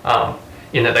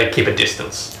 In that they keep a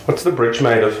distance. What's the bridge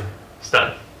made of?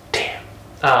 Stone.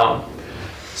 Damn.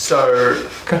 So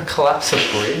Gonna collapse a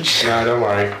bridge. No, don't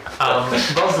worry.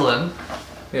 Rosalind,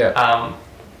 Yeah.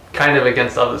 kind of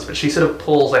against others, but she sort of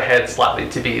pulls ahead slightly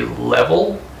to be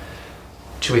level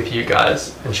with you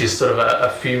guys, and she's sort of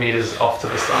a few meters off to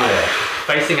the side,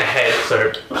 facing ahead.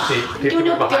 So Do you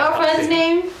know girlfriend's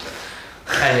name?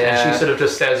 And she sort of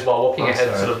just says while walking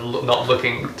ahead, sorry. sort of not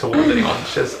looking towards anyone,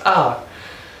 she says,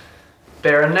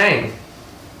 bear a name.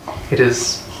 It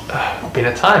has been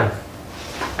a time.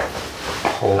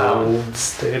 Hold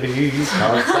steady.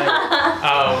 Can't say.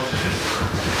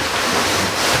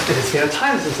 It has been a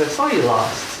time since I saw you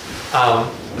last.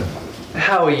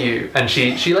 How are you? And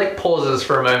she like pauses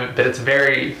for a moment, but it's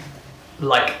very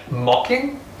like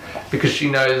mocking because she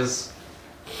knows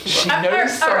She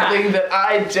knows something that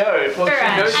I don't. well, she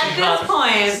Alright, knows she at this can't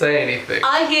point- say anything.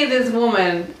 I hear this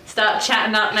woman start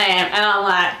chatting up name, and I'm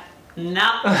like,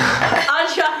 nah. I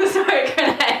chuck the smoke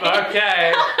grenade.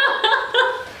 Okay.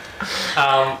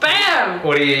 Bam!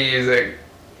 What are you using?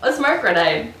 A smoke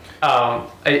grenade. What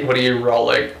are you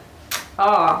rolling?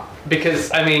 Oh.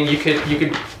 Because I mean, you could.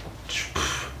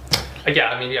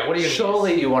 Yeah, what are you?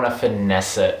 Surely you want to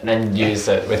finesse it and use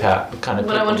it without kind of.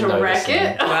 When I want to people wreck noticing.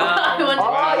 it? I want to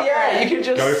Oh yeah, you could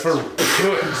just Go for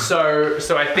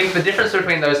So I think the difference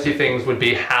between those two things would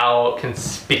be how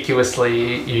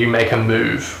conspicuously you make a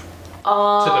move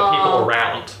Oh. to the people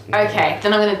around. Okay,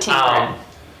 then I'm gonna tinker Um, it.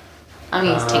 I'm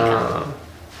gonna use tinker.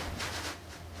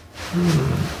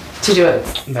 To do it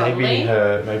subtly.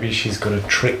 maybe she's got a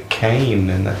trick cane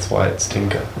and that's why it's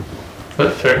Tinker.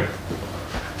 But through.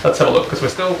 Let's have a look because we're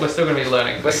still going to be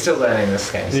learning. We're still learning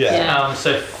this game. Yeah.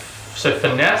 So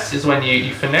finesse is when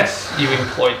you finesse, you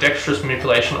employ dexterous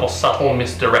manipulation or subtle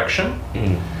misdirection.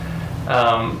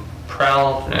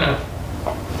 Prowl. Yeah.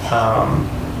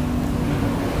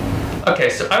 Okay,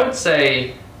 so I would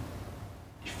say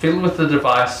you fiddle with the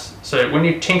device. So when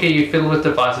you tinker, you fiddle with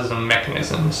devices and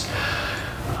mechanisms.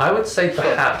 I would say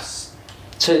perhaps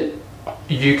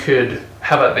you could.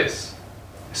 How about this?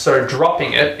 So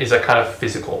dropping it is a kind of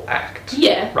physical act.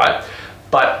 Yeah. Right?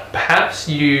 But perhaps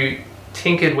you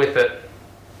tinkered with it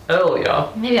earlier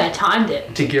Maybe I timed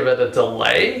it. to give it a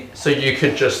delay, so you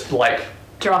could just like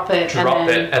Drop it. drop and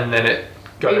then it and then it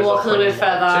goes we walk off a little when bit you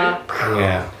want further.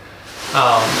 Yeah.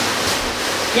 to.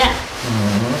 Yeah.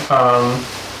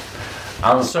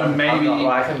 So maybe- I'm not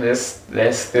liking this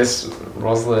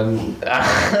Rosalind.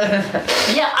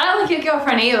 Yeah, I don't like your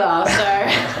girlfriend either, so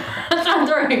I'm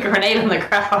throwing a grenade on the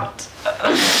crowd.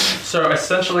 So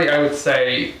essentially, I would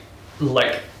say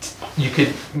like you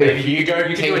could maybe If you go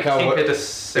could do a tinker, tinker to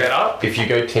set up. If you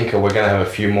go Tinker, we're gonna have a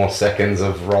few more seconds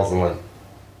of Rosalind.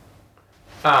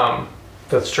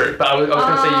 That's true. But I was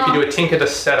going to say you could do a tinker to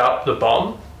set up the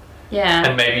bomb. Yeah.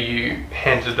 And maybe you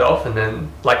handed it off and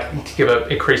then like to give an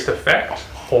increased effect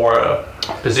or a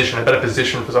better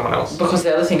position for someone else. Because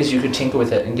the other thing is you could tinker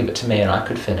with it and give it to me and I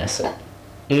could finesse it.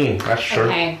 That's true.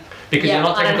 Okay. Because Yeah, you're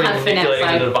not I don't technically have finesse,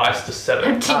 manipulating the like- device to set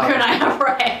it. Tinker and I have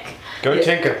wreck. Go Yeah.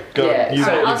 Tinker. Go. Yeah, Use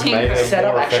so it. I'll You've Tinker. made it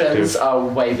Setup more actions effective. are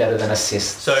way better than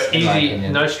assists. So in my easy,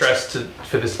 opinion. no stress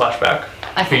for this flashback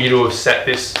for Okay. you to have set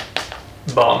this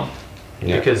bomb.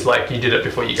 Yeah. Because like you did it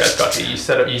before you guys got here. You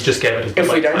set up. You just gave it a If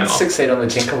we like, don't timer. succeed on the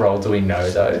tinker roll, do we know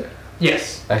though?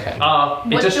 Yes. Okay. It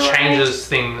What just do I- changes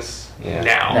things Yeah.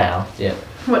 now. Now, yeah.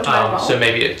 What do I roll? So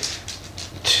maybe it.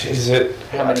 Is it?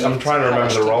 How many- I'm trying to how remember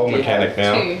much the roll do you mechanic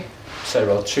now. 2. So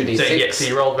roll 2d6. So, yeah, so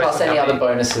you roll based plus on any how other many-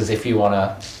 bonuses if you want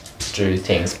to do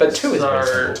things. But 2 is So,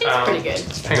 reasonable. It's pretty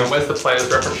good. Hang on, where's the player's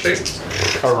reference sheet?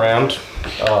 Around.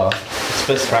 Oh, It's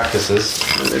best practices.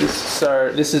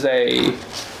 So this is a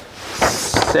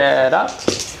setup,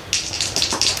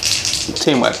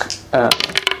 teamwork,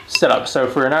 setup. So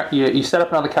for you set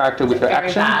up another character with your Very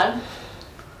action.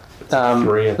 bad.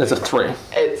 3, I There's a 3.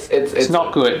 it's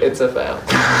not good. It's a fail.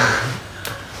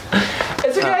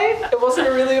 It's okay. It wasn't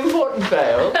a really important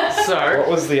fail. So What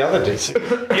was the other DC?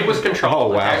 it was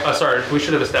control. Oh, wow. Okay. Oh, sorry, we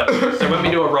should have established this. So when we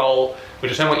do a roll, we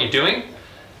just know what you're doing,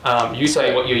 You say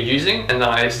So- what you're using, and then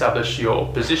I establish your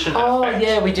position. and Oh effect.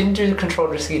 yeah, we didn't do the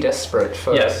controlled risky desperate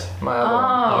for Yes. my other one.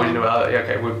 Oh, we didn't know about that. Yeah,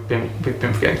 okay, we've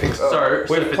been forgetting things. Oh. So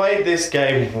We've played this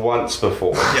game once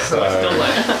before. yeah, so it's still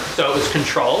there. So it was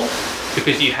controlled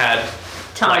because you had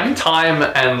Time. like time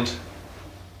and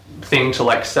thing to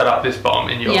like set up this bomb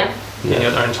in your Yeah. in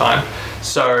your own time.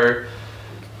 So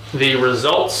the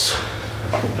results.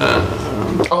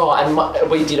 Oh, and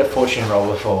we did a fortune roll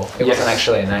before. It Yes. wasn't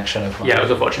actually an action of mine. Yeah, it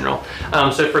was a fortune roll.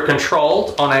 So for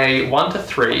controlled, on a 1 to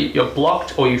 3, you're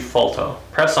blocked or you falter.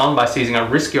 Press on by seizing a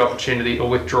risky opportunity or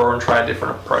withdraw and try a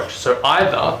different approach. So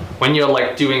either, when you're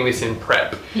like doing this in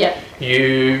prep, Yeah.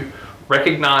 you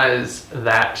recognize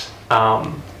that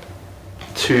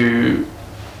to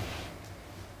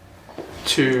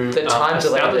The time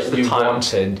delay establish that the you time,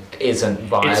 wanted isn't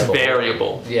viable. it's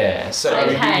variable. Yeah, so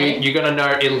Okay. You're gonna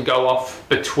know it'll go off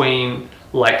between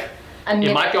like A it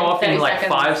minute might go and off in 30 like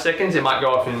seconds. 5 seconds. It might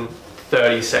go off in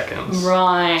 30 seconds.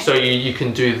 Right. So you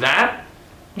can do that,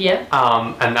 Yeah.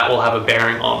 and that will have a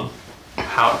bearing on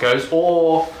how it goes,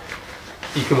 or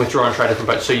you can withdraw and try a different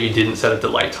approach. So you didn't set a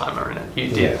delay timer in it. You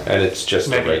did. Yeah, and it's just a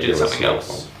Maybe you did regular something smoke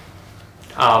else.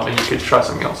 And you could try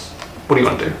something else. What do you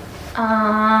want to do?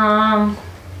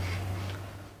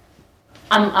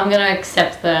 I'm gonna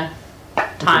accept the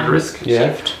time Risk.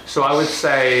 Yeah. shift. So I would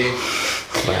say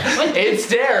it's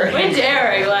daring. We're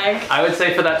daring, like. I would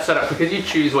say for that setup, because you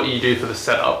choose what you do for the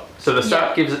setup. So the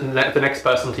setup gives the next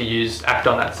person to act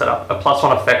on that setup a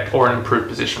 +1 effect or an improved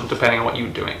position, depending on what you're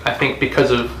doing. I think because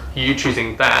of you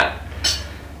choosing that,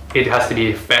 it has to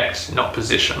be effect, not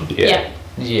position. Yeah.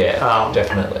 Yeah,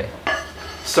 definitely.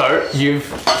 So you've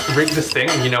rigged this thing,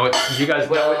 and you know it. You guys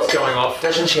know it's going off.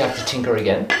 Doesn't she have to tinker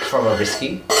again from a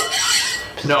risky?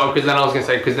 No, because then I was gonna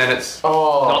say because then it's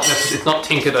Oh, it's not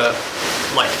tinker to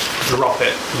like drop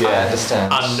it yeah, I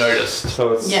understand. unnoticed.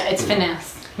 So it's Yeah, it's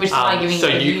finesse. Which is why giving so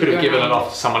you could have given it grenade.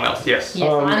 off to someone else. Yes.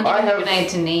 Yes, I'm I giving the have- grenade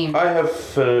to Neem. I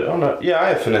have I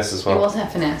have finesse as You well. also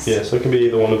have finesse. Yeah, so it can be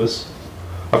either one of us.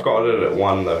 I've got it at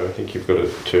 1 though. I think you've got it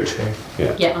at 2.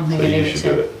 Yeah. Yeah, I'm So gonna you give it should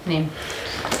do to it. Neem.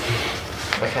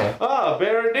 Okay. Ah,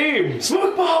 Baradim!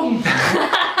 Smoke bomb!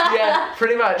 Yeah,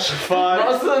 pretty much. 5,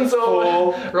 Rosalind's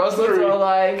all 4, Rosalind's 3. all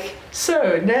like,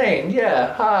 so Nain,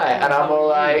 yeah, hi, and I'm all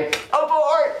like,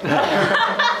 abort.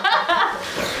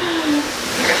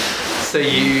 So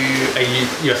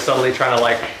you're subtly trying to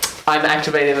like. I'm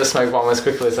activating the smoke bomb as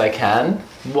quickly as I can,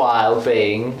 while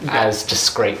being as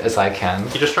discreet as I can.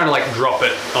 You're just trying to like drop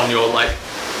it on your like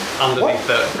underneath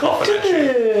the coffin.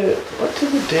 Actually. What do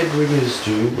the dead ringers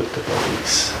do with the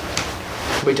bodies?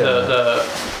 We don't know.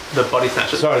 The body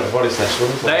snatchers. Sorry, the body snatch.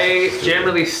 What do They body snatchers do?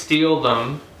 generally steal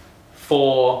them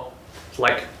for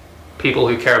like people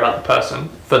who care about the person,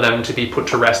 for them to be put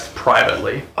to rest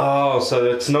privately. Oh, so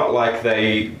it's not like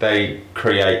they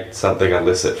create something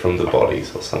illicit from the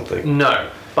bodies or something. No,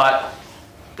 but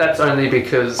that's only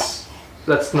because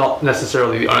that's not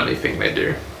necessarily the only thing they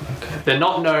do. Okay. They're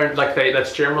not known like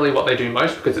that's generally what they do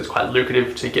most because it's quite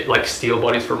lucrative to get like steal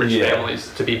bodies for rich Yeah.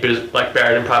 families to be like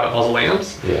buried in private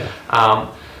mausoleums. Yeah.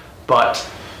 But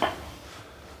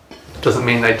doesn't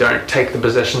mean they don't take the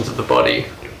possessions of the body,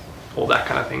 all that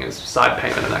kind of thing as side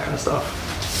payment and that kind of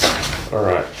stuff. All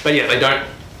right. But yeah, they don't.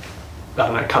 I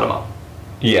don't know, cut them up.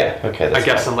 Yeah. Okay. I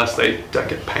guess unless they don't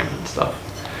get payment and stuff.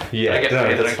 Yeah. They get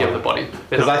paid, they don't give the body.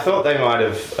 Because I thought they might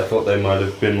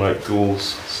have been like ghouls.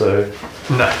 So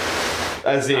No.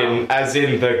 as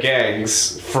in the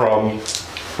gangs from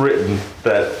Britain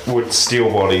that would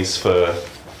steal bodies for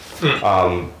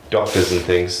doctors and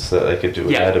things so that they could do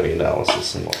Yeah. anatomy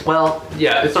analysis and whatnot. Well,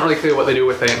 yeah, it's not really clear what they do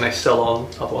with it, and they sell on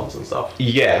other ones and stuff.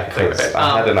 Yeah, because Okay.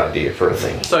 I had an idea for a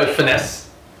thing. So finesse.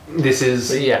 This is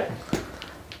So, yeah.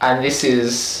 And this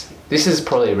is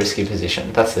probably a risky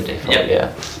position. That's the default,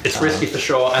 yeah. it's risky for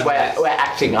sure. And We're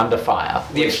acting under fire.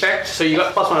 the effect. So you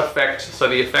got +1 effect. So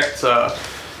the effects are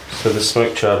So the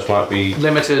smoke charge might be.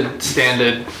 limited,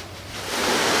 standard,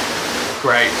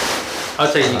 great. I'd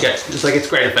say you get it's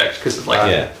great effect because it's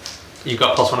like Yeah. you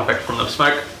got +1 effect from the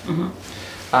smoke.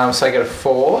 So I get a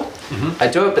 4. I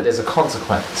do it, but there's a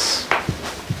consequence.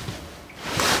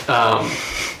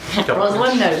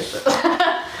 Rosalind knows.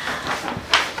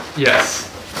 Yes.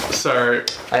 So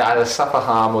I either suffer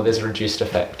harm or there's a reduced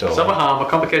effect. Or suffer harm, a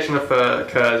complication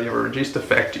occurs, you have a reduced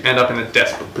effect, you end up in a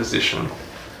desperate position.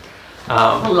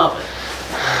 I love it.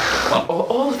 Or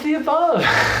all of the above.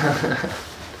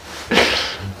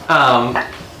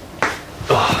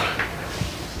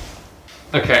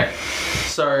 Okay,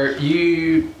 so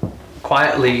you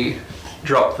quietly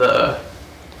drop the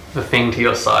thing to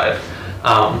your side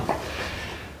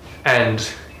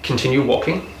and continue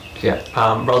walking. Yeah.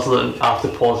 Rosalind, after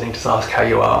pausing, just ask how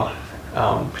you are.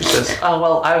 She says, "Oh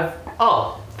well,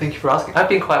 thank you for asking. I've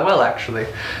been quite well actually."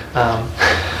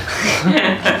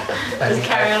 Just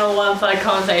carrying on a one-side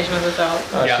conversation with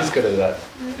herself. Oh, Yeah. she's good at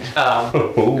that.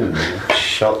 Ooh,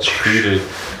 shot shooted.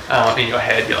 In your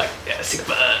head, you're like, "Yeah, sick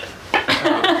bird."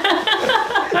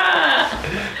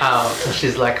 And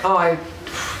she's like, "Oh, I've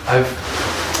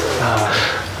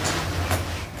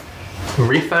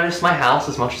refurnished my house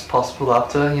as much as possible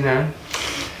after,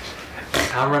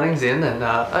 our runnings in, and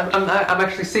I'm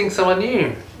actually seeing someone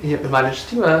new. You might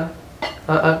interest you, a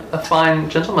fine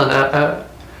gentleman.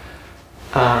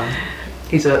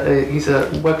 He's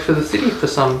worked for the city for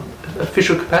some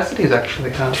official capacities,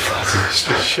 actually.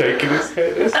 Just shaking his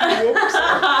head as he walks.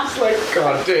 It's like,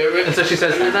 God damn it. And so she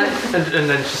says, and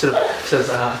then she sort of says,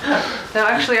 "Now,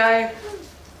 actually, I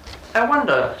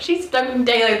wonder, She's dating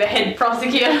the head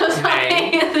prosecutor or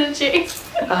something, isn't she?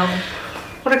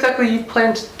 what exactly you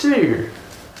plan to do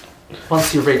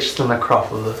once you reach the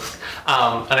necropolis?"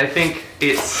 And I think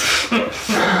it's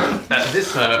at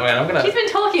this moment when I'm gonna. She's been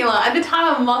talking a lot. At the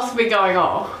timer must be going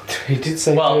off. He did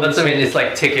say. Well, it's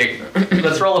like ticking.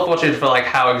 Let's roll a fortune for like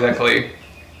how exactly.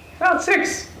 Oh, it's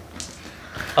 6.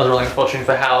 I was rolling a fortune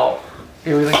for how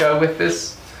you're gonna go with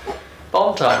this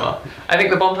bomb timer. I think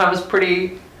the bomb timer is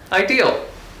pretty ideal,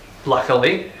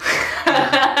 luckily.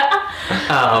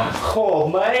 Oh,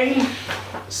 man.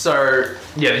 So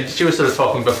yeah, she was sort of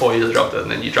talking before you dropped it,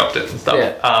 and then you dropped it and stuff.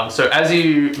 Yeah. So as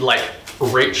you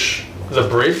reach the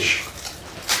bridge,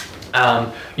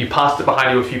 you passed it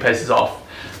behind you a few paces off.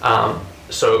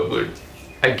 So it would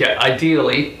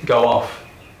ideally go off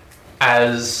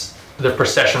as the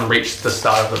procession reached the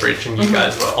start of the bridge, and you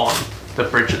guys were on the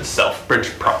bridge itself, bridge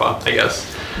proper, I guess.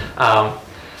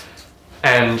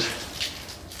 And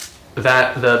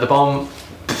that the bomb.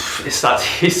 It starts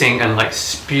hissing and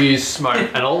spews smoke,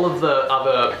 and all of the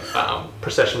other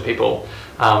procession people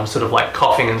sort of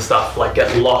coughing and stuff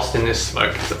get lost in this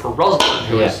smoke, except for Rosalind,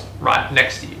 who is right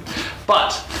next to you.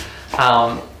 But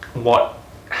what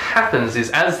happens is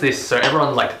so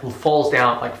everyone falls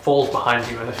down, falls behind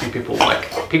you, and a few people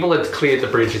people had cleared the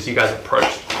bridge as you guys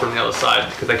approached from the other side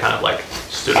because they kind of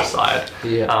stood aside.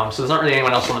 Yeah. So there's not really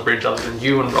anyone else on the bridge other than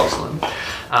you and Rosalind.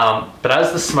 But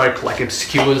as the smoke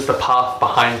obscures the path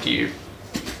behind you,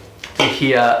 you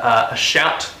hear a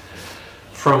shout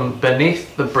from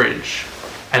beneath the bridge,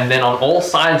 and then on all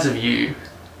sides of you,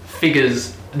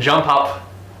 figures jump up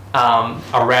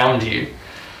around you.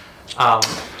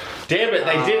 Damn it,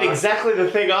 they did exactly the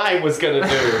thing I was gonna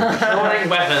do. Drawing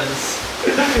weapons,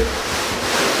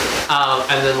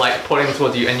 and then pointing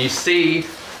towards you, and you see,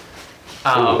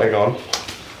 Ooh, hang on.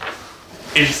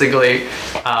 interestingly,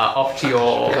 off to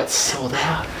your Got sold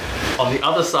out. on the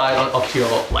other side, off to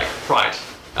your right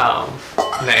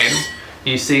name,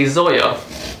 you see Zoya.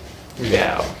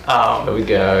 Yeah. There we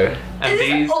go. And Is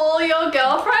these this all your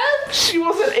girlfriends? She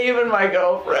wasn't even my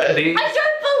girlfriend. these I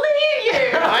don't believe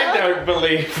you! I don't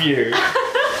believe you.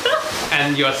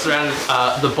 and you are surrounded.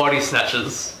 The body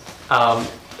snatchers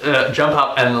jump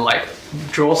up and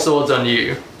draw swords on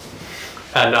you,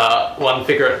 and one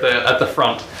figure at the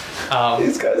front.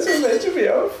 These guys were meant to be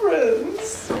our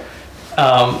friends.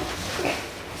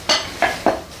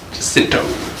 Just sit down.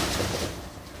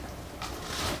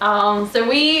 So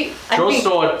we. I Draws think.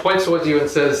 sword, points towards you, and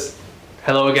says,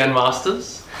 "Hello again,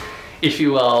 masters. If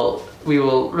you will, we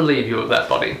will relieve you of that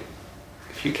body,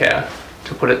 if you care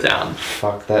to put it down."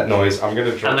 Fuck that noise. I'm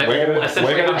gonna drop. And they We're all gonna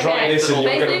essentially drop Okay, this, and so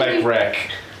you're gonna make basically-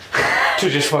 wreck. To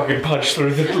just fucking punch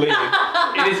through the lid.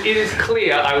 It is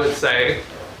clear, I would say,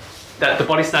 that the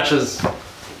body snatchers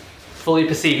fully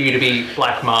perceive you to be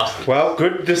Black Master Well,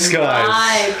 good disguise.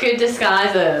 Right, good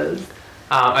disguises.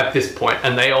 at this point,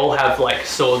 and they all have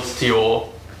swords to your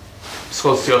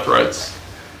throats.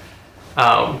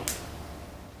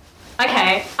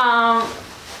 Okay.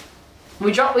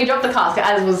 We dropped the casket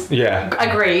as was Yeah.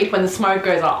 agreed when the smoke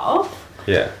goes off,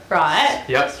 Yeah. right?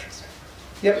 Yep.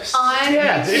 Yep. I'm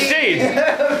Yeah, going to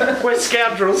indeed. We're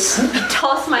scoundrels.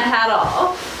 toss my hat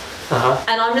off,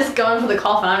 and I'm just going for the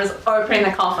coffin. I'm just opening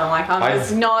the coffin, I'm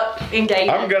just not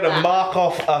engaging. I'm gonna mark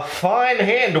off a fine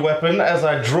hand weapon as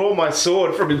I draw my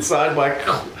sword from inside my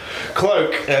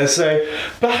cloak and say,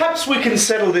 perhaps we can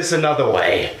settle this another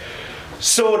way.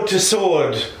 Sword to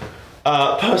sword,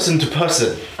 person to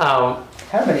person. How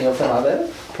many of them are there?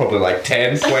 Probably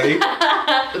 10, 20.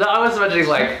 I was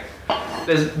imagining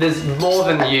there's more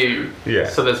than you. Yeah.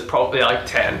 So there's probably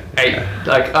 10, 8,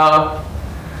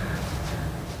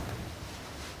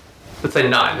 let's say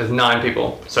 9. There's 9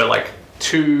 people. So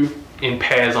 2 in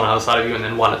pairs on the other side of you, and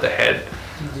then 1 at the head.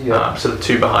 Yeah. So the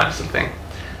 2 behind sort of thing.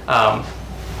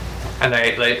 and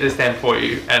they stand for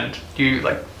you, and you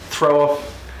like throw off.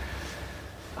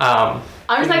 I'm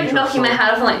just like unusual knocking my sword.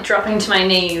 hat off and like dropping to my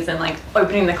knees and like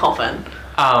opening the coffin.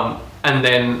 And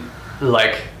then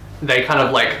like they kind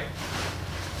of like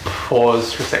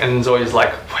pause for a second, and Zoya's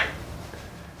like, wait.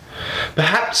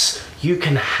 Perhaps you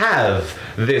can have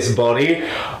this body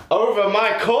over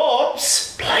my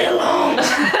corpse. Play along.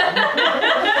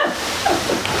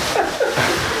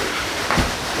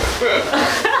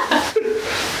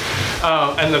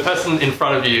 And the person in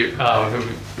front of you, who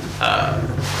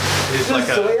is like Does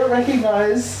a Zoya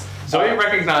recognize? Zoe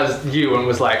recognized you and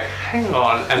was like, hang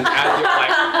on, and as you're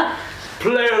like,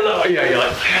 play along, yeah, you're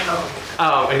like, play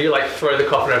along, and you like throw the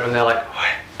coffin over, and they're like,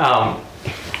 what?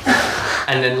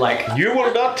 And then like, You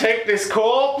will not take this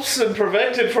corpse and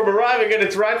prevent it from arriving at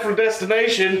its rightful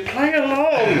destination. Play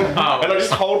along. And I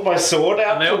just hold my sword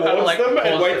out And they all towards kinda, like, them and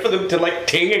pause wait it. for them to like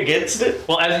ting against it.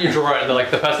 well, as you draw it,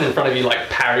 the person in front of you like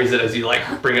parries it as you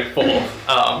like bring it forth,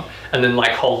 and then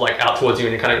like hold like out towards you,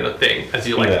 and you're kind of in a thing as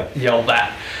you like Yeah. yell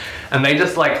that, and they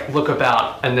just like look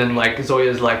about, and then like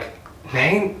Zoya's like,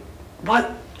 Name,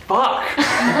 what? Fuck.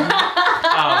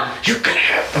 You can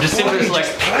have the Just seem to body, just, like-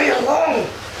 just play along.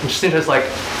 And Jacinta's like,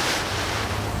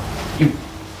 you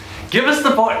give us the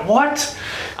boy. What?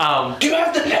 Do you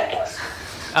have the necklace?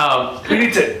 We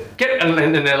need to get. And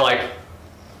they're like,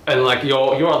 and like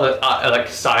your other like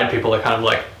side people are kind of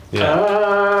like,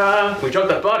 we dropped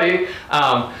that body.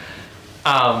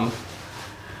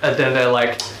 And then they're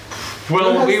like,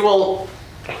 well, we will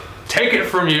take it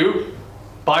from you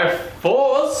by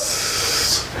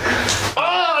force.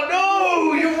 Oh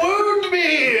no! You wound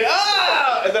me!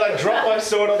 Ah! And then I drop my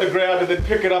sword on the ground and then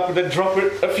pick it up and then drop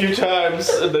it a few times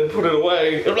and then put it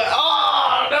away. I'm like,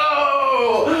 oh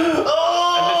no! And this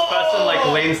Oh! person like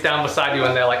leans down beside you,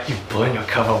 and they're like, you've blown your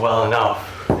cover well enough.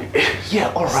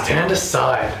 Yeah, alright. Stand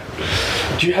aside.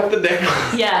 Do you have the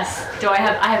necklace? Yes. Do I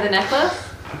have the necklace?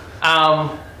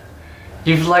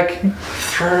 You've like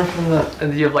thrown up in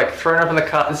the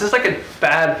car. This is like a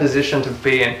bad position to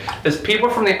be in. There's people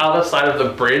from the other side of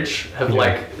the bridge have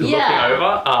like Yeah. looking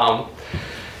over.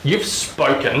 You've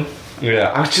spoken.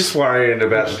 Yeah, I was just worrying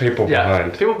about the people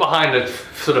behind. People behind are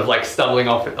sort of like stumbling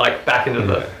off like back into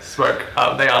the smoke.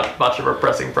 They aren't much of a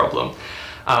pressing problem.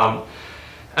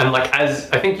 And like as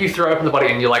I think you throw open the body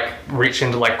and you like reach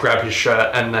in to like grab his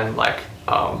shirt, and then like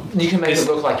You can make This-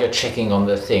 it look like you're checking on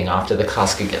the thing after the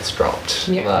casket gets dropped.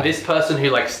 Yeah. Like- this person who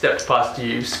like stepped past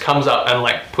you comes up and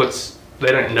like puts,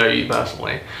 they don't know you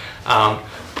personally,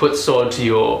 puts sword to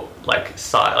your like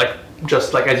side, like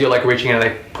just like as you're like reaching in,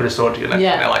 they put a sword to your neck,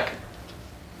 Yeah. and they're like,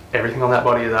 everything on that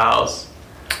body is ours.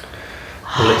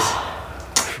 Release.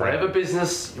 Whatever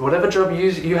business, whatever job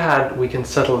you had, we can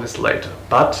settle this later,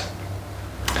 but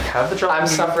have the job. I'm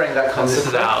suffering that and this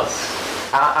is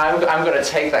consequence. ours. I'm going to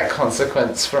take that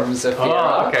consequence from Zafira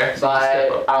Oh, okay. So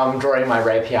you by step drawing my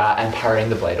rapier and parrying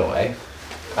the blade away.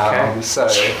 Okay. So,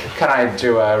 can I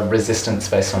do a resistance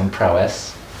based on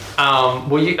prowess?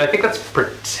 Well, I think that's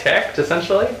protect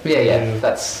essentially. Yeah,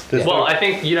 that's... There's yeah. Well, I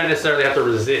think you don't necessarily have to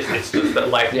resist. It's just that,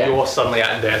 like, Yeah. you're suddenly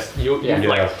at death. You've Yeah.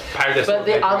 like parried this. But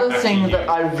the other thing that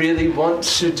I really want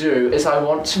to do is I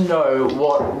want to know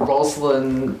what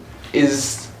Rosalind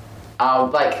is...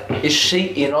 is she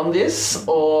in on this,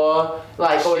 or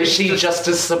is she She's just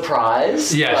as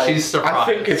surprised? Yeah, Like, she's surprised. I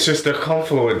think it's just a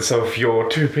confluence of your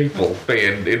two people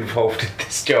being involved in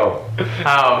this job.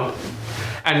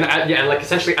 And like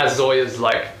essentially as Zoya's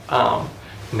like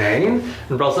name,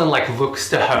 and Rosalind like looks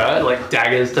to her, like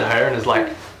daggers to her, and is like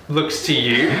looks to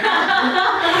you.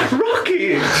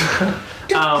 Rocket!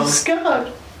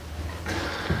 Scarred.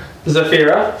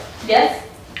 Zafira, Yes.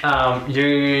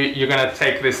 you're gonna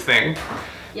take this thing,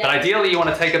 Yes. but ideally you want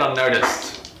to take it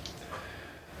unnoticed,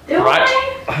 Do right?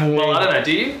 I? Well, I don't know.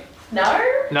 Do you? No.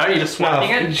 No, you're just No, swiping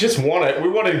you it. just want it. We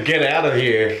want to get out of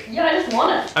here. Yeah, I just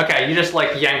want it. Okay, you just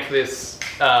like yank this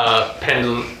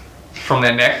pendant from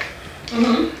their neck.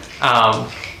 And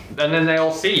then they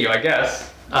all see you, I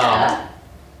guess. Yeah.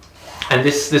 And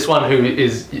this one who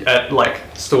is like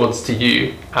swords to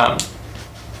you,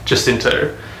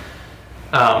 Jacinto,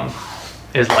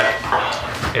 is like,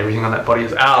 everything on that body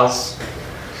is ours.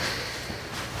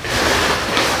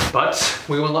 But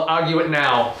we will not argue it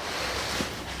now.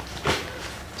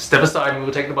 Step aside and we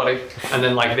will take the body. And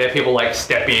then like their people like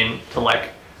step in to like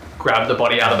grab the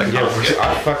body out of the casket.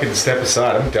 I fucking step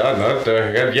aside. I'm done.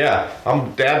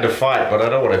 I'm down to fight, but I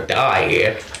don't want to die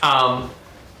here.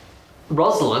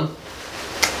 Rosalind,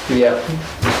 Yeah.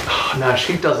 oh, no,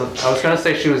 she doesn't. I was gonna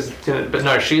say she was, but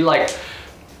no, she like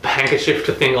handkerchief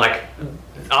to thing like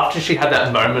after she had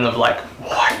that moment of like,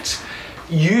 what?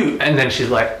 you, and then she's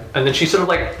like, and then she sort of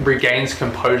like regains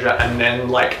composure and then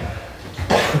like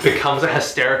becomes a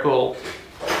hysterical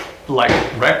like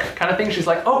wreck kind of thing. She's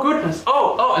like, oh goodness,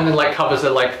 oh, and then like covers her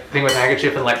like thing with a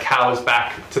handkerchief and like cowers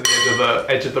back to the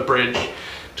edge of the bridge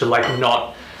to like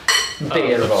not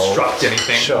Be involved. obstruct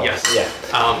anything. Sure. Yes.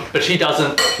 Yeah. But she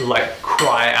doesn't like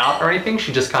cry out or anything.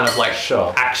 She just kind of like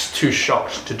Sure. acts too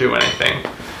shocked to do anything.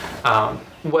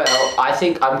 Well, I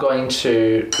think I'm going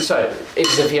to. So, if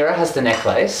Zavira has the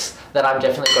necklace, then I'm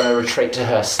definitely going to retreat to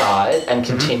her side and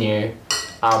continue.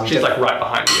 She's like right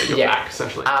behind you, your Yeah. back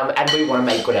essentially. And we want to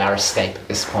make good our escape at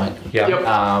this point. Yeah, Yep.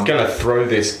 I'm gonna throw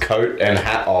this coat and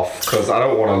hat off because I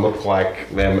don't want to look like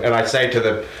them. And I say to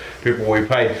the people we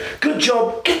paid, "Good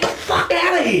job, get the fuck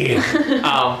out of here."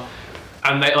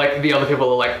 And they like the other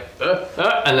people are like,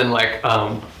 and then like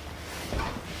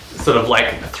sort of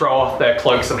like throw off their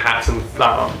cloaks and hats and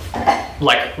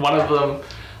like one of them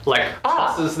like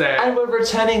tosses their And we're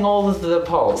returning all of the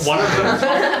poles. one of them tosses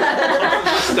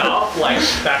the staff like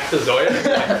back to Zoya,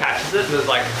 like catches it and is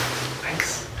like,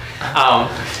 thanks.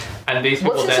 And these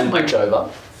people What's this a then like bridge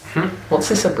over? What's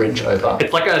this a bridge over?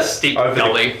 it's like a steep Over the-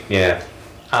 gully. Yeah.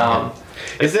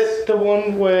 Is it the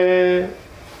one where?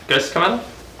 Ghost Commander?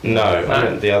 No, I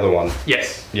meant the other one.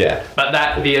 Yes. Yeah. But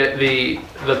that the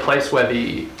place where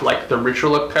the like the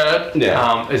ritual occurred,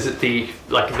 Yeah. is at the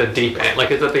like the deep end,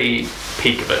 like it's at the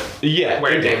peak of it. Yeah.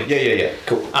 Where it yeah, ends. yeah.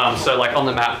 Cool. So like on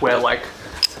the map where like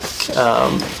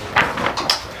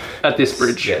at this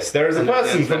bridge. Yes, there is a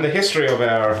person from the history of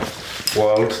our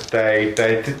world. They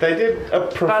did a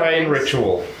profane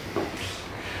ritual,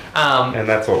 and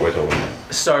that's what we're talking about.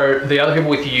 So the other people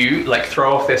with you like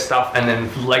throw off their stuff and then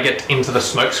leg it into the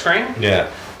smoke screen. Yeah.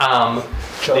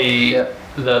 Sure.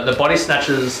 The body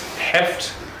snatchers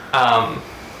heft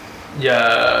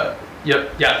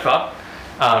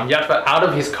Yatva out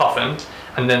of his coffin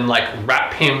and then like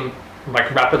wrap him,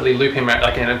 like rapidly loop him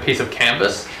like in a piece of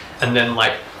canvas and then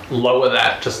like lower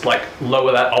that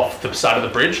off the side of the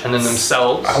bridge and then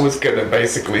themselves. I was gonna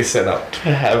basically set up to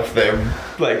have them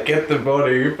like get the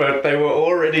body, but they were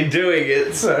already doing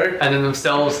it, so. And then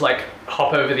themselves like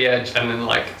hop over the edge and then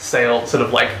like sail, sort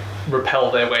of like rappel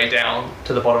their way down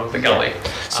to the bottom of the gully.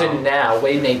 So now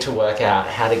we need to work out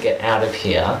how to get out of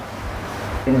here.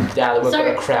 Now that we've got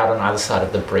a crowd on either side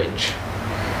of the bridge.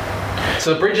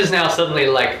 So the bridge is now suddenly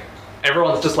like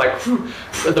everyone's just like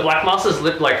the Black Masters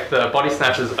like the body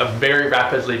snatchers are very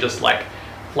rapidly just like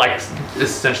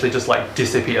essentially just like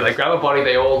disappear. They grab a body,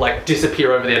 they all like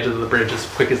disappear over the edge of the bridge as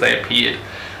quick as they appeared,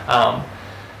 and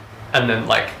then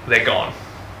like they're gone.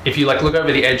 If you like look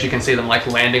over the edge, you can see them like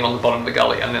landing on the bottom of the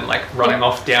gully and then like running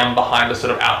off down behind a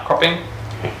sort of outcropping.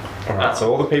 Alright,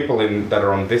 so all the people that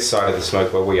are on this side of the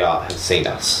smoke where we are have seen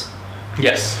us.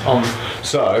 Yes,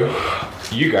 So,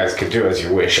 you guys can do as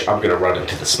you wish. I'm gonna run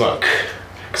into the smoke.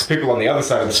 Because people on the other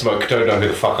side of the smoke don't know who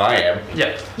the fuck I am.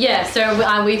 yeah. Yeah,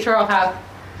 so we throw off our.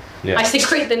 Yeah. I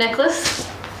secrete the necklace.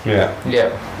 Yeah. Yeah.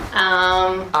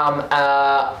 Um,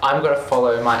 I'm going to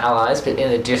follow my allies, but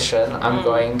in addition, I'm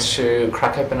going to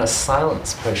crack open a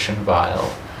silence potion vial,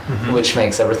 which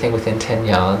makes everything within 10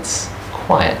 yards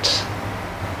quiet.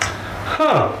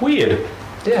 Huh, weird.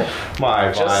 Yeah. My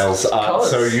Just vials aren't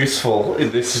cause. so useful in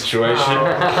this situation.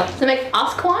 to make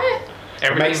us quiet?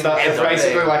 It makes that, it's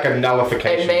basically like a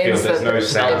nullification field, there's no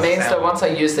sound. It means that once I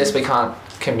use this, we can't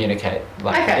communicate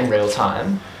like Okay. in real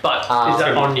time. But is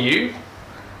that on you?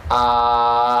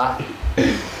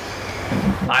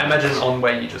 I imagine on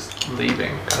where you're just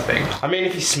leaving kind of thing. I mean,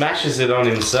 if he smashes it on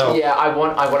himself. Yeah, I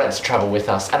want it to travel with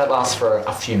us, and it lasts for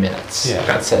a few minutes.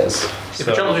 Yeah. It says. If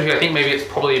it travels with you, I think maybe it's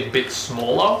probably a bit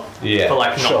smaller Yeah. for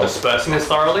like not Sure. dispersing as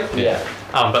thoroughly. Yeah.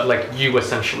 But like you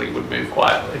essentially would move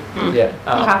quietly Yeah.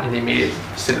 Okay. in the immediate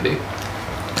vicinity.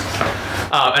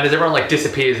 And as everyone like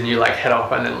disappears and you like head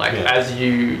off, and then like Yeah. as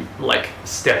you like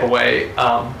step away,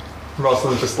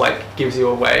 Rosalind just like gives you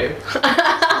a wave.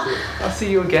 I'll see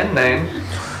you again, Nain.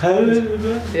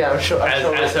 Yeah, I'm sure.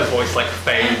 As her voice like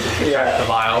fades and she tracks the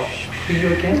vial. See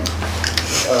you again.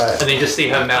 Alright. And then you just see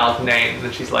her mouth Nain, and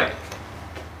then she's like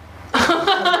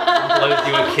blows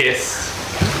you a kiss.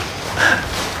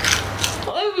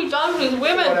 What have we done with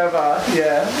women? Whatever.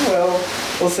 Yeah. Well,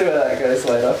 we'll see where that goes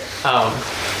later.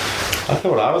 I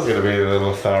thought I was going to be the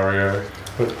Lothario,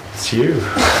 but it's you.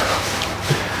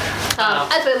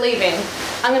 As we're leaving,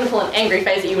 I'm gonna pull an angry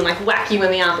face at you and like whack you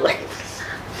in the arm, like.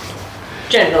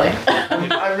 Generally.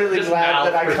 I'm really Just glad mouth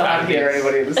that I can't hear profanity.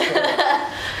 anybody at this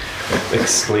point.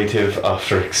 Expletive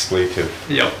after expletive.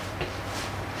 Yep.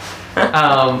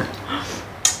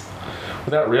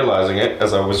 without realizing it,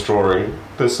 as I was drawing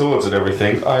the swords and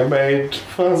everything, I made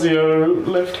Fazio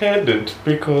left-handed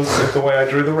because of the way I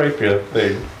drew the rapier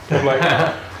thing. I'm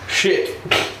like, shit,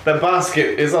 the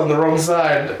basket is on the wrong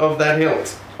side of that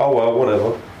hilt. Oh well,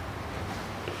 whatever.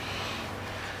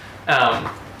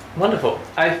 Wonderful.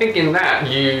 I think in that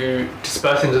you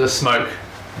disperse into the smoke,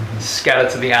 scatter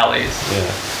to the alleys,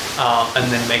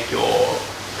 and then make your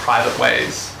private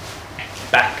ways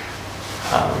back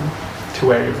to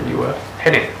wherever you were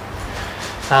heading.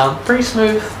 Pretty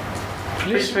smooth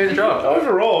job.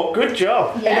 Overall, good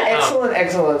job. An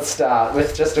excellent start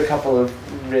with just a couple of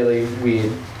really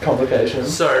weird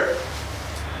complications. So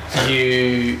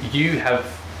you have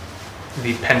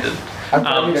the pendant.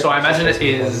 So I imagine it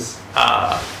is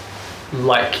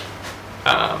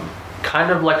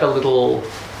kind of like a little.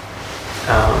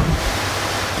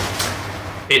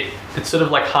 It's sort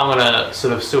of like hung on a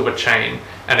sort of silver chain,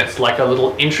 and it's like a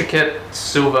little intricate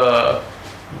silver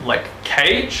like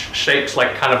cage shaped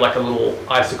like kind of like a little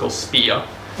icicle spear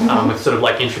with sort of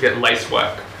like intricate lace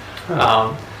work.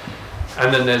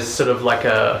 And then there's sort of like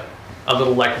a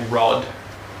little like rod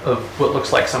of what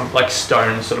looks like some like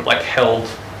stone sort of like held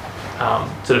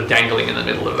sort of dangling in the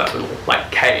middle of that little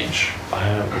like cage.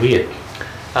 Weird.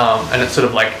 And it sort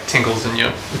of like tinkles in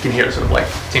you can hear it sort of like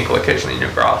tinkle occasionally in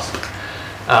your grasp.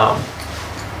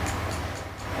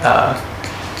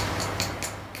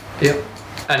 Yep.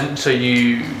 And so are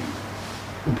you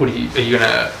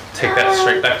gonna take that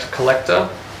straight back to Collector?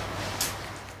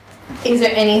 Is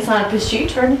there any sign of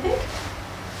pursuit or anything?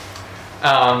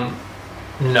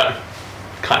 No.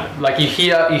 Kind of. Like you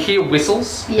hear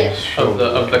whistles Yeah. of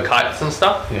the kites and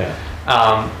stuff. Yeah.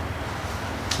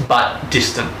 But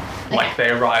distant. Like they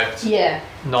arrived Yeah.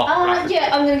 not rapid. Yeah,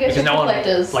 I'm gonna go Because to no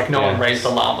collectors. one no one raised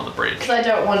alarm on the bridge. Because I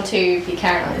don't want to be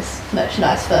carrying all this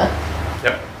merchandise for.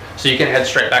 Yep. So you can head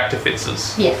straight back to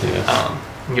Fitz's. Yeah.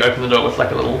 You open the door with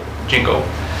like a little jingle.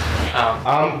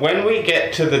 When we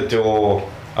get to the door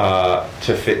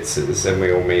to Fitz's and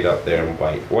we all meet up there and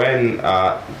wait, when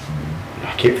I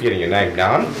keep forgetting your name,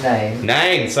 Nan?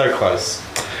 Nain, so close.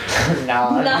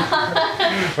 No.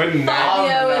 When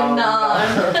Fabio and Nan.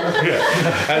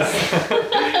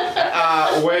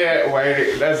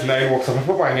 as Nain walks up, I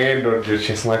put my hand on your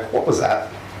chest, I'm like, what was that?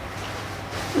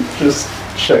 Just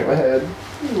shake my head,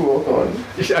 walk on.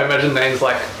 I imagine Nane's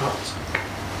like,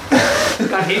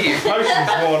 can't hear you. Potion's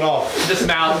worn off. Just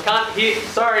mouth, can't hear.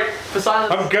 Sorry for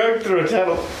silence. I'm going through a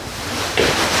tunnel.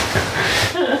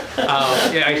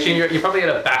 Yeah, actually, you're probably at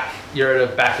a back. You're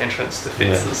at a back entrance to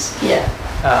Fitz's. Yeah.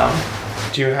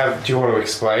 Do you want to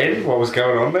explain what was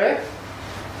going on there?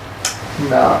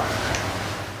 No.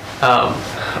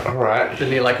 Alright.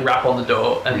 Then you like rap on the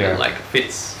door, and then like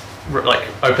Fitz like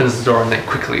opens the door and then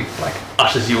quickly like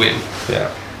ushers you in. Yeah.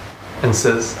 And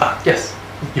says, yes,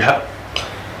 you have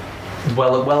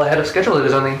well ahead of schedule. It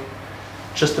is only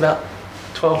just about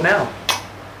 12 now.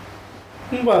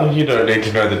 Well, you don't need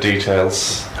to know the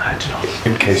details. I do not.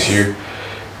 In case you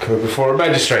go before a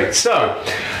magistrate. So,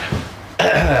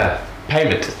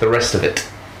 payment, the rest of it,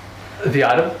 The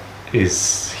item?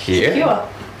 is here. Secure.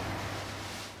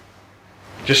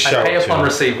 Just I show pay it to upon him.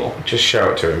 receival. Just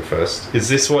show it to him first. Is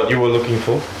this what you were looking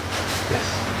for?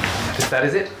 Yes. If that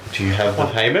is it, Do you have the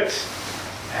payment?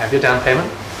 have your down payment.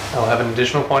 I'll have an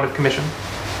additional point of commission.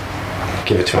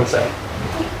 Give it to One him. sec.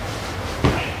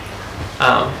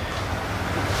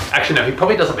 Actually, no, he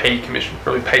probably doesn't pay you commission. He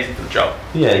probably pays you for the job.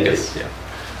 Yeah, he Because, does.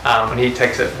 yeah. And he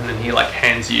takes it and then he like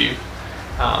hands you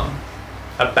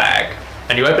a bag.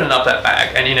 And you open up that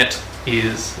bag and in it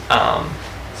is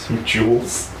Some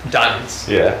jewels. diamonds.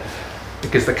 Yeah.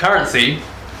 Because the currency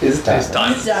Is done. is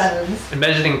diamonds. Diamonds. And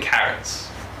measured in carats.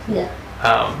 Yeah.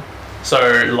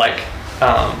 So like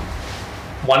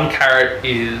 1 carat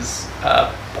is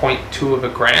 0.2 of a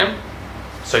gram.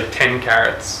 So 10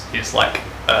 carats is like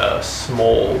a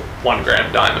small 1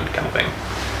 gram diamond kind of thing.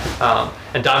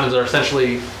 And diamonds are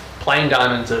essentially plain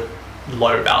diamonds of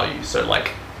low value. So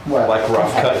like Well, Like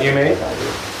rough cut, you mean?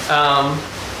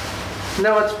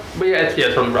 no, it's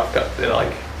probably rough cut. They're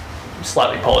like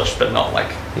slightly polished, but not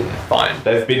like fine.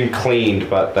 They've been cleaned,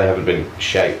 but they haven't been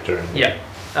shaped or anything. Yeah.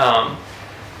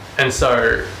 And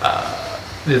so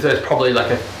there's probably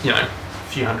like a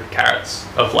few hundred carats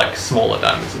of like smaller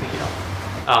diamonds in here.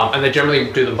 And they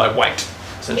generally do them by weight,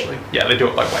 essentially. Yeah, they do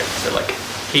it by weight. So like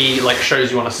he like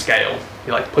shows you on a scale.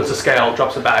 He like puts a scale,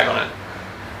 drops a bag on it,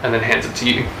 and then hands it to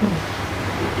you.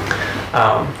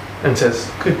 And says,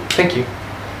 "Good, thank you.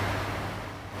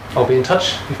 I'll be in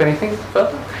touch if anything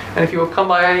further. And if you will come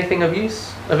by anything of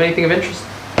use, of anything of interest,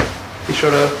 be sure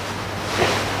to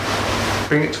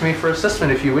bring it to me for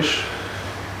assessment if you wish."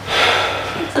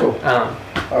 Cool. Um,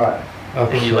 Alright.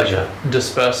 and you like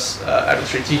disperse out of the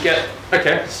streets. You get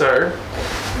so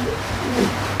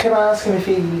Can I ask him if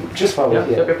he, just while we're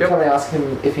here, can I ask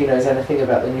him if he knows anything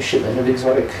about the new shipment of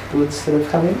exotic goods that have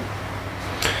come in?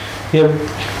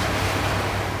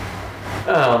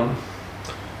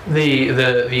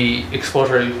 The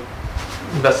exploratory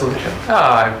vessel.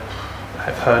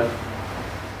 I've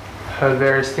heard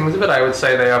various things of it. I would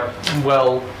say they are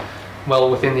well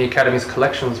within the Academy's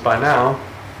collections by now.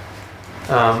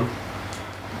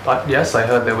 But yes, I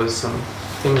heard there was some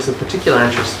things of particular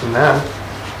interest in there.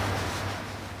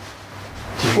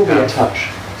 We'll be in touch.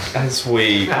 As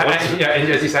we... and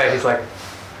as you say, he's like,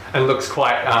 and looks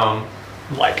quite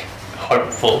like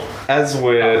hopeful. As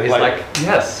we're He's like,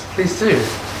 yes, please do.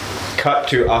 cut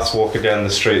to us walking down the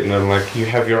street, and I'm like, you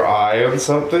have your eye on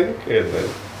something? And then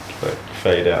like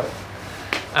fade out.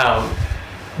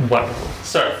 Wonderful.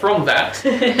 So from that,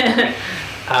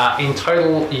 in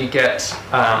total you get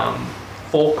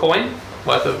 4 coin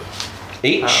worth of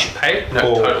Each? pay.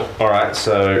 No, total. Alright,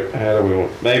 so how do we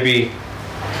want... Maybe...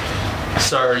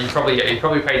 So you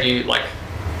probably paid you like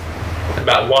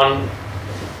about 1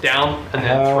 down and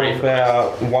then How 3 for the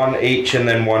rest. about 1 each and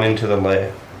then 1 into the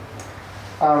lair?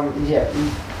 Yeah.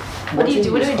 What do we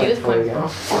do use with coin coin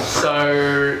for?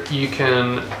 So you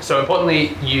can. So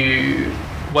importantly, you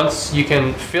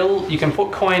can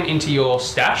put coin into your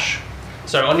stash.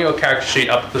 So on your character sheet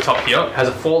up at the top here, it has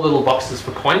 4 little boxes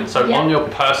for coin. So Yeah. on your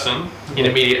person, in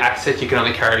immediate access, you can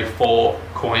only carry 4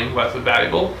 coin worth of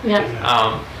valuable.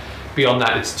 Yeah. Beyond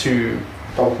that, it's too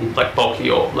bulky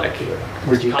or like you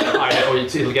can't hide it, or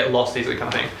it'll get lost easily,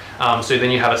 kind of thing. So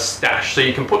then you have a stash. So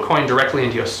you can put coin directly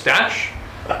into your stash,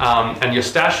 and your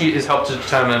stash is helped to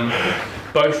determine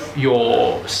both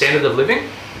your standard of living,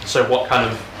 so what kind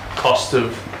of cost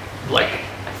of like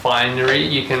finery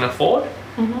you can afford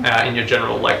in your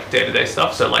general like day-to-day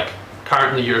stuff. So like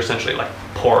currently you're essentially like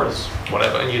poor as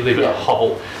whatever, and you live in a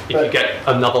hovel.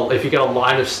 If you get a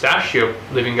line of stash, your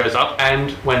living goes up,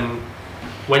 and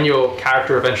when your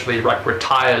character eventually like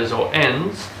retires or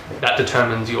ends, that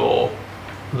determines your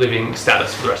living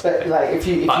status for the rest of the But day. like, if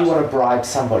you want to bribe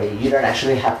somebody, you don't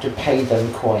actually have to pay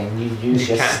them coin. You use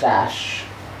You your can. stash.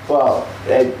 Well,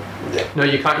 No,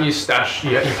 you can't use stash.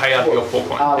 You pay out your 4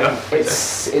 coin. it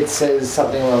says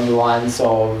something along the lines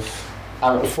of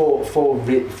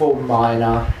for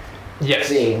minor Yes.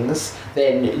 things,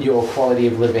 then your quality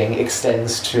of living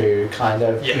extends to kind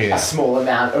of Yeah. a small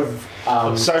amount of.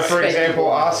 So, for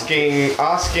example, asking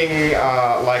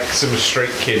like some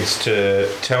street kids to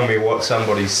tell me what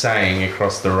somebody's saying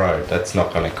across the road, that's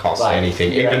not going to cost Right,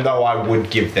 anything, yeah. even though I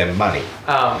would give them money.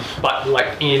 But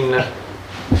like in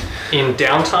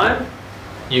downtime,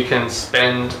 you can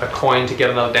spend a coin to get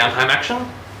another downtime action,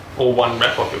 or 1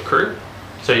 rep off your crew.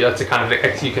 So that's a kind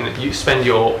of you spend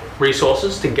your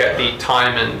resources to get the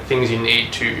time and things you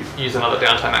need to use another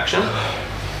downtime action,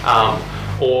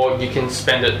 or you can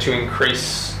spend it to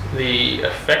increase the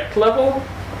effect level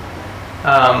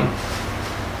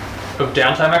of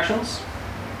downtime actions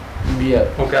Yeah.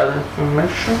 or gather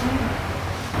information.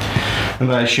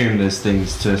 And I assume there's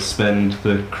things to spend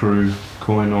the crew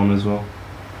coin on as well.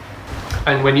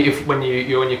 And when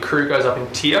your crew goes up in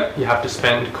tier, you have to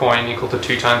spend coin equal to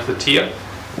 2 times the tier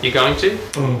you're going to,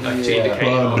 like to indicate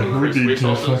your increased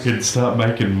resources. start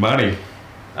making money.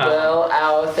 Well,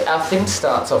 our thing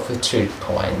starts off with 2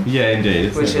 coin, Yeah,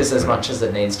 indeed. which is as much as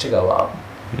it needs to go up.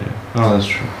 Yeah. Oh, that's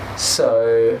true.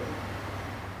 So.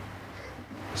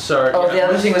 The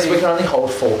other thing is we can only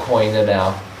hold 4 coin in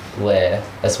our lair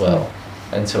as well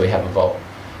until we have a vault.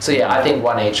 So yeah, I think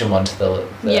 1 each and 1 to the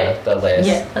lairs.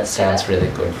 Yeah, that sounds really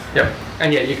good. Yep.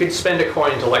 And yeah, you could spend a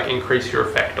coin to like increase your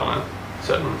effect on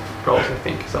certain rolls, I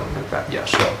think, something like that. Yeah,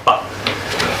 sure. But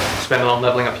spend it on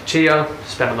leveling up your tier,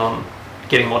 spend it on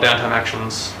getting more downtime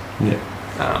actions. Yeah.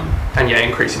 And yeah,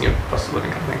 increasing your cost of living,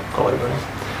 kind of thing, quality of living.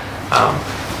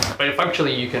 But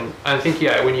functionally you can, I think,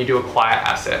 when you do acquire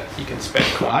asset, you can spend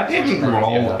coins. I didn't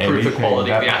roll Prove the anything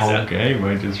quality of that the whole asset. game.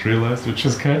 I just realised, which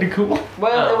was kind of cool.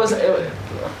 Well,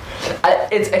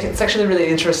 it's actually really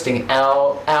interesting.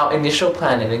 Our initial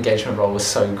plan and engagement role was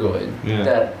so good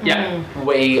that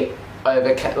we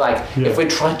if we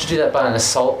tried to do that by an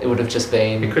assault, it would have just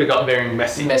been It could have got very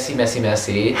messy.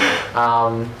 messy.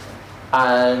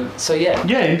 And so yeah.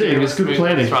 Yeah, indeed. It was good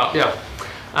planning. Right,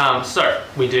 yeah. So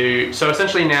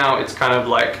essentially now it's kind of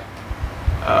like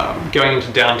going into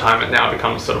downtime, and now it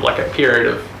becomes sort of like a period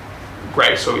of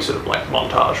grace where we sort of like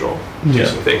montage or do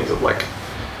some things of like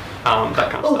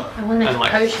that kind of stuff. I want to And,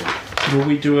 make like, a potion. Will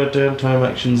we do our downtime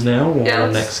actions now or Yeah,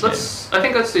 next game? I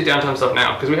think let's do downtime stuff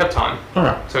now because we have time.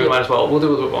 Alright. So we might as well. We'll do a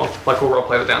little bit more. Like we'll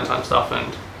roleplay the downtime stuff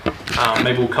and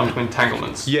Maybe we'll come to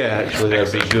entanglements. Yeah, actually,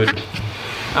 that'd be good.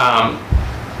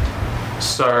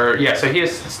 So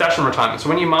here's stash and retirement. So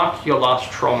when you mark your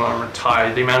last trauma and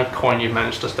retire, the amount of coin you've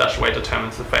managed to stash away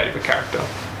determines the fate of your character.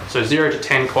 So 0 to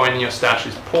 10 coin in your stash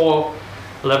is poor,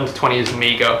 11 to 20 is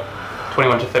meager,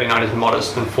 21 to 39 is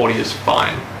modest, and 40 is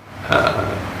fine.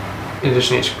 In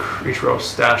addition, each row of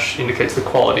stash indicates the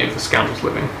quality of the scoundrel's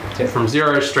living. From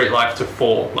 0 street life to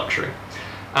 4 luxury.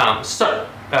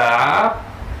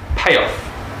 Payoff.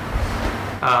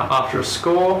 After a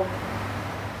score,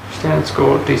 standard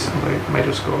score, decent loot,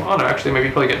 major score. Oh no, actually maybe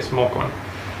you probably get some more coin.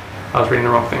 I was reading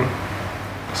the wrong thing.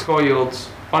 Score yields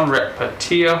 1 rep per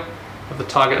tier of the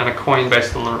target and a coin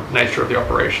based on the nature of the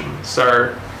operation.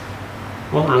 So,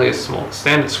 it wasn't really a small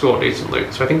standard score, decent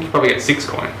loot. So I think you probably get 6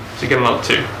 coin. So you get another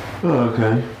 2. Oh,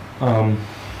 okay. I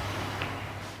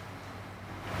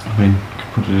mean,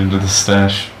 put it into the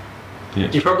stash.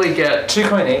 You probably get 2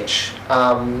 coin each.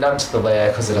 None to the lair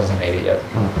because it doesn't need it yet.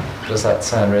 Does that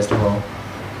sound reasonable?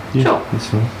 Yeah, Sure. that's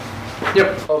fine.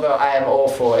 Yep. Although I am all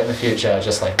for in the future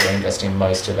just like reinvesting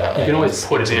most of our You can always earnings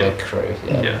put it into in. the crew.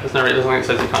 Yeah. There's nothing that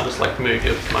says you can't just like move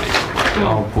your money.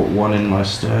 I'll put 1 in my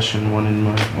stash and 1 in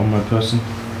on my person.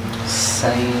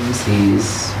 Same as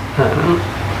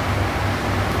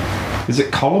Is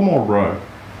it column or row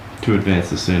to advance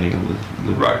the standing of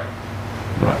the Row.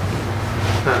 Right.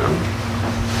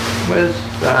 Where's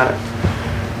that?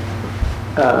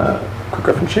 Quick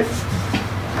reference check.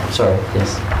 Sorry,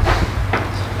 yes.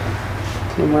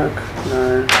 Teamwork.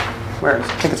 No. Where is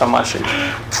it? I think it's on my sheet.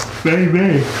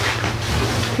 Baby.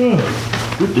 Oh,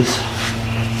 goodness.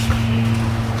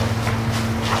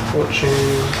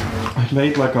 Fortune. I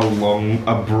made like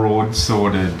a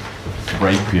broad-sworded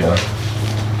rapier.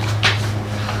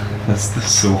 That's the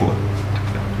sword.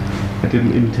 I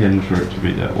didn't intend for it to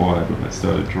be that wide when I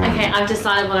started drawing. Okay, I've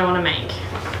decided what I want to make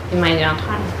in my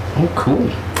downtime. Oh, cool.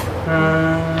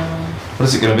 What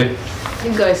is it going to be?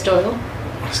 A ghost oil.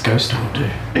 What does Ghost Oil do?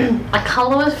 A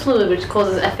colourless fluid which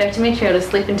causes affected material to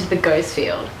slip into the ghost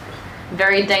field.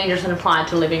 Very dangerous and applied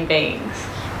to living beings.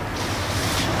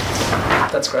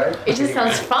 That's great. It just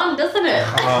sounds fun, doesn't it?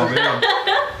 Oh, man.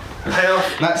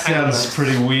 Payoff. That sounds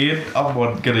pretty weird. I'm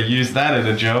not going to use that in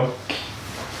a job.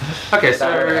 Okay, so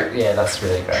Yeah, that's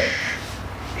really great.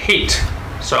 heat.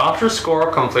 So after a score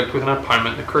or conflict with an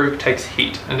opponent, the crew takes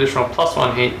heat. An additional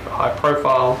 +1 heat for high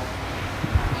profile.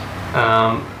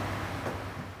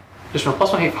 Additional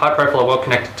 +1 heat for high profile or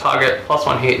well-connected target.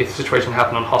 +1 heat if the situation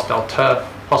happened on hostile turf.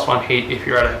 +1 heat if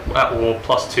you're at war.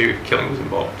 +2 if killing was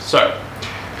involved. So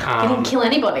You didn't kill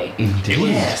anybody.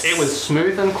 it was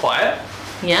smooth and quiet.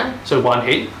 Yeah? So 1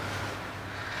 heat.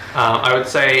 I would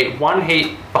say 1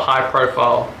 heat for high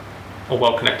profile or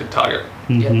well-connected target.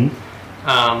 Mm-hmm.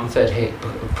 Third hit.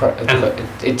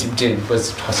 It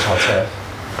was hostile turf.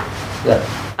 Yeah.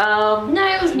 No,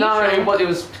 it was neutral. It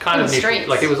was kind In of the neutral. streets.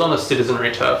 Like it was on a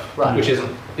citizenry turf, Right. which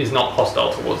is not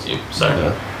hostile towards you. So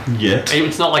Yeah.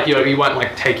 it's not like you weren't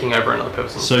like taking over another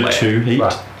person's So lair. 2 heat.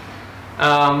 Right.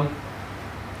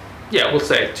 Yeah, we'll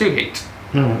say 2 heat.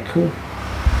 Alright, cool.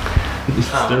 Is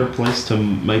there a place to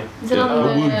make Is it on the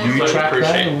Will you So track cruise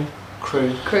that? ship. or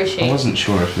Crew. cruise I sheet? wasn't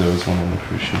sure if there was one on the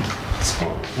cruise ship.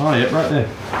 Oh, yeah, right there.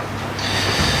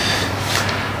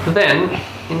 Then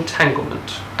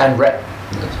entanglement. And rep.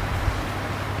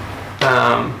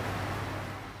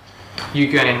 You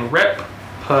gain rep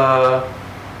per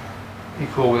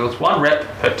equal wheels 1 rep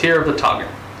per tier of the target.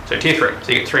 So tier 3.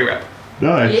 So you get 3 rep.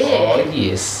 Nice. Yeah. Oh,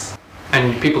 yes.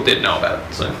 And people did know about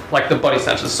it. So like the body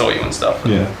snatchers saw you and stuff.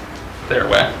 Yeah. They're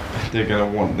aware. They're gonna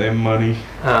want their money.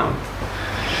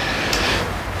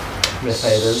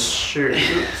 Repayers. Sure.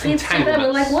 See, it's too bad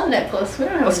we're like one necklace. We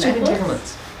don't have Let's a do necklace.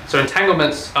 entanglements. So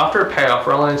entanglements, after a payoff,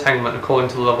 roll an entanglement according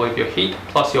to the level of your heat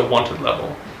plus your wanted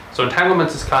level. So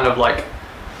entanglements is kind of like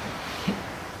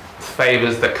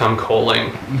favors that come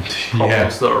calling,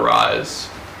 problems that arise,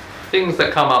 things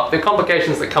that come up, the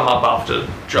complications that come up after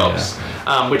jobs,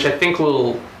 which I think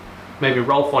we'll maybe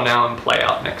roll for now and play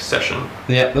out next session.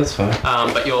 Yeah, that's fine.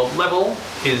 But your level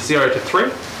is 0 to 3,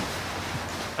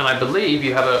 and I believe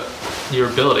you have your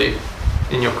ability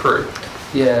in your crew.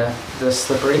 Yeah, the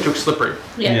slippery. You took slippery.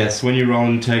 Yeah. Yes, when you roll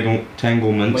We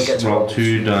entanglements, get to roll roll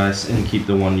 2 dice and keep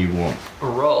the one you want.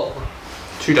 Roll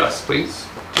 2 dice, please.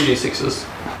 2d6s.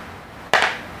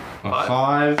 A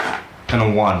 5 and a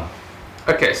 1.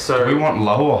 Okay, so Do we want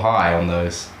low or high on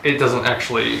those? it doesn't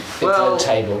actually. a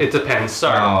table. It depends. So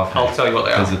Oh, okay. I'll tell you what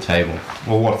they There's are. a table.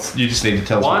 Well, you just need to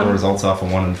tell us what the One. results are for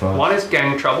 1 and 5. 1 is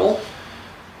gang trouble.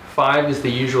 5 is the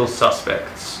usual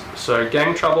suspects. So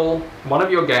gang trouble. One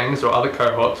of your gangs or other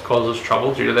cohorts causes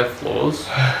trouble due to their flaws.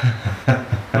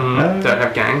 Don't have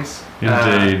have gangs.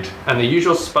 Indeed. And the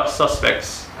usual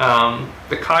suspects.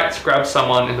 The kites grab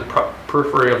someone in the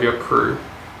periphery of your crew.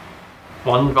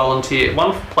 One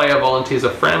player volunteers a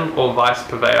friend or vice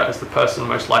purveyor as the person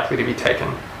most likely to be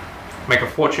taken. Make a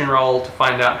fortune roll to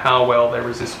find out how well they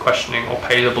resist questioning, or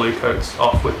pay the blue coats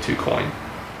off with 2 coin.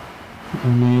 I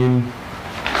mean,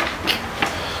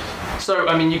 So,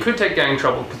 I mean, you could take gang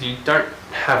trouble because you don't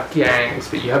have gangs,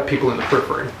 but you have people in the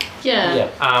periphery. Yeah.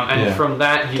 And Yeah. from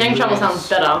that, you Gang trouble sounds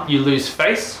better. You lose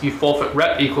face. You forfeit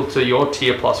rep equal to your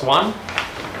tier +1.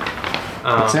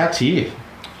 what's our tier?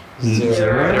 0.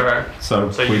 0. So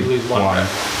So you lose 1 rep.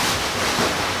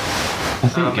 I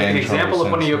think Make gang an example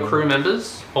of one of your crew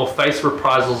members, or face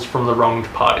reprisals from the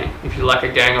wronged party. If you lack a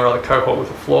gang or other cohort with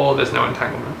a flaw, there's no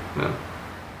entanglement. No.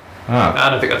 Ah, I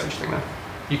don't think that's interesting though.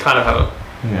 You kind of have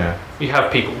yeah. you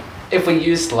have people. If we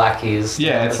used lackeys,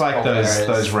 Yeah, it's like those then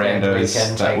randos we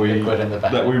can that take we the good and the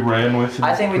bad. that we ran with.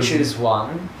 I think we choose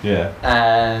one Yeah.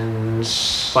 and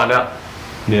Find out.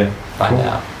 Yeah. find Cool.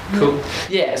 out. Cool.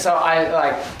 Yeah, so I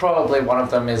like probably one of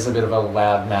them is a bit of a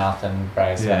loudmouth and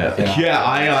brags about Yeah. everything. Yeah.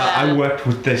 I worked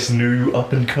with this new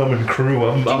up and coming crew.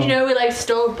 Did you know we like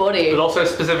stole a body? But also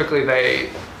specifically,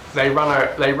 they run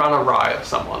a riot of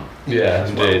someone. Yeah,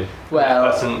 indeed. That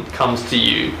Well, person comes to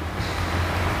you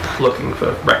looking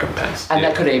for recompense. and Yeah.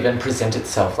 that could even present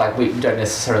itself. Like we don't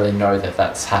necessarily know that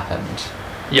that's happened.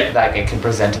 Yeah. Like it can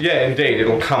present. Yeah, indeed.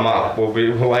 It'll come up. We'll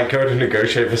like go to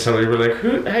negotiate for something. We're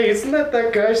like, hey, isn't that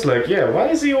guy? It's like, yeah. Why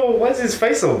is his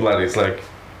face all bloody? It's like,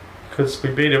 because we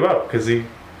beat him up because he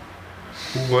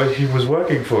was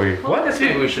working for you. Well, I What? guess He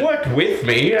maybe we should- worked with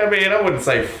me. I mean, I wouldn't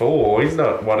say for. He's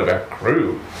not one of our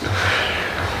crew.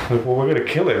 Like, well, we're gonna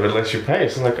kill him unless you pay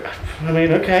us. I'm like, I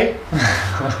mean, okay.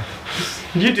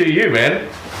 You do you, man.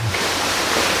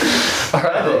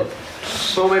 Alright then.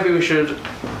 So maybe we should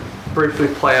briefly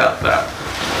play out that.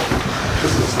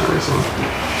 This is the reason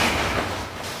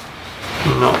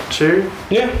not to.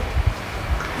 Yeah.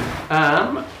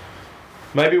 Um,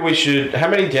 Maybe we should. How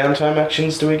many downtime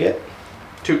actions do we get?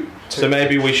 2. So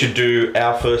maybe we should do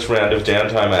our first round of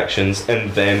downtime actions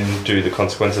and then do the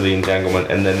consequence of the entanglement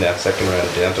and then our second round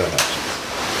of downtime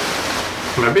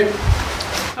actions. Maybe.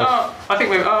 I think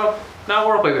maybe. No,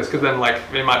 we'll play this because then like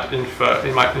it might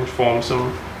inform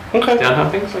some Okay.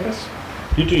 downtime things, I guess.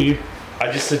 You do you. I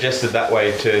just suggested that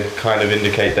way to kind of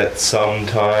indicate that some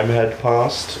time had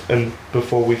passed and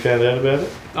before we found out about it.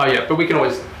 Oh yeah, but we can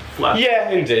always flash. Yeah,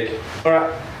 indeed.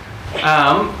 Alright.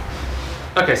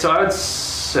 Okay, so I would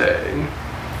say,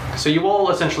 so you all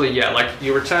essentially, like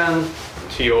you return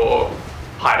to your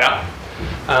hideout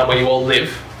where you all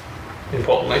live.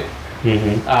 Importantly,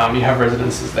 Mm-hmm. you have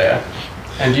residences there,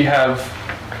 and you have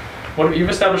you've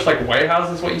established like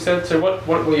warehouses. What you said. So what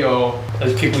were your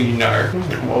as people you know?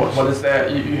 What is there?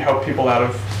 You help people out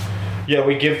of. Yeah,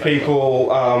 we give people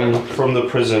from the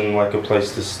prison like a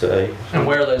place to stay. And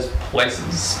where are those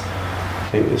places? I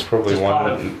think there's probably Just one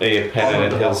part of- near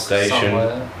Pennant Hill Station.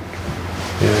 Somewhere.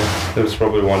 Yeah, there was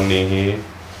probably one near here.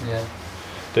 Yeah.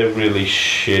 They're really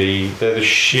shitty. They're the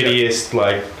shittiest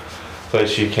like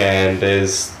place you can.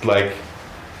 There's like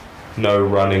no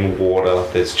running water.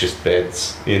 There's just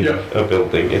beds in a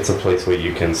building. It's a place where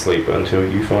you can sleep until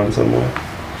you find somewhere.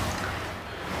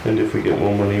 And if we get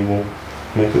more money, we'll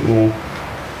make it more.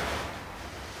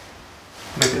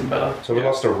 Make it better. So we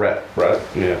lost a rep, right?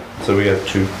 Yeah. So we got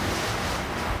 2.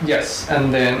 Yes,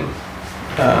 and then,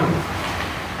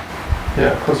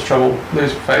 cause trouble,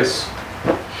 lose face,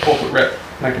 forfeit rep,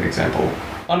 make an example.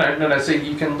 Oh no, so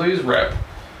you can lose rep.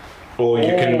 Or you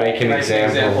can make an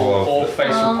example of. or face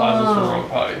reprisals from the wrong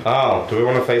party. Oh, do we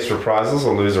want to face reprisals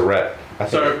or lose a rep? I think.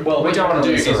 So, well, We what you don't want wanna to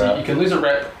do lose is a rep. you can lose a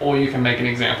rep, or you can make an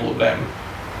example of them.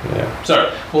 Yeah.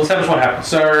 So, we'll establish what happened.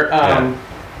 So,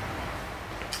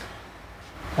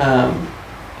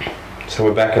 So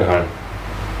we're back at home.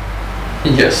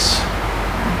 yes.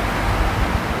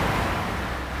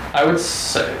 I would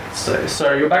say,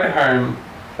 so you're back at home,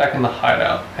 back in the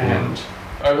hideout, and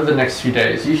over the next few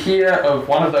days, you hear of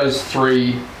one of those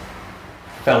 3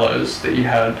 fellows that you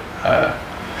had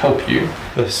help you.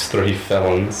 Those 3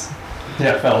 felons.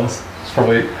 Yeah, felons. It's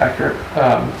probably accurate.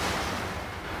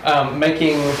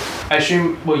 Making, I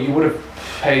assume, well, you would have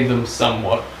paid them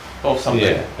somewhat of something.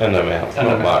 Yeah, an amount, An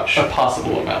not amount, much. a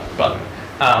possible amount, but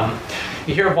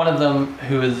you hear of one of them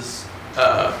who is,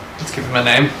 let's give him a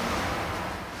name.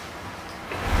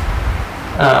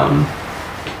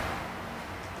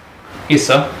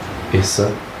 Issa.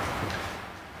 Issa.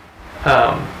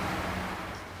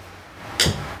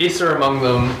 Issa among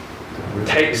them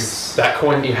takes that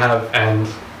coin you have and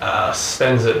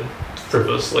spends it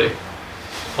frivolously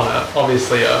on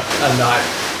obviously a night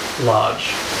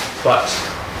large. but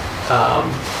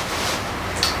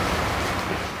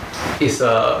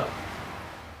Issa,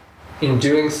 in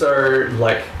doing so,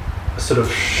 like sort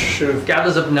of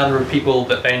gathers up a number of people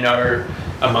that they know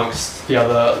amongst the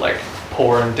other like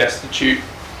poor and destitute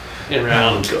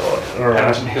around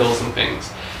Hamilton Hills and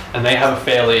things, and they have a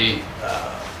fairly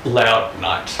loud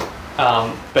night.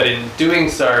 But in doing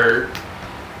so,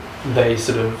 they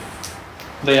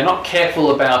are not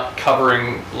careful about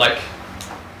covering, like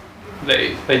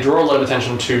they draw a lot of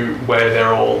attention to where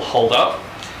they're all holed up,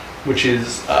 which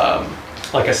is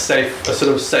like a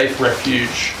sort of safe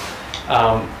refuge,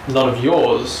 not of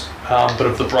yours, but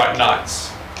of the Bright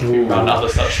Knights, who run other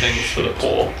such things for the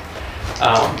poor.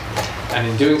 And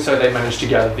in doing so, they manage to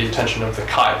gather the attention of the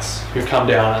Kites, who come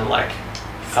down and like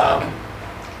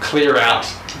clear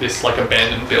out this like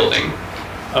abandoned building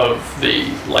of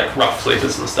the like rough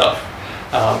sleepers and stuff,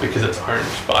 because it's owned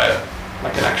by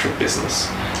like an actual business.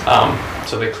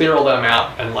 So they clear all them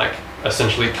out and like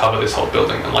essentially cover this whole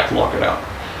building and like lock it up,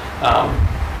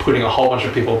 putting a whole bunch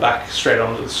of people back straight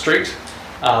onto the street,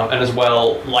 and as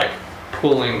well like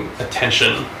pulling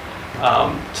attention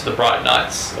to the Bright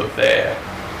Knights of their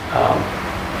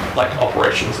like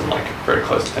operations and like very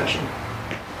close attention.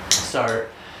 So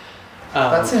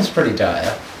That seems pretty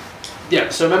dire. yeah,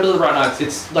 so members of the Bright Knights,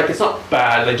 it's not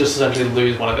bad, they just essentially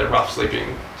lose one of their rough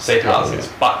sleeping safe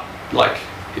houses, but like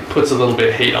it puts a little bit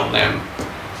of heat on them,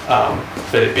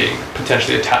 for it being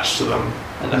potentially attached to them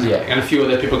and that kind of thing. And a few of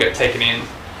their people get taken in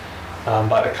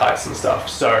by the Kites and stuff.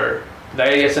 So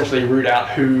they essentially root out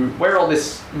where all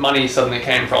this money suddenly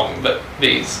came from, that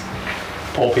these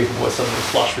poor people were suddenly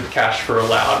flush with cash for a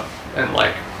loud and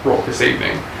like raucous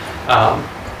evening.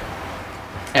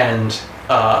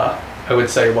 I would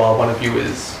say while one of you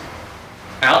is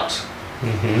out,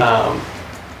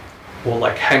 or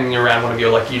like hanging around one of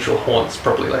your like usual haunts,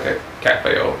 probably like a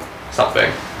cafe or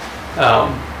something,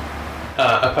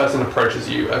 a person approaches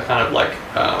you, a kind of like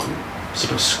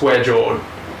sort of square-jawed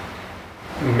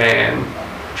man,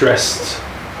 dressed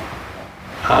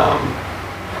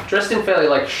in fairly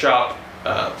like sharp,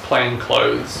 plain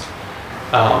clothes.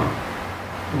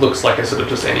 Looks like a sort of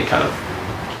just any kind of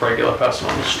regular person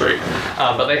on the street,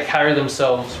 but they carry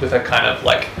themselves with a kind of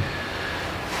like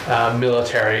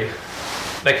military.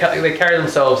 They carry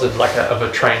themselves as like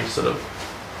a trained sort of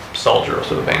soldier or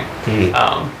sort of thing,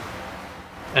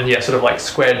 and yeah, sort of like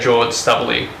square-jawed,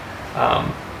 stubbly,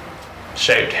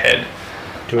 shaved head.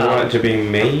 Do we want it to be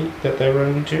me that they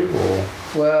run into, or?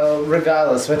 Well,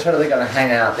 regardless, we're totally going to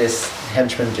hang out this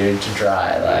henchman dude to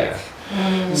dry, like...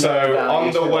 So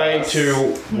on the way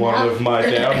to one of my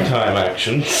downtime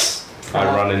actions, I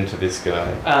run into this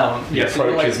guy. He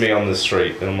approaches me on the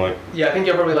street, and I'm like, yeah, I think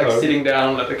you're probably like hello. sitting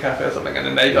down at the cafe or something, and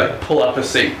then they like pull up a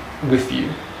seat with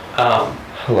you.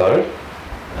 hello?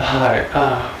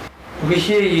 Hi, we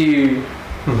hear you.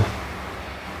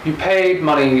 You paid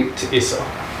money to Issa.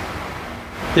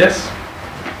 Yes?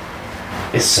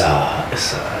 Issa.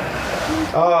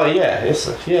 Oh yeah,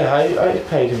 Issa. Yeah, I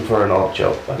paid him for an odd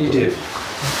job. You did.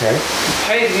 Okay. You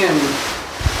paid him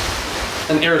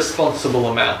an irresponsible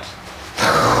amount.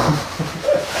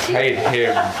 Paid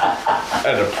him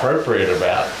an appropriate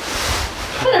amount.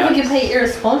 I don't know if we can pay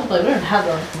irresponsibly. We don't have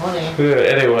that much money.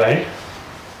 Anyway.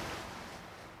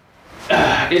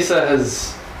 Issa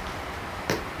has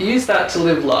used that to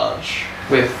live large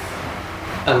with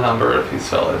a number of his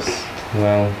fellows.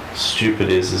 Well, stupid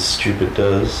is as stupid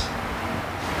does.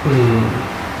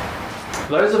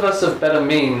 Those of us of better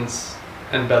means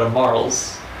and better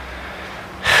morals.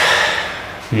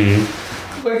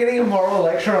 We're getting a moral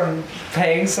lecture on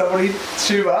paying somebody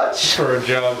too much? For a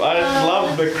job. I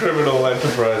love the criminal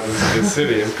enterprises in this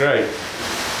city. It's great.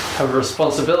 Have a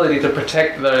responsibility to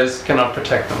protect those who cannot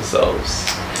protect themselves.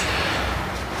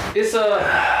 Issa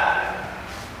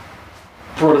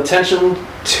brought attention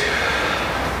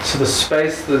to the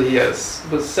space that he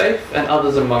was safe and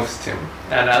others amongst him,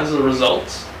 and as a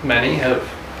result, many have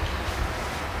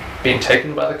been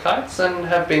taken by the Kites and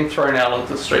have been thrown out onto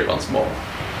the street once more.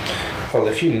 Well,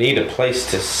 if you need a place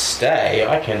to stay,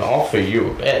 I can offer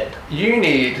you a bed. You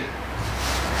need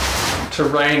to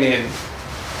rein in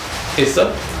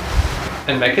Issa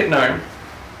and make it known.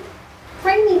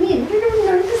 Bring me in. You don't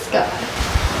know this guy.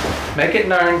 Make it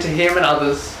known to him and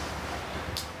others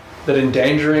that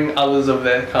endangering others of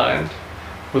their kind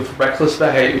with reckless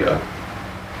behavior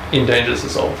endangers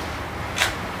us all.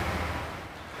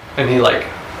 And he like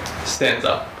stands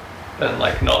up and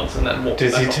like nods and then walks.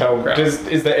 Does he back tell? on the ground.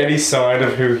 Is there any sign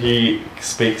of who he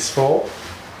speaks for?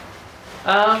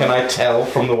 Can I tell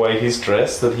from the way he's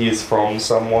dressed that he is from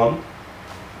someone?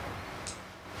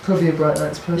 Could be a Bright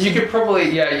Knights person. You could probably,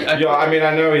 yeah. Yeah, I mean,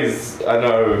 I know.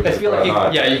 I feel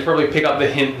like you could probably pick up the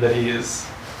hint that he is.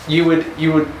 You would Are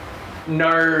the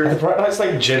know. Bright Knights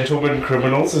like gentlemen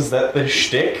criminals? Is that the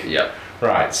shtick? Yep.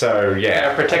 Right, so They are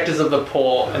yeah. protectors of the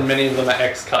poor, and many of them are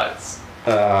ex-kites.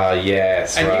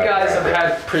 Yes. And right, you guys right, have right.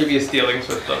 had previous dealings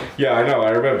with them. Yeah, I know, I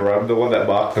remember. I'm the one that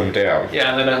marked them down.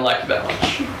 Yeah, and they don't like you that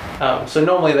much. So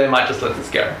normally they might just let this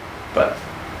go, but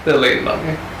they're leaning on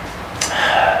you.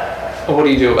 What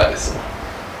do you do about this?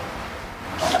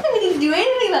 I don't think we need to do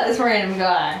anything about this random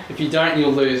guy. If you don't,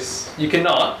 you'll lose. You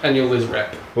cannot, and you'll lose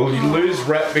rep. Well, you lose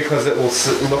rep because it will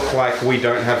look like we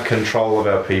don't have control of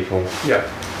our people. Yeah.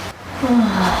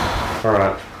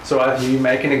 Alright. So either you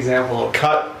make an example of.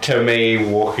 Cut to me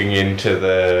walking into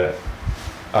the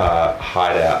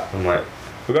hideout. I'm like,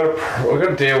 we've got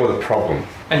to deal with a problem.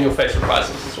 And you'll face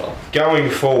reprisals as well. Going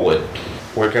forward,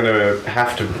 we're going to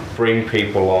have to bring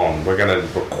people on. We're going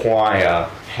to require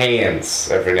hands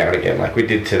every now and again, like we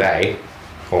did today,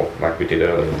 or like we did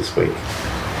earlier this week.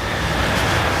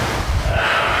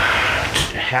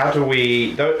 How do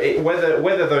we,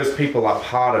 whether those people are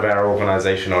part of our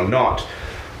organization or not,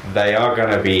 they are going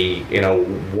to be, in a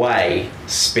way,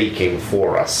 speaking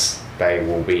for us. They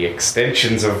will be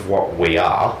extensions of what we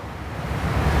are.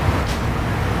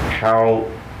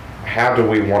 How do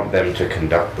we want them to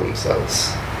conduct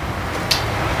themselves?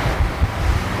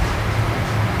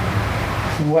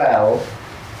 Well,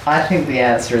 I think the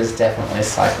answer is definitely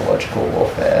psychological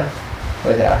warfare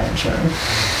with our henchmen.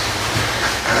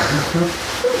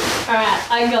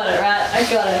 Alright, I got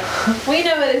it, We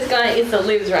know where this guy is that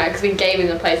lives, right? Because we gave him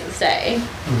a place to stay.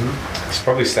 He's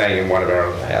probably staying in one of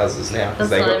our other houses now because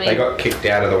That's what I they mean. got kicked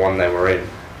out of the one they were in.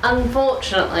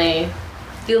 Unfortunately,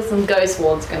 feel some ghost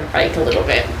ward's going to break a little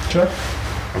bit. Sure.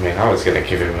 I mean, I was going to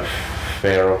give him a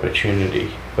fair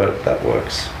opportunity, but that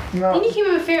works. No. You give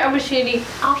him a fair opportunity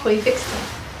after we fixed him.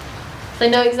 They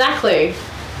know exactly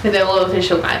who their loyal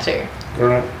official guy to.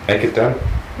 Alright, make it done.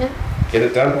 Yeah. Get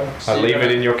it done. So I you're leave it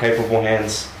gonna- in your capable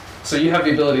hands. So you have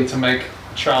the ability to make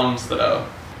charms that are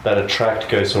That attract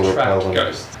ghosts or repel attract them.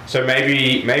 ghosts. So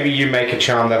maybe you make a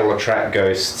charm that'll attract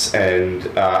ghosts and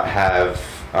have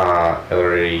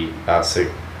Ellery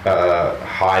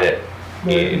hide it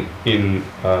in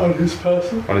his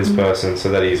person? on his person so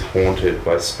that he's haunted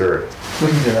by spirit. We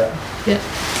can do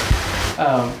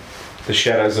that. The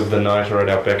shadows of the night are at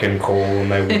our beck and call, and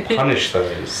they will punish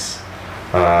those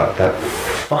that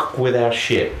fuck with our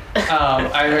shit. We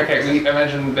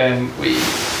imagine then we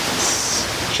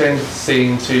change the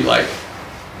scene to like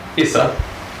Issa.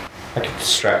 I could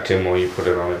distract him while you put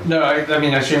it on him. No, I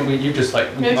mean I assume you just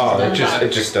like No, Oh, done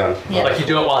it's just done. Yeah. like you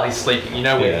do it while he's sleeping. You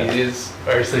know when Yeah. he is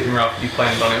very sleeping rough. You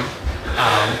planned on him.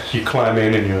 You climb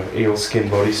in your eel skin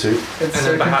bodysuit. It's And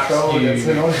then perhaps controlled, you, it's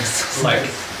anonymous. Like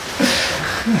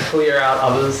clear out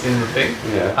others in the thing.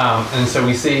 Yeah. And so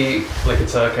we see like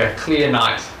it's like a clear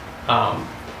night,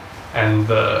 and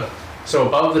so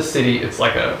above the city it's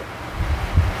like a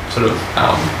sort of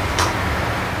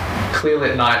clear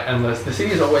lit night, and the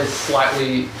city is always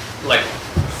slightly like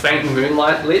faint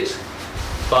moonlight lit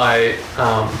by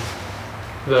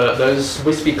those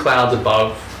wispy clouds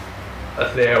above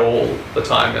are there all the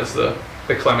time as the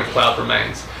Clement Cloud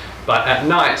remains. But at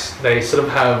night they sort of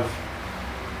have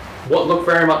what look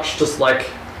very much just like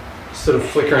sort of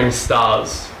flickering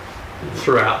stars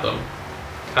throughout them.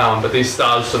 But these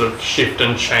stars sort of shift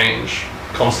and change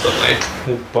constantly.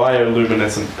 They're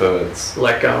bioluminescent birds.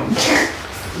 Like, no,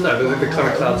 the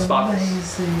Clement Cloud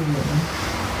sparkles.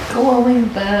 Glowing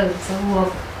birds.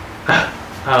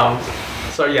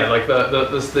 So yeah, like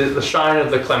the shine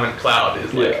of the Clement Cloud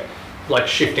is like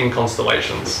shifting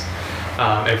constellations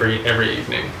every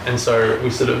evening. And so we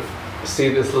sort of see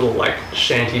this little like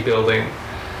shanty building,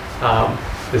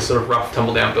 this sort of rough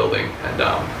tumble down building, and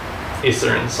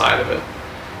Issa inside of it,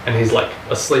 and he's like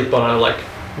asleep on a like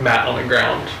mat on the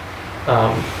ground,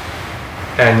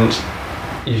 and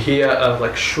you hear a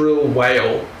like shrill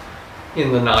wail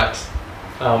in the night,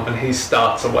 and he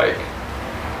starts awake,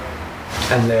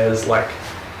 and there's like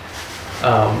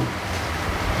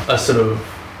a sort of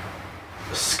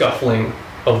scuffling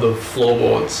of the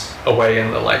floorboards away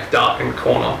in the like darkened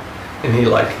corner, and he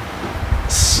like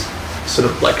sort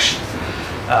of like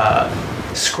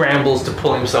scrambles to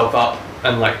pull himself up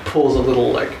and like pulls a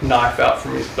little like knife out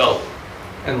from his belt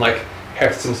and like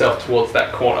hefts himself towards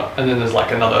that corner, and then there's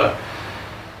like another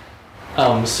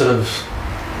sort of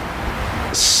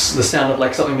the sound of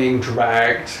like something being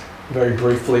dragged very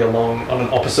briefly along on an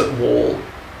opposite wall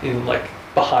in like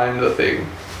behind the thing,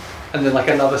 and then like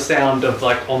another sound of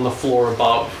like on the floor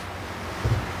above,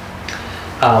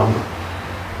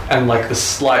 and like the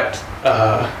slight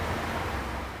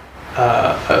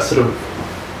a sort of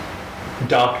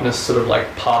darkness sort of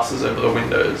like passes over the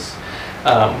windows,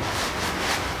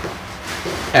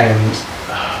 and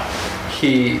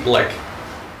he like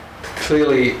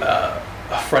clearly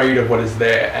afraid of what is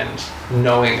there and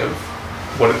knowing of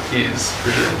what it is,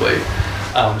 presumably,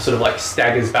 sort of like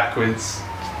staggers backwards,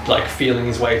 like feeling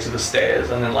his way to the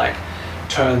stairs, and then like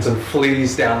turns and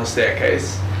flees down the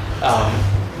staircase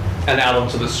and out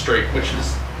onto the street,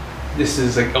 this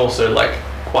is like also like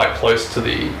quite close to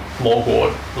the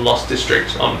Morgward, the Lost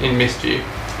District in Mistview.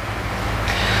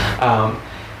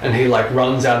 And he like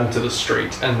runs out into the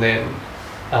street, and then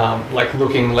like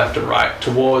looking left and right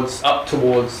up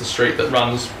towards the street that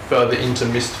runs further into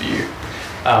Mistview.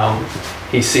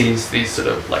 He sees these sort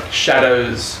of like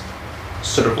shadows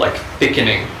sort of like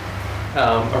thickening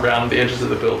around the edges of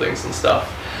the buildings and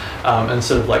stuff, and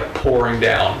sort of like pouring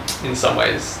down in some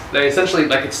ways. They essentially,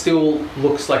 like, it still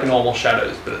looks like normal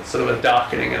shadows, but it's sort of a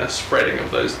darkening and a spreading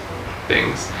of those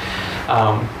things.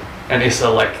 And Issa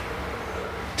like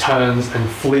turns and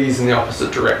flees in the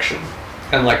opposite direction,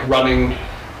 and like running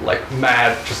like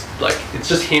mad, just like it's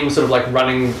just him sort of like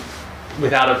running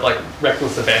without a like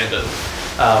reckless abandon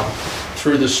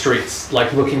through the streets,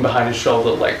 like looking behind his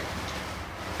shoulder, like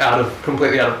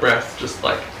completely out of breath, just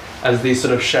like as these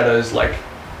sort of shadows like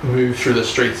move through the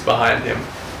streets behind him.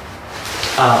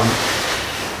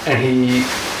 And he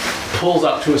pulls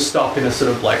up to a stop in a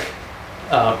sort of like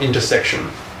intersection,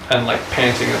 and like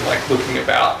panting and like looking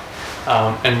about,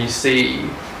 and you see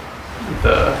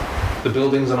the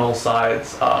buildings on all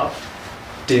sides are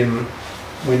dim,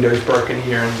 windows broken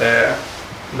here and there,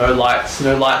 no lights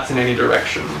in any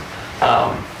direction,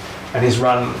 and he's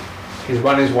run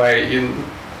his way in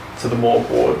to the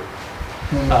Morgward.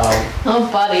 Oh,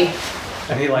 buddy.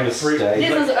 And he like This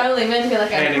is only meant to be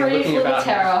like a brief little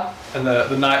terror. And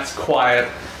the night's quiet.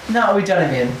 No, we done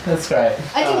him in. That's great.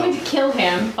 I didn't mean to kill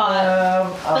him,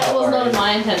 but that was not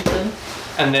my intention.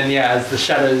 And then as the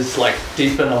shadows like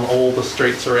deepen on all the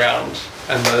streets around,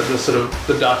 and the sort of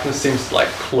the darkness seems to like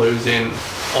close in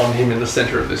on him in the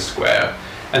center of this square,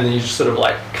 and then you just sort of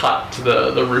like cut to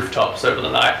the rooftops over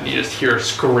the night, and you just hear a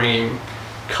scream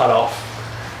cut off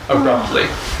abruptly.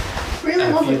 Really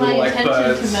and wasn't my like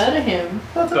intention to murder him.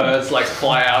 Birds like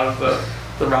fly out of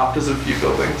the rafters of a few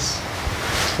buildings.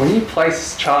 When you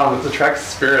place charm that attracts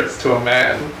spirits to a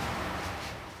man,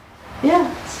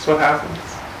 Yeah. this is what happens.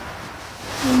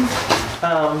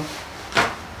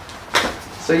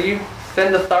 So you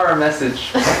send a thorough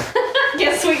message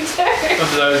Yes, we do.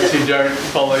 for those who don't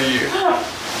follow you,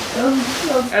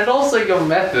 and also your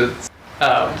methods.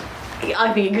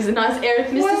 I think it gives a nice air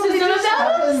of mysticism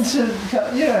about us.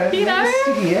 You know,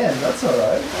 sticky end. That's all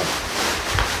right.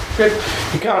 Good.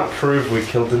 You can't prove we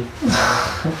killed him.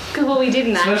 Because well, we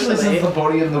didn't Especially actually. since the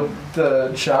body and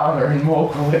the charm are in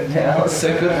Morgward now.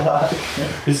 So good luck.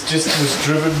 He just was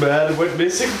driven mad and went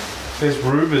missing. There's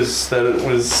rumours that it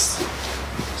was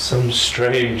some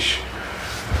strange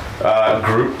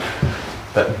group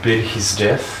that bid his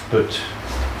death, but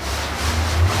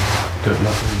got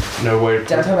nothing, no way to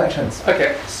prove. Downtime actions.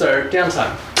 Okay, so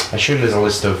downtime. I assume there's a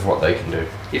list of what they can do.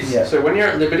 Yes. Yeah. So when you're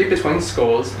at liberty between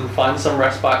scores and find some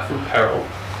respite from peril,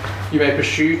 you may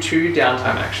pursue 2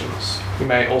 downtime actions. You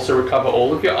may also recover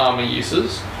all of your armor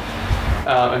uses,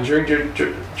 and during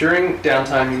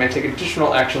downtime you may take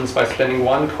additional actions by spending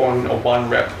 1 coin or 1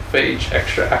 rep for each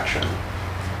extra action.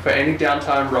 For any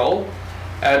downtime roll,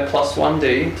 add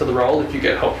 +1d to the roll if you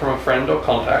get help from a friend or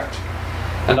contact,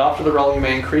 and after the roll you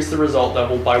may increase the result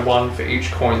level by 1 for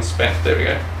each coin spent. There we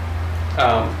go.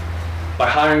 By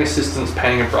hiring assistance,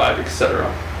 paying a bribe,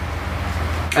 etc.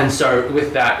 And so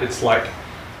with that, it's like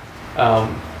a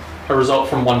result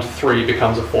from 1 to 3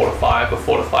 becomes a 4 to 5, a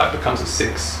 4 to 5 becomes a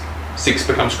 6. 6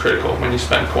 becomes critical when you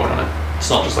spend coin on it. It's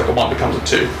not just like a 1 becomes a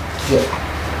 2.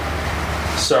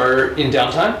 Yeah. So in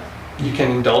downtime, you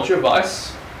can indulge your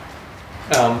vice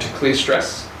to clear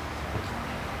stress.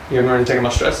 You haven't really taken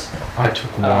much stress. I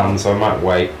took one, so I might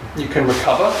wait. You can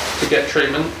recover to get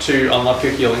treatment to unlock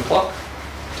your healing clock,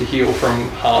 to heal from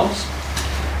harms.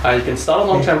 You can start a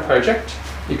long-term project.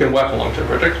 You can work on a long-term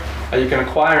project. You can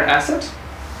acquire an asset.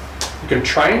 You can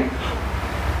train,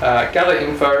 gather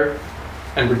info,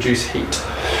 and reduce heat.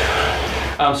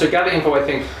 So gather info, I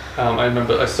think, I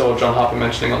remember I saw John Harper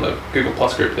mentioning on the Google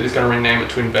Plus group that he's going to rename it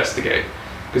to investigate.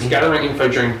 Because gathering info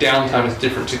during downtime is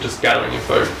different to just gathering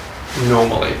info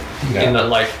normally. Yeah. In that,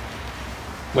 like,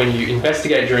 when you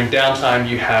investigate during downtime,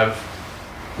 you have,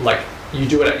 like, you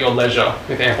do it at your leisure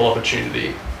with ample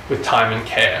opportunity, with time and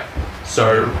care.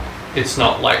 So it's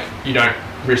not like you don't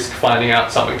risk finding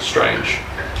out something strange.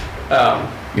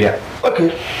 Yeah.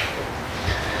 Okay.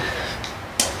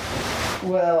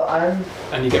 Well,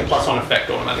 and you get +1 effect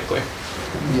automatically.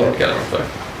 Yeah. Get info.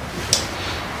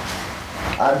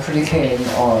 I'm pretty keen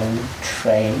on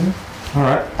train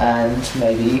Alright. and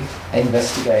maybe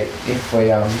investigate if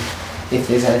we if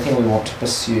there's anything we want to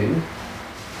pursue.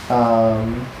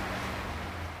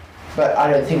 But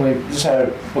I don't think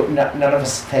none of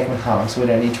us have taken harm, so we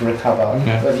don't need to recover.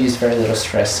 Okay. We've used very little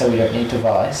stress, so we don't need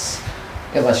device.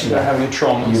 Unless You don't have any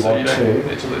trauma, You so want you don't to.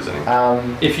 need to lose any.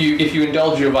 If If you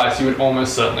indulge your vice, you would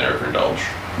almost certainly overindulge.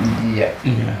 yeah.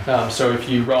 Yeah. So if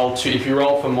you roll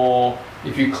for more,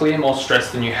 if you clear more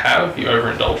stress than you have, you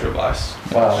overindulge your vice,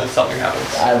 Wow. and something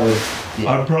happens. I would.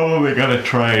 Yeah. I'm probably gonna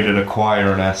trade and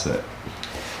acquire an asset.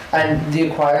 And the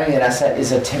acquiring an asset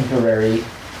is a temporary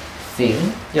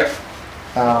thing. Yep.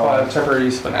 Temporary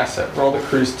use of an asset. Roll the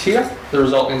cruise tier. The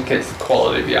result indicates the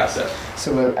quality of the asset.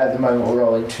 So at the moment we're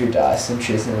rolling 2 dice and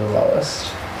choosing the lowest,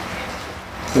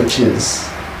 which is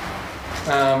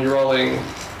You're rolling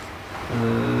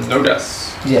no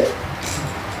dice.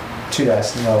 2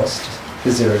 dice and lowest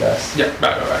is 0 dice. Yeah,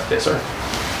 right. Yeah, sorry.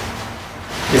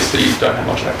 Yes, but you don't have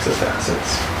much access to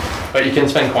assets. But you can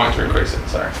spend coin to increase it,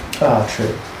 sorry. Ah,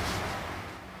 true.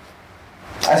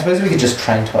 I suppose we could just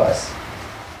train twice.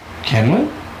 Can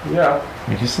we? Yeah.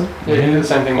 I guess so. Yeah, you can do the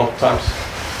same thing multiple times.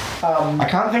 I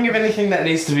can't think of anything that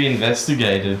needs to be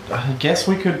investigated. I guess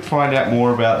we could find out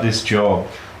more about this job.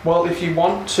 Well, if you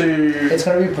want to... It's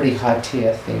going to be a pretty high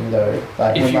tier thing though.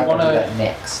 Like If we you might want to do wanna- that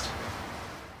next.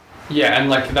 Yeah, and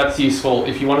like that's useful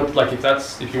if you wanted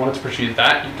if you wanted to pursue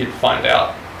that, you could find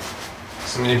out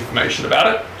some information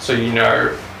about it, so you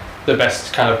know the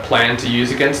best kind of plan to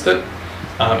use against it.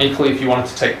 Equally, if you wanted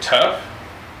to take turf,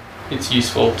 it's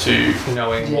useful to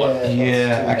knowing what. let's do Yeah,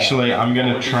 that. actually, I'm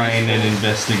going to train and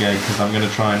investigate because I'm going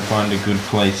to try and find a good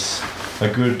place, a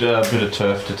good bit of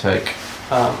turf to take.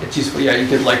 It's useful. Yeah, you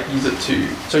could like use it to.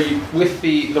 So you with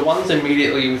the ones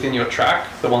immediately within your track,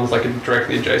 the ones like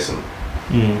directly adjacent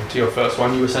to your first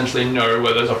one, you essentially know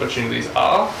where those opportunities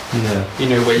are. Yeah. You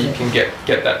know where you can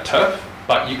get that turf,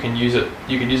 but you can use it.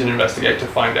 You can use it and investigate to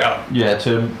find out. Yeah,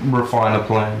 to refine a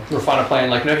plan. Refine a plan,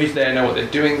 like know who's there, know what they're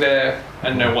doing there,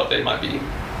 and know what they might be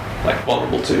like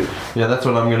vulnerable to. Yeah, that's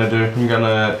what I'm going to do. I'm going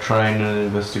to train and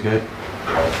investigate.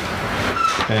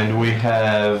 And we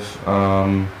have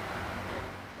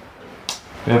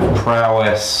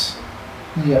prowess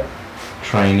Yep.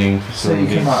 training So you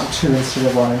facilities. can mark 2 instead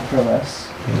of 1 in prowess.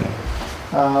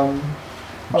 Yeah.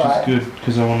 Which Alright. is good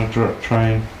because I want to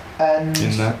train And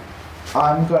in that.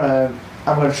 I'm gonna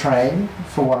train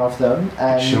for one of them.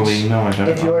 And Actually, no, I don't.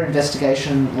 if your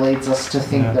investigation leads us to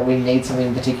think Yeah. that we need something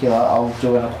in particular, I'll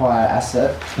do an acquire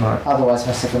asset. Right. Otherwise,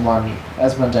 my second one,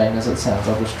 as mundane as it sounds,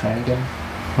 I'll just train again.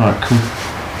 Alright, cool.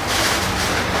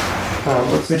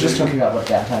 We're just talking about what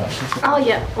downtime actions. Oh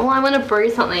yeah. Well, I want to brew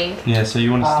something. Yeah, so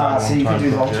you want to start So you can do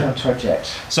long-term long-term project.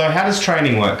 So how does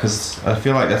training work? Because I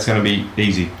feel like that's going to be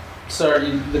easy. So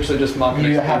you literally just mark an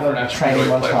You XP have for an a action training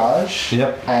you play. montage,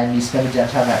 Yep. and you spend a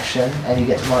downtime action, and you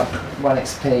get to mark 1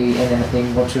 XP in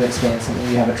anything, or 2 XP in something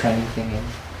you have a training thing in.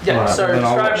 Yeah. Alright, So then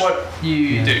I'll describe watch. what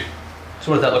you do.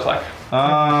 So what does that look like?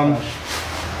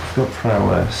 I've got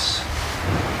prowess.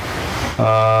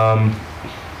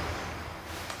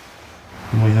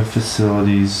 We have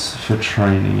facilities for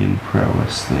training in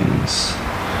prowess things.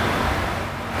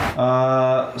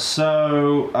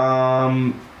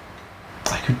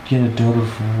 I could get a dot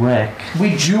of wreck.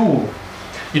 We duel.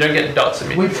 You don't get dots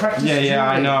We immediately. practice. Yeah,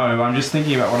 I dueling. know. I'm just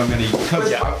thinking about what I'm going to.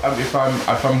 Because Yeah.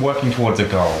 if I'm working towards a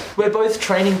goal. We're both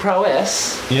training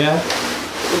prowess. Yeah.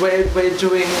 We're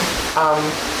doing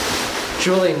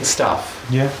dueling stuff.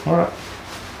 Yeah. All right.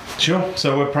 Sure.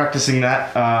 So we're practicing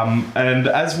that, and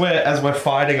as we're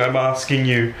fighting, I'm asking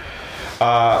you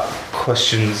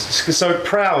questions. So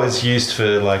prowl is used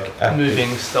for like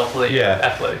Moving stealthily. Yeah.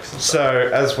 Athletics. And stuff. So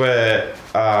as we're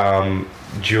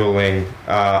dueling,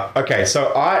 okay.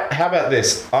 So how about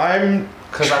this?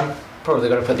 Because I'm probably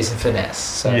going to put this in finesse.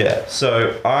 So. Yeah.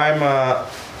 So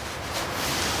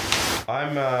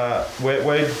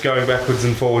we're going backwards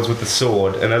and forwards with the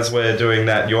sword, and as we're doing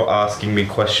that, you're asking me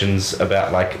questions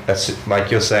about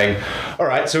like you're saying, all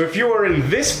right, so if you were in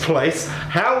this place,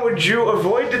 how would you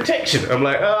avoid detection? I'm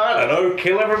like, I don't know,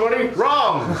 kill everybody.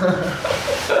 Wrong.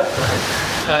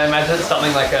 I imagine it's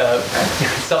something like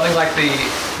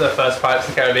the first Pirates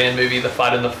of the Caribbean movie, The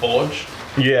Fight in the Forge,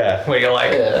 Yeah. where you're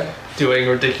like Yeah. doing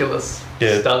ridiculous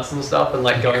Yeah. stunts and stuff, and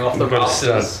like going off the You've got a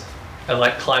rafters stunt. and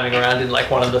like climbing around in like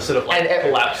one of the sort of like And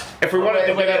collapsed. If we want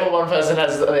to, Whenever one person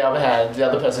has the upper hand, the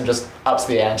other person just ups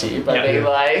the ante by Yeah. being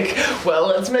like, well,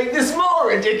 let's make this more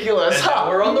ridiculous. And now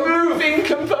we're on the moving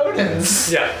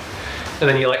components. Yeah. and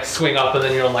then you like swing up, and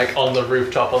then you're like on the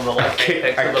rooftop on the I like kick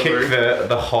apex of the roof.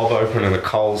 the hob open and the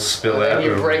coals spill And then out.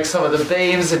 you break some of the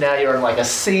beams, and now you're on like a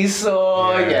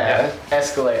seesaw. Yeah. Yeah.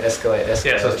 Escalate.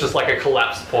 Yeah, so it's just like a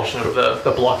collapsed portion of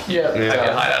the block you Yeah. have your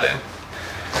Yeah. hideout in.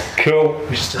 Cool.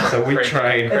 Which is just So we crazy.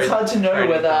 train. It's hard to know Training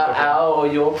whether difficulty. our or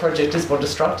your project is more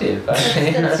destructive. That's true,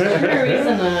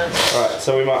 isn't it? Alright,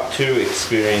 so we might too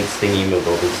experience thingy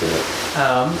mobbers in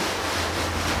it.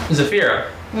 Zafira,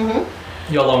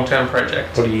 your long-term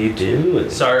project. What do you do?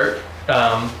 So,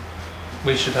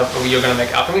 we should have. You're going to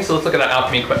make alchemy. So let's look at that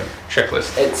alchemy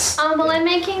checklist. It's Well, I'm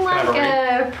making like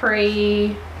Have a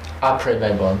pre. our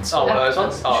pre-made ones. Oh, one of those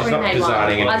ones. Oh, She's not Pre-made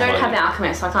designing one. it I don't at the have moment.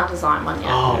 alchemist, so I can't design one yet.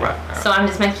 oh right. So I'm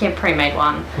just making a pre-made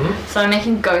one. So I'm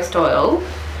making ghost oil,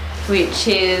 which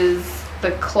is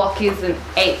the clock is an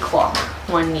 8 clock,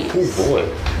 one use. Oh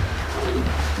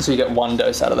boy. So you get one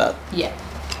dose out of that. Yeah.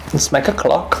 Let's make a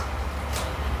clock.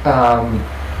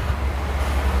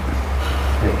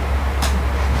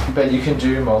 But you can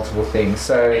do multiple things.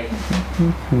 So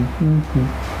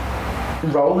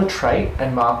roll a trait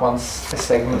and mark a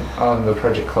segment on the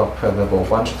project clock per level.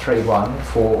 1 to 3, 1,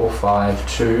 4 or 5,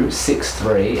 2, 6,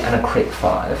 3, and a crit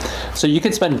 5. So you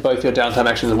could spend both your downtime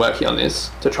actions working on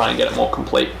this to try and get it more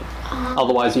complete.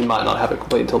 Otherwise, you might not have it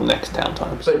complete until the next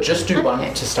downtime. But just do one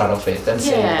Okay. to start off with and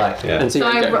see Yeah. like Yeah. And see So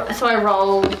how you go. so I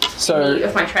roll So- any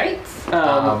of my traits.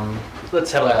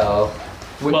 Let's have a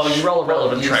well, Well, you roll a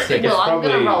relevant you trait, I think guess. Well, I'm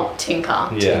probably- gonna roll tinker.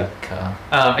 Yeah.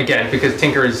 again because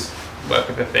tinker is work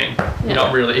with a thing. You're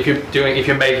not really if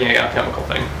you're making a alchemical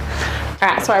thing.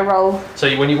 Alright, so I roll. So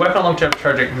when you work on a long-term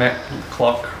project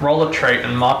clock, roll a trait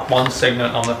and mark one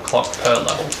segment on the clock per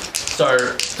level. So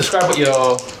describe what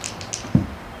your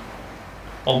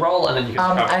I'll roll and then you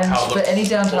can describe and how it for looks. any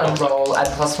What it downtime looks like. roll, add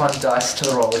 +1 dice to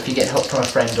the roll if you get help from a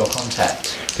friend or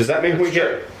contact. Does that mean we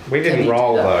get? We Can didn't you do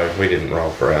roll that? though. We didn't roll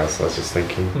for ours. I was just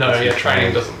thinking. No, This your is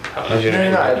training doesn't have Oh, that. you No,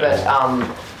 don't no, need no, that.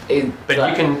 but But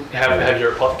you can have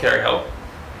your apothecary help.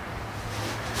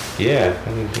 Yeah, I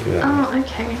didn't do that. Oh,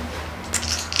 okay.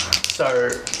 So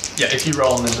yeah, if you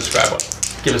roll and then describe what,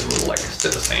 give us a little like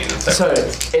set the scene and say. So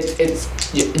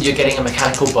you're getting a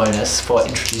mechanical bonus for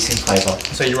introducing flavour.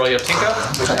 So you roll your tinker,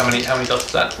 which how many dots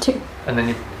is that? 2. And then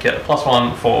you get a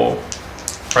 +1 for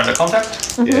friend or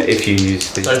contact. Yeah, if you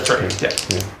use the. So 3,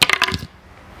 yeah.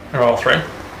 You roll 3.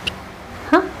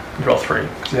 Huh? You roll 3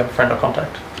 because you have a friend or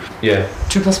contact. Yeah,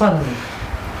 2 + 1.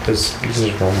 because this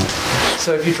is wrong.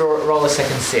 So if you roll a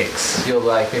second 6, you'll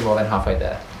like be more than halfway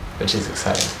there, which is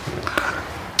exciting.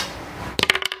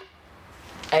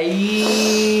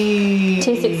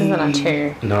 2 6s and a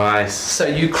 2. Nice. So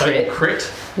you So you crit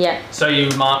crit. Yeah. So you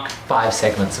mark 5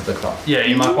 segments of the clock.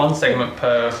 you mark one segment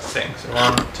per thing. So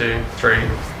 1, 2, 3,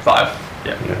 5.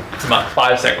 Yeah. Yeah. You mark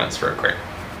 5 segments for a crit.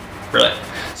 Brilliant.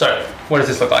 So what does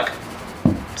this look like?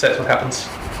 So that's what happens.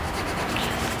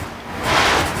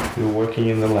 We were working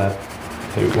in the lab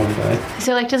one day.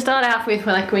 So like to start out with,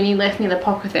 when you left me the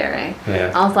apothecary,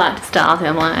 Yeah. I was like to start,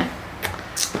 I'm like,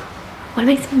 what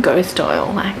makes some ghost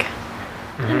oil? Like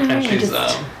And she's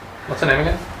just- what's her name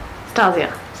again?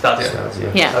 Stasia.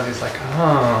 Stasia. Yeah. Stasia's like,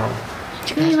 oh.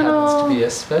 Do That you happens know? to be a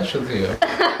specialty.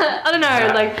 I don't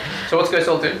know, like So what's Ghost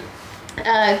Oil do?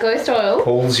 ghost oil,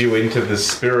 Pulls you into the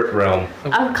spirit realm.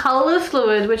 a colourless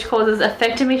fluid which causes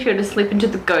affected material to slip into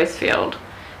the ghost field.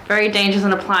 Very dangerous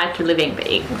when applied to living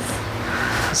beings.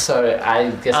 So I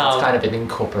guess Um, it's kind of an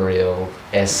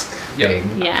incorporeal-esque Yep.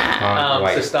 thing. Yeah, Can't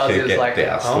wait so Stasia's to get like,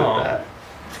 doused oh. with that.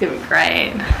 it's gonna be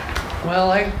great. Well,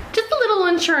 like, Just a little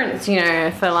insurance,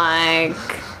 for like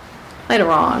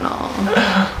later on or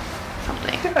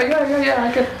something. yeah,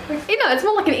 I could. It's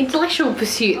more like an intellectual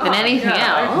pursuit than anything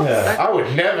else. Yeah, I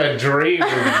would never dream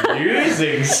of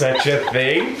using such a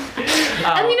thing.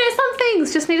 And some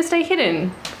things just need to stay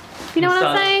hidden. You know what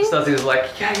I'm saying? Stasia's like,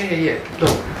 yeah.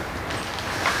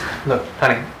 Look,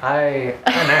 honey, I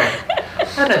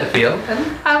know the feel,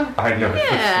 and I know.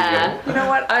 Yeah. you know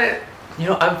what,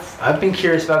 I've been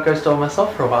curious about Ghost Oil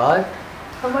myself for a while.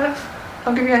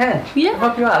 I'll give you a hand. Yeah. I'll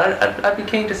help you out. I'd be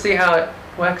keen to see how it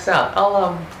works out.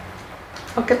 I'll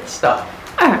get the stuff.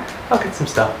 Alright. I'll get some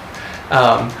stuff.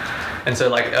 And so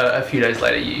like a few days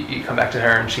later, you come back to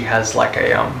her and she has like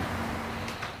a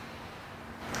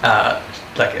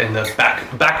like in the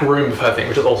back room of her thing,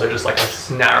 which is also just like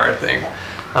a narrow thing.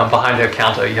 Behind her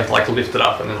counter, you have to like lift it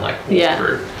up and then like walk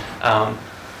through. And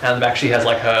in the back, she has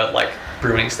like her like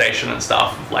brewing station and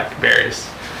stuff, of, like various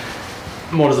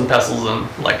mortars and pestles and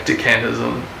like decanters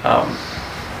and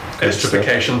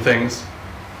esterification things.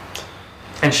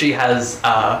 And she has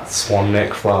Swan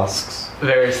neck flasks.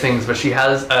 various things, but she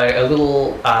has a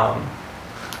little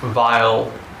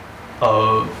vial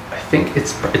of, I think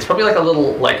it's probably like a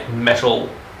little like metal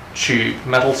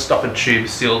stoppered tube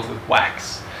sealed with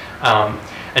wax,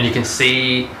 and you can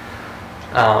see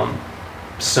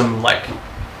some like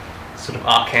sort of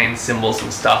arcane symbols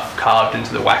and stuff carved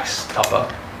into the wax topper.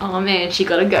 Oh man, she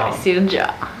got a ghost in a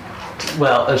jar.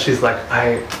 Well, and she's like,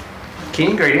 key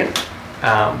ingredient,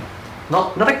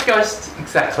 not a ghost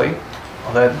exactly,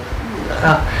 although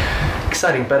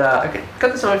exciting. But I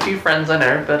got this from a few friends I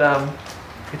know. But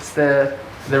it's the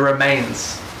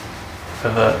remains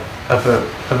of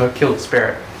a killed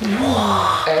spirit.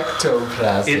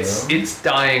 Ectoplasm. It's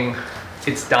dying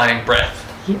breath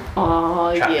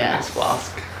Oh trapped in yeah. this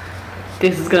flask.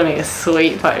 This is gonna be a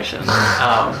sweet potion.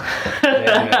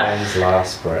 Man's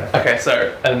last breath. Okay,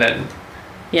 so and then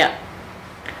Yeah.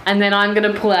 And then I'm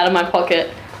gonna pull out of my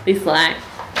pocket this like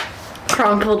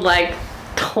crumpled, like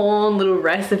torn little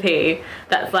recipe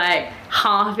that's like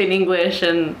half in English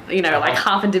and like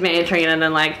half in Mandarin, and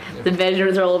then like the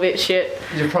measurements are all a bit shit.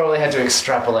 You probably had to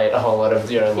extrapolate a whole lot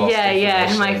of your lost Yeah.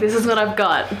 I'm like, this is what I've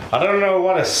got. I don't know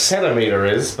what a centimeter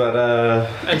is, but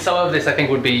and some of this I think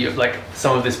would be like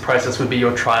some of this process would be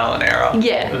your trial and error.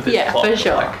 Yeah, of this yeah, plot. for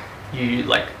sure. Like you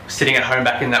like sitting at home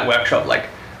back in that workshop, like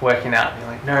working out, and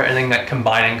you're like, no, and then like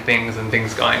combining things and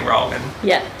things going wrong and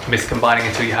Yeah. miscombining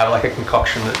until you have like a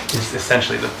concoction that is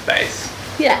essentially the base.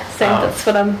 Yeah. So that's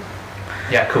what I'm.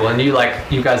 Yeah, cool. And you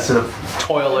guys sort of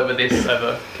toil over this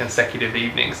over consecutive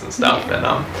evenings and stuff, and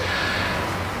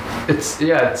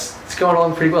it's going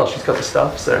along pretty well. She's got the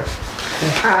stuff, so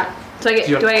Alright. So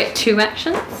do I get 2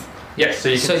 actions? yes. So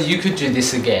you can So you could do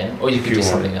this again, or you could do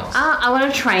something else. I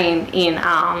want to train in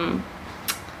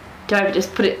do I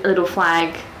just put a little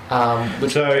flag?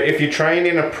 so if you train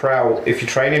in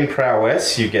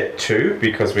prowess, you get 2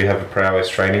 because we have a prowess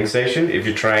training station. If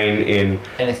you train in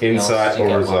Anything insight else, you or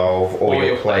get resolve or Or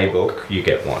your your playbook, you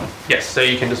get 1. yes. So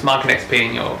you can just mark an XP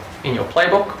in your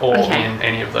playbook or Okay. in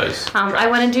any of those. I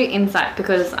want to do insight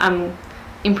because I'm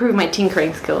improving my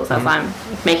tinkering skills as I'm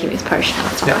making this potion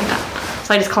and stuff Yep. like that.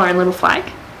 So I just color in a little flag.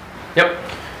 Yep.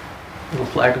 Little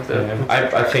flag of the.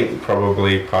 I think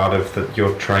probably part of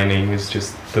your training is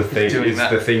just the thing. Doing Is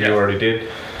that, the thing yeah. you already did.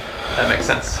 That makes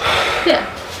sense. Yeah.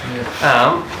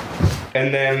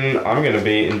 And then I'm going to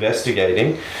be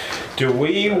investigating. Do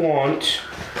we want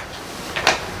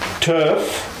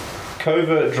turf,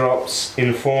 covert drops,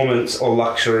 informants, or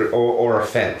luxury or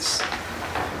offense?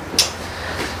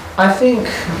 I think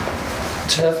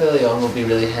turf early on will be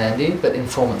really handy, but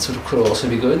informants could also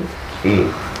be good.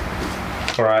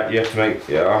 All right, you have to make.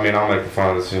 Yeah, I mean, I'll make the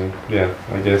final decision. Yeah,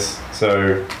 I guess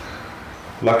so.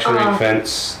 Luxury,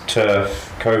 offense,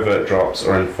 turf, covert drops,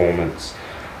 or informants.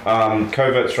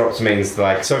 Covert drops means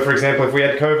like, so for example, if we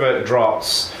had covert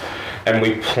drops and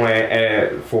we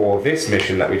plan for this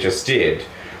mission that we just did,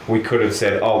 we could have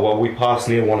said, oh well, we passed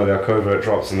near one of our covert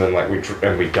drops and then like we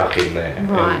duck in there.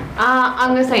 Right.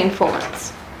 I'm going to say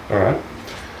informants. All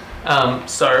right.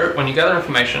 So when you gather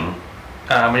information,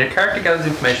 when your character gathers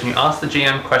information, you ask the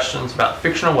GM questions about the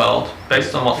fictional world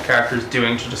based on what the character is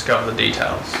doing to discover the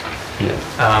details.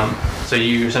 Yeah. So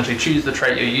you essentially choose the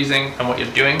trait you're using and what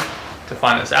you're doing to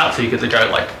find this out. So you could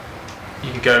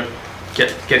go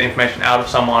get information out of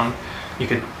someone. You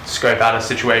could scope out a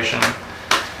situation.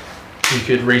 You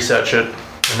could research it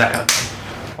and that kind of thing.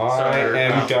 I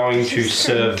am going to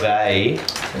survey.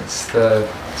 It's the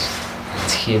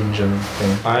tinge and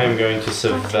thing. I am going to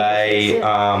survey.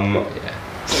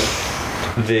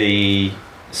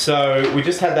 So we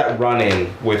just had that run-in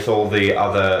with all the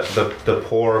other the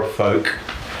poorer folk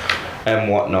and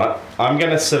whatnot. I'm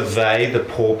going to survey the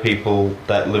poor people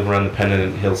that live around the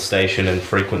Pennant Hill station and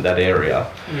frequent that area.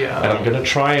 Yeah. And I'm going to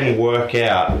try and work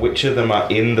out which of them are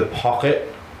in the pocket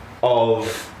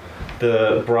of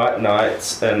the Bright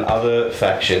Knights and other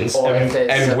factions, Or if there's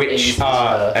and some which easy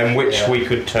are turf, and which yeah. we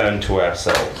could turn to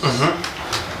ourselves.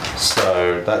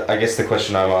 So that, I guess the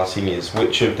question I'm asking is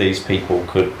which of these people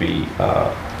could be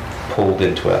pulled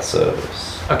into our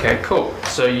service? Okay, cool.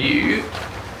 So you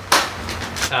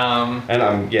And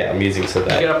I'm using you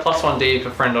survey. get a +1d if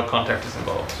a friend or contact is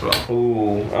involved as well.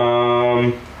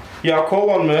 Ooh, yeah, I'll call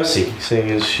on Mercy, seeing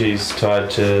as she's tied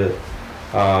to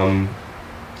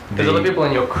There's other people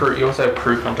in your crew. You also have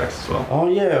crew contacts as well. Oh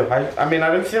yeah, I mean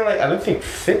I don't think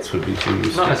Fitz would be too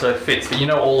useful. Not necessarily Fitz, but you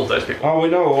know all of those people. Oh, we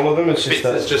know all of them. It's just Fitz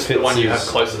that is just Fitz the one you have is-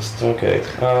 closest. Okay.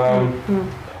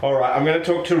 All right. I'm going to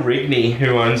talk to Rigney,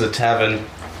 who owns a tavern,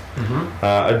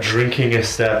 a drinking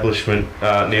establishment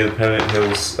near the Pennant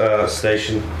Hills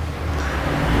station.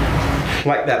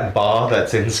 Like that bar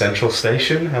that's in Central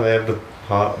Station. How they have the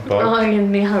bar. Oh,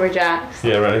 in the Harbour Jacks.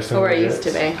 Yeah, right next to Or where it the used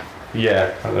to Jets. be.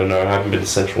 Yeah, I don't know. I haven't been to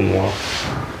Central in a while.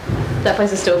 That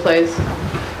place is still closed.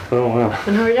 Oh wow.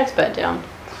 And who Jack's burnt down.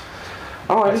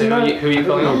 Oh, I So didn't know. who are you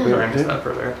calling on? I Sorry, I didn't missed know. that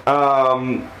for a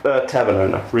second. Tavern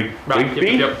owner. Right,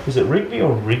 Rigby? yep. Is it Rigby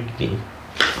or Rigney?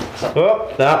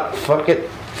 Oh, nah, fuck it.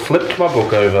 Flipped my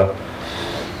book over.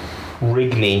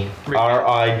 Rigney.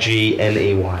 Rigney.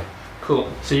 Rigney. Cool.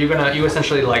 So you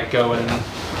essentially like go and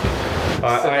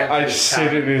I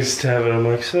sit in his tavern. I'm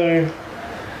like, so,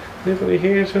 anybody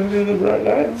here to do the Bright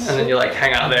Nights? and then you like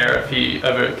hang out there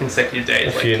over consecutive days. A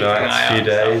like, few keeping an eye nights, out few and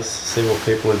stuff. days, see what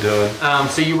people are doing.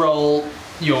 So you roll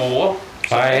your.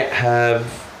 I have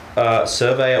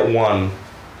survey at 1.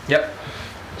 Yep.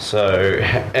 So,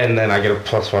 and then I get a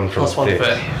 +1 from Plus 1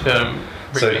 fifth. for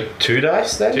So Rigby. 2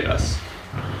 dice then? 2 dice.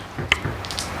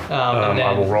 And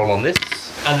I will then roll on this.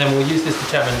 we'll use this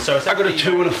determine. So I got a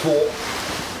 2 and a 4.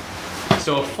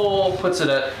 So a 4 puts it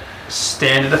at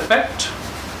standard effect.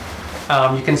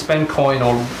 You can spend coin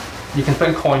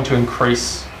to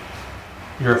increase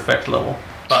your effect level.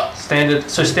 But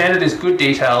standard is good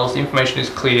details, the information is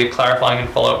clear, clarifying and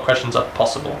follow-up questions are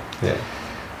possible. Yeah.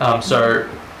 So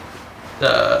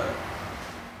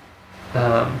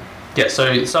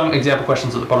some example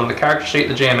questions at the bottom of the character sheet,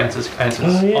 the GM answers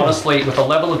honestly with a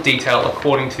level of detail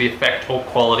according to the effect or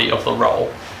quality of the role.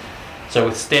 So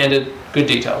with standard, good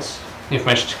details. The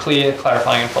information is clear,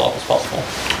 clarifying and follow-up as possible.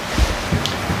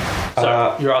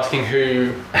 So you're asking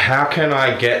who... How can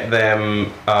I get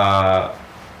them? How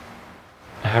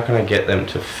can I get them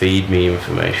to feed me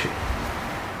information?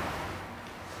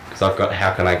 Because I've got.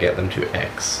 How can I get them to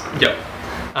X? Yep.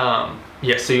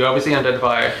 So you obviously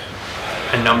identify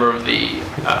a number of the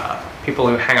people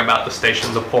who hang about the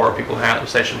station, the poorer people who hang out the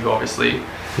station, who obviously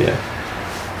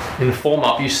inform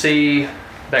up. You see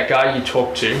that guy you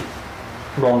talked to,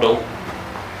 Rondell,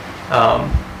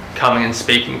 coming and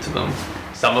speaking to them.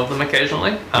 Some of them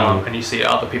occasionally, and you see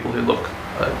other people who look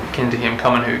akin to him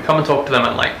come and talk to them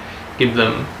and like give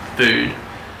them food,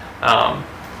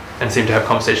 and seem to have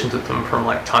conversations with them from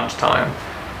like time to time.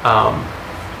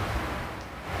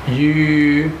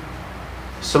 You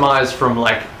surmise from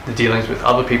like the dealings with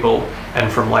other people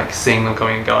and from like seeing them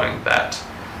coming and going that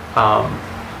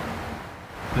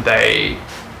they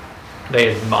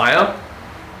admire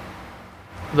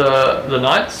the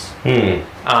knights.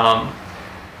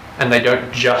 And they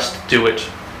don't just do it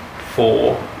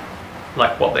for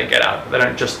like what they get out of it. They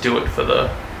don't just do it for the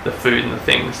food and the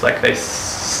things. Like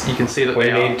you can see that We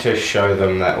they need to show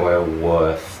them that we're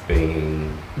worth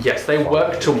being. Yes, they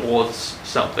work towards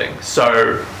something.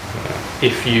 So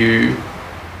if you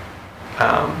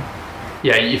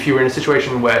if you were in a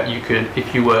situation where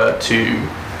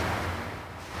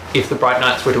if the Bright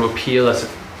Knights were to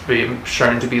be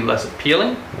shown to be less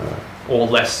appealing, or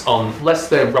less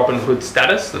their Robin Hood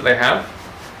status that they have,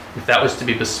 if that was to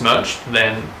be besmirched,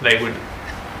 then they would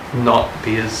not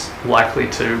be as likely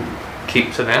to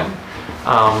keep to them.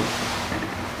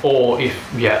 Or if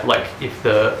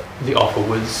the offer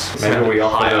was Maybe we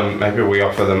higher.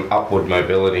 offer them upward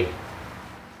mobility.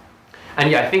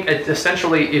 And I think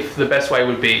essentially if the best way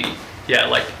would be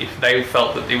if they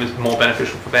felt that it was more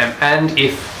beneficial for them, and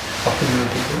if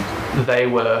they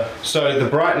were... So the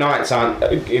Bright Knights aren't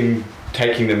in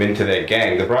taking them into their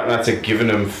gang. The Bright Knights are giving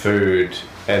them food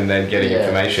and then getting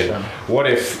information. Sure. What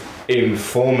if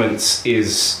informants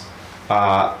is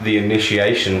the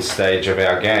initiation stage of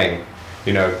our gang?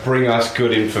 Bring us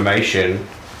good information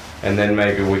and then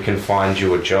maybe we can find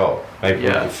you a job. Maybe we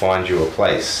can find you a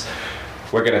place.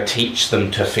 We're going to teach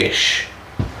them to fish.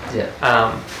 Yeah.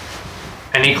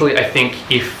 And equally, I think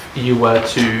if you were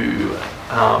to...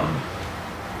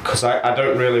 Because I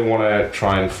don't really want to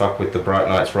try and fuck with the Bright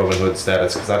Knights Robin Hood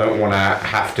status, because I don't want to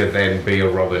have to then be a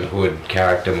Robin Hood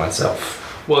character myself.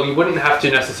 Well, you wouldn't have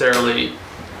to necessarily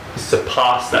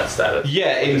surpass that status.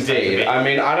 Yeah, indeed. I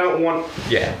mean, I don't want...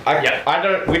 Yeah.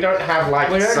 We don't have like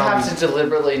We don't some... have to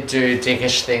deliberately do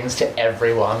dickish things to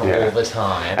everyone all the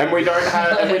time. And we don't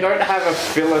have a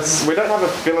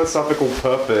philosophical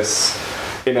purpose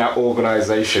in our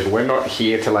organization. We're not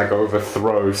here to like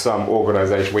overthrow some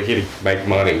organization. We're here to make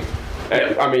money.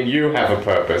 Yeah. I mean, you have a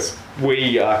purpose.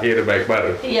 We are here to make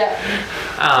money. Yeah.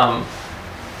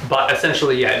 But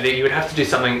essentially, you would have to do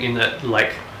something in that,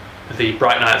 like, the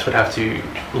Bright Knights would have to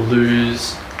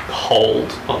lose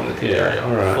hold on the area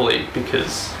fully,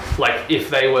 because, like, you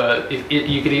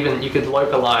could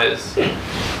localize.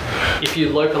 If you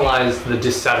localize the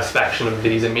dissatisfaction of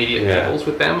these immediate peoples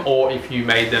with them, or if you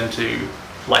made them to,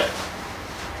 like,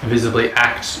 visibly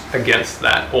act against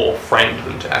that, or framed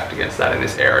them to act against that in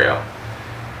this area,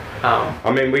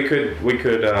 I mean, we could.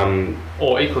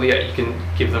 Or equally, yeah, you can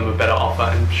give them a better offer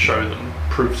and show them,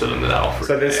 prove to them that offer.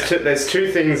 So there's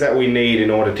two things that we need in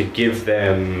order to give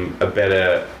them a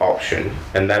better option,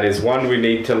 and that is one, we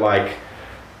need to like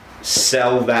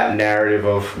sell that narrative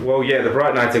of, well, yeah, the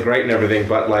Bright Knights are great and everything,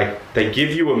 but like they give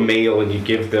you a meal and you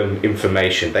give them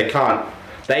information.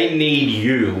 They need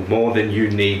you more than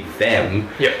you need them.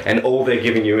 Yep. And all they're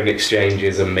giving you in exchange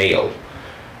is a meal.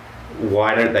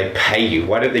 Why don't they pay you?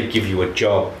 Why don't they give you a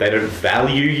job? They don't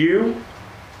value you.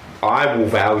 I will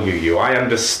value you. I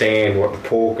understand what the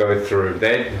poor go through.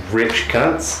 They're rich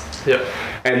cunts. Yep.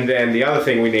 And then the other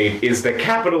thing we need is the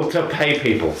capital to pay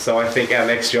people. So I think our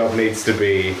next job needs to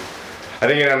be, I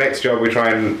think in our next job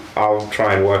I'll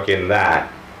try and work in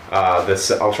that.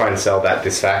 I'll try and sell that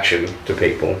disfaction to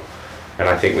people. And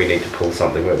I think we need to pull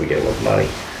something where we get a lot of money.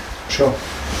 Sure.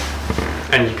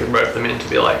 And you can rope them in to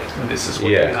be like, this is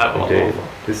what you have on offer.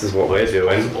 This is what we're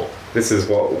doing. This is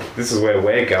where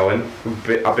we're going.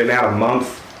 I've been out a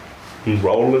month,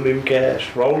 rolling in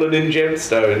cash, rolling in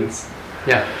gemstones.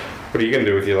 Yeah. What are you going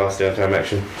to do with your last downtime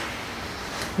action?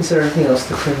 Is there anything else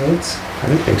the crew needs? I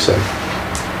don't think so.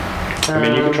 I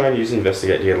mean, you could try and use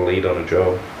investigate to get a lead on a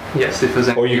job. Yes, if there's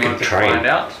anything Or you you can want to train. find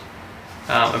out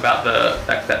about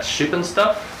that ship and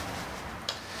stuff.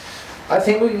 I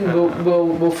think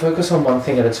we'll focus on one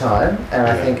thing at a time, and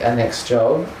I think our next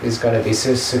job is going to be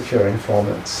to secure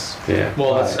informants. Yeah.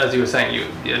 Well, as you were saying,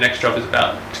 your next job is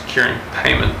about securing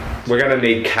payment. We're going to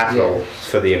need capital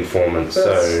for the informants,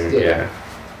 That's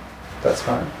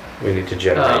fine. we need to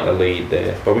generate a lead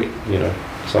there. But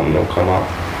something will come up.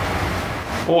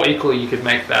 Or equally, you could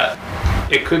make that.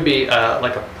 It could be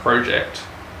like a project.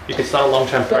 You could start a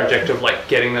long-term project of like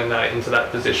getting them into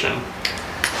that position,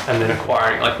 and then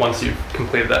acquiring, like once you've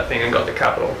completed that thing and got the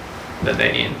capital, then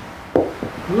they're in.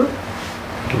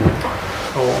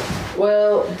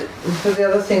 Well, but the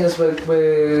other thing is we're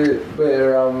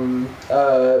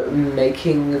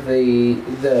making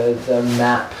the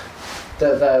map,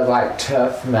 the like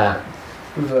turf map,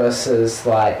 versus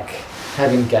like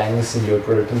having gangs in your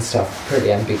group and stuff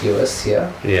pretty ambiguous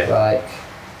here. Yeah. Like,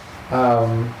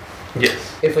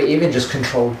 Yes. if we even just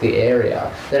controlled the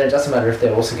area, then it doesn't matter if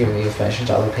they're also giving the information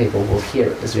to other people. We'll hear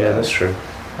it as well. Yeah, that's true.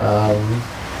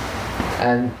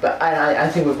 But I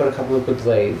think we've got a couple of good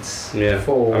leads. Yeah.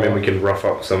 For, I mean, we can rough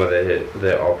up some of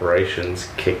their operations,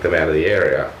 kick them out of the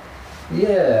area.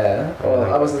 Yeah.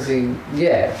 Well, I wasn't thinking.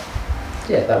 Yeah.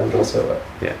 Yeah, that would also work.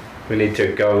 Yeah. We need to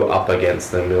go up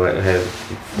against them. Be like, hey,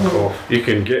 fuck off.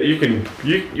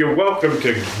 You're welcome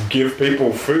to give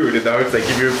people food in the hopes they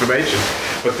give you information,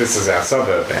 but this is our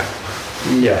suburb now.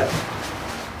 Yeah.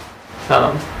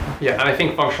 Yeah, and I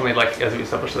think functionally, like as we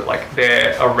established that, like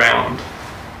they're around.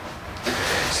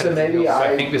 So maybe So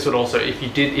I think this would also, if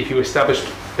you established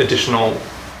additional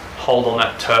hold on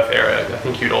that turf area, I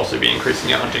think you'd also be increasing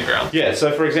your hunting ground. Yeah.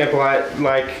 So for example,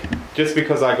 just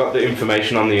because I got the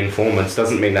information on the informants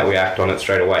doesn't mean that we act on it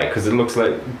straight away, because it looks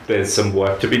like there's some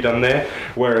work to be done there.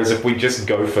 Whereas if we just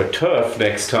go for turf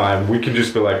next time, we can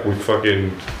just be like, we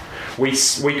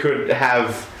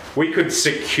could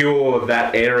secure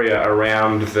that area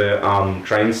around the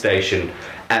train station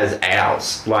as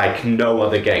ours. Like no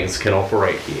other gangs can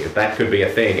operate here. That could be a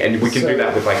thing, and we can do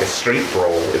that with like a street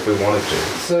brawl if we wanted to.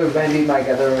 So maybe my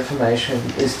gather information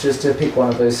is just to pick one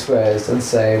of those squares and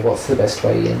say what's the best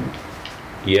way in.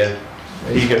 Yeah.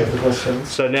 There you go. The questions.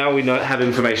 So now we have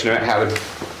information about how to.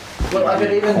 Well, I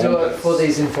could even do it for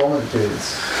these informant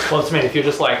dudes. Well, it's, I mean, if you're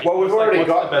just like, Well, we've already what's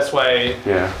got- the best way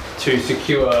to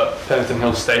secure Pennington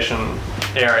Hill Station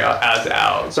area as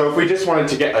ours. So if we just wanted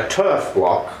to get a turf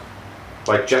block,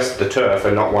 like just the turf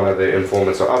and not one of the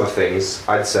informants or other things,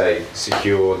 I'd say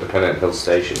secure the Pennant Hill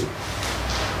Station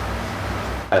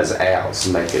as ours,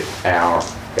 make it our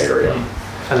area.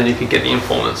 And then you could get the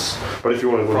informants. But if you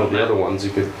wanted one of the other ones,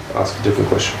 you could ask a different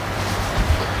question.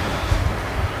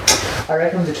 I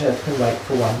reckon the turf can wait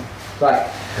for one. Like,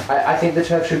 I think the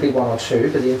turf should be one or two,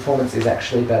 but the informants is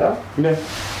actually better. Yeah.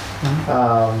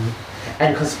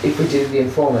 And because if we do the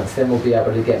informants, then we'll be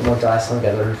able to get more dice on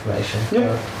gather information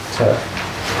for turf.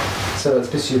 So let's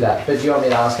pursue that. But do you want me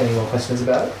to ask any more questions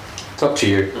about it? It's up to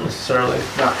you. Not necessarily.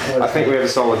 No. I think we have a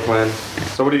solid plan.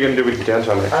 So what are you going to do with your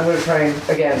downtime? I'm going to train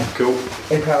again Cool.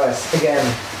 in prowess again.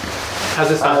 How's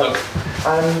this sound look?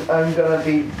 I'm going to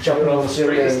be jumping on on the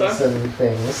street this buildings time? and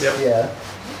things. Yep. Yeah.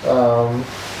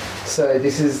 So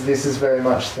this is very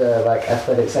much the like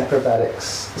athletics acrobatics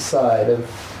side of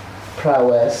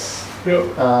prowess.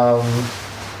 Yep.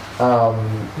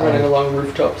 Running along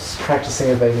rooftops. Practicing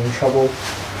evading trouble.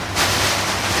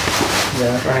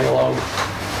 Yeah. Running along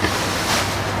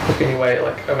looking your way,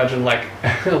 like imagine like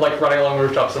like running along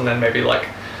rooftops and then maybe like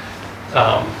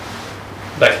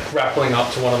grappling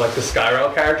up to one of like the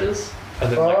Skyrail carriages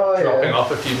and then like dropping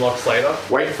off a few blocks later.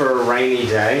 Wait for a rainy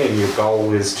day, and your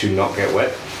goal is to not get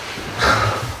wet.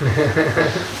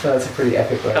 So that's a pretty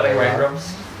epic way. Cutting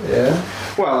raindrops. Yeah.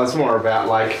 Well, it's more about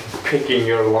like picking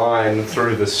your line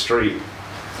through the street.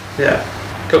 Yeah.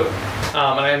 Cool.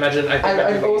 And I imagine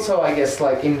And also, I guess,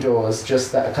 like indoors,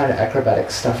 just that kind of acrobatic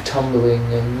stuff, tumbling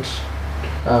and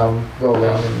rolling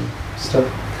and stuff.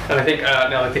 And I think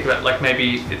now I think about like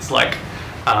maybe it's like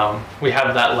we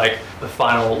have that like the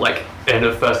final like end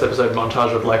of first episode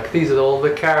montage of like these are all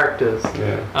the characters.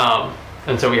 Yeah.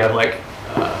 And so we have like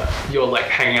you're like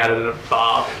hanging out at a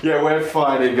bar. Yeah, we're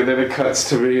fighting, and then it cuts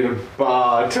to me in a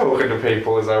bar talking to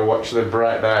people as I watch the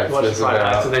Bright Nights.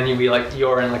 So then you'd be like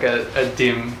you're in like a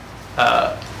dim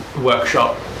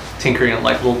workshop tinkering and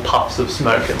like little puffs of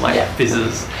smoke and like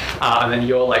fizzes, and then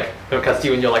you're like it cuts to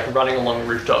you and you're like running along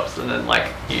rooftops, and then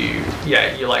like you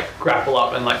like grapple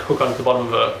up and like hook onto the bottom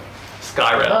of a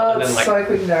Skyrail, and then like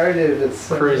cyclic narrative. It's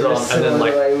cruise on, and then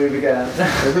like the way we began. and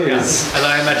then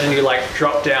I imagine you like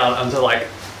drop down onto like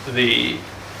the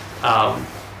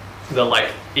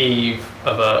like eave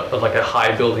of like a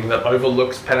high building that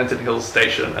overlooks Penitent Hill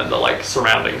Station and the like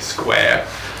surrounding square.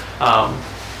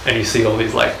 And you see all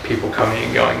these like people coming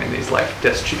and going, and these like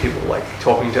destitute people like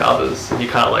talking to others, and you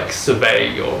kind of like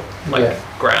survey your like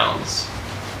grounds,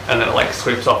 and then it like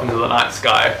sweeps off into the night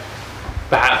sky.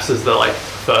 Perhaps as the like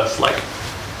first like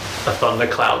a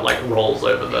thundercloud like rolls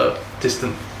over the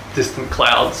distant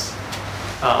clouds,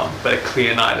 but a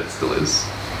clear night it still is.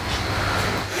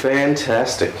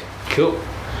 Fantastic. Cool.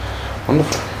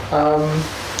 Wonderful.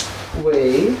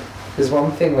 There's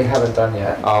one thing we haven't done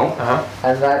yet.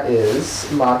 And that is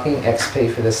marking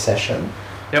XP for this session.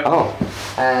 Yep.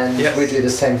 And we do the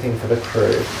same thing for the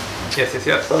crew. Yes.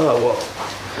 Oh, well.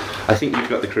 I think you've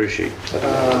got the crew sheet. Do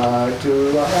I?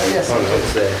 Yes. Oh, no,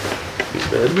 it's there.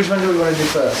 Which one do we want to do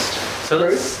first? So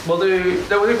we'll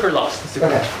do crew last. Let's do crew.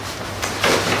 Okay.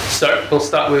 So we'll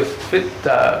start with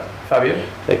Fabio.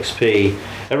 XP.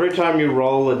 Every time you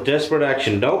roll a desperate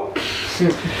action,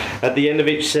 at the end of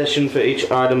each session for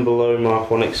each item below mark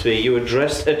 1 XP, you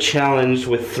address a challenge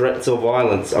with threats or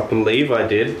violence. I believe I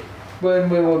did. When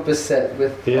we were beset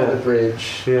with on the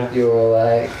bridge, you were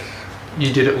like...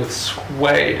 You did it with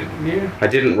Sway, didn't you? I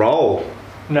didn't roll.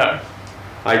 No.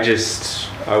 I guess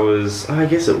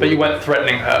it But you weren't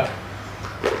threatening her.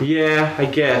 Yeah, I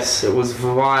guess. It was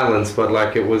violence, but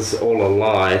like it was all a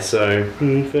lie, so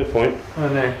fair point. Oh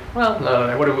no. Well,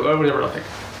 no. What do you think?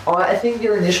 I think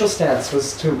your initial stance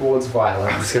was towards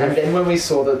violence, and then when we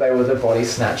saw that they were the body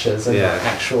snatchers and not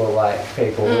actual like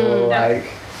people, we were like,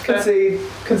 concede.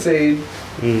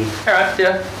 Alright,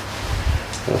 yeah.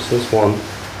 What's this one?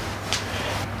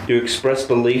 You express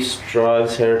beliefs,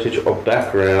 drives, heritage, or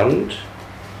background.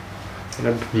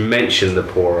 I mentioned the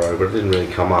Poro, but it didn't really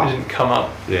come up. It didn't come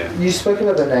up. Yeah. You spoke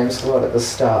about the names a lot at the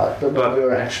start, but we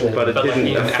were actually... But it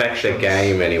didn't affect the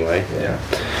game anyway. Yeah.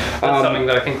 That's something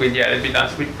that I think it'd be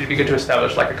nice. It'd be good to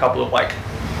establish like a couple of like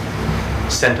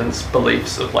sentence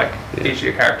beliefs of like each of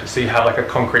your characters, so you have like a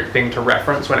concrete thing to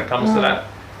reference when it comes to that.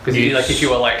 Because if you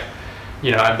were like,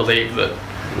 I believe that.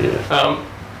 Yeah.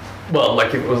 Well,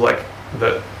 like if it was like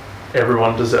that,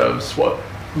 everyone deserves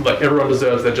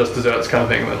their just desserts kind of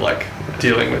thing, that like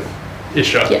dealing with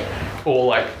Isha, or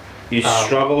like you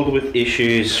struggled with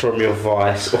issues from your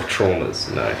vice or traumas.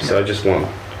 No, so I just want.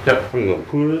 Yep. I'm gonna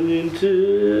put it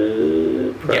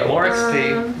into. Get more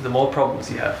XP, the more problems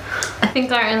you have. I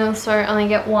think I only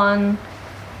get one.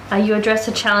 You address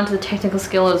a challenge with a technical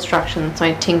skill or instruction, so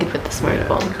I tinkered with the smoke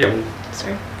bomb. Yep. So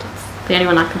that's the only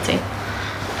one I can see.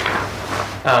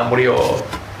 What are your?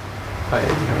 I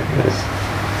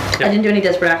didn't do any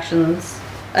desperate actions.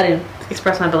 I didn't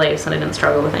express my beliefs, and I didn't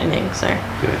struggle with anything. So.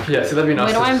 Yeah, so that'd be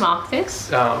nice. Where do I mark this?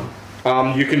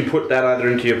 You can put that either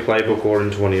into your playbook or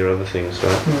into one of your other things,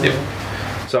 right? Yep.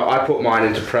 So I put mine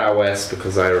into prowess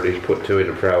because I already put 2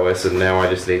 into prowess, and now I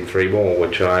just need 3 more,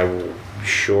 which I'm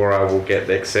sure I will get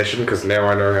next session because now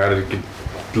I know how to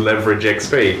leverage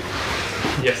XP.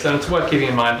 Yes, and it's worth keeping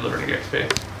in mind leveraging XP.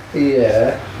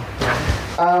 Yeah.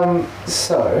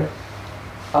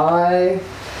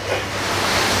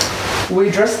 We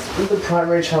addressed the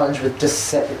primary challenge with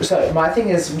deception. So my thing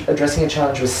is addressing a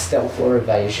challenge with stealth or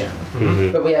evasion.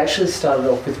 Mm-hmm. But we actually started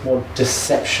off with more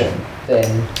deception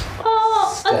than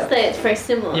I I'd say it's very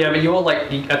similar. Yeah, but you're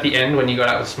like at the end when you got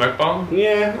out with Smoke Bomb.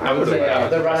 Yeah, I would. Yeah,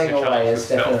 the running away is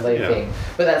definitely a thing.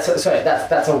 But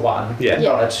that's a 1, Yeah.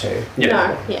 not a 2. Yeah.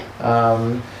 No, yeah.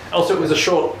 Also, it was a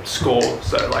short score,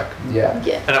 so like, Yeah.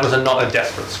 Yeah. and it was not a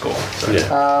desperate score. So Yeah.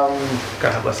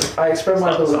 gotta have less. I express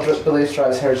my beliefs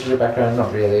drives heritage or background,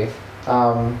 not really.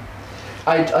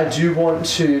 I do want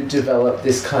to develop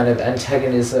this kind of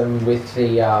antagonism with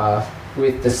the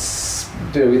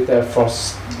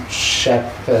Frost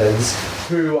Shepherds,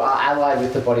 who are allied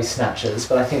with the Body Snatchers,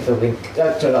 but I think the link,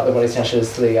 not the Body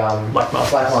Snatchers, the Black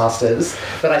Masters,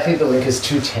 but I think the link is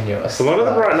too tenuous. A lot of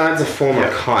the Bright Knights are former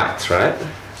kites, right?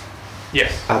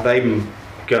 Yes. Are they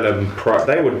gonna?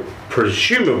 They would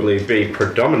presumably be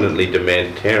predominantly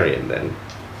Dementarian then.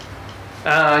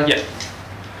 Yeah.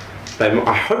 They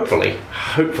hopefully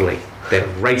they're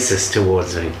racist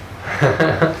towards me.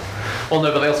 Well,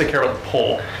 no, but they also care about the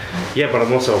poor. Yeah, but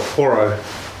I'm also a poro,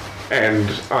 and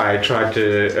my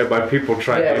people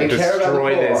tried to we care about the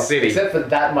destroy their poor, city. except for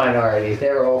that minority.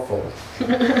 They're awful.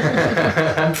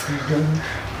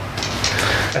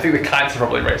 I think the kites are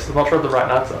probably racist. I'm not sure if the right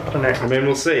nuts are. I don't know. I mean,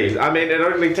 we'll see. I mean, it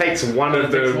only takes one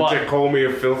of them to call me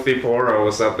a filthy poro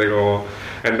or something,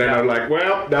 and then I'm like,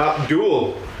 well, nah,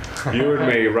 duel. You and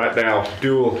me right now,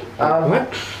 duel. What?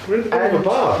 We're in the middle of a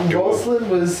bar. Rosalind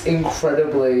was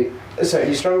incredibly. So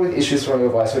you struggle with issues from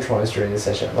your vice or traumas during this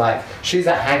session. Like she's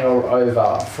a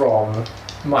hangover from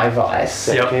my vice.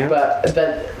 Yep. But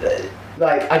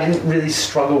like I didn't really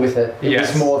struggle with it. It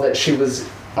was more that she was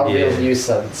a real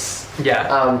nuisance.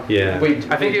 Yeah. Yeah.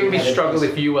 I think it would be struggle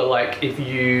if you were like, if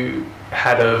you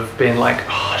had have been like,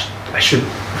 oh,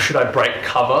 should I break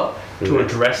cover to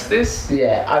address this?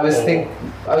 Yeah, I was thinking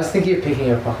of picking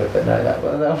your pocket, but no, that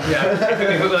one. Yeah,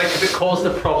 if it caused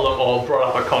a problem or brought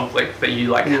up a conflict that you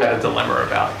like had a dilemma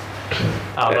about.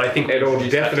 But I think it'll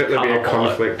definitely be a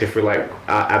conflict if we're like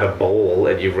at a ball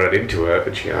and you run into her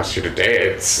and she asks you to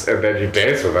dance and then you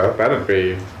dance with her. That'd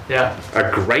be a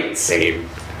great scene.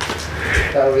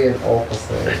 That would be an awful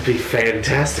scene. That'd be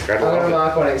fantastic. I'm going to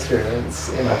mark one experience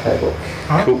in my playbook.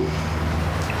 Cool.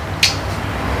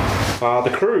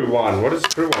 The crew one. What does the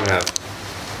crew one have?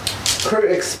 Crew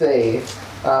XP.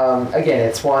 Again,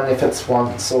 it's 1 if it's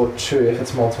once or 2 if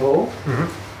it's multiple.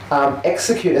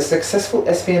 Execute a successful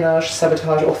espionage,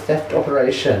 sabotage, or theft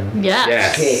operation.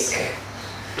 Yes. Tick.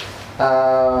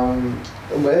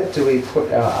 Where do we put?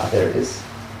 There it is.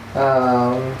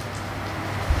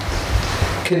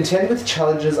 Contend with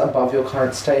challenges above your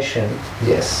current station.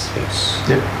 Yes.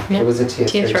 Yep. It was a tier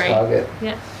 3 target.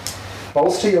 Yeah.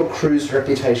 Bolster your crew's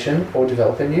reputation or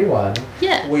develop a new one.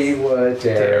 Yes. We were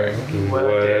daring.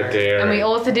 And we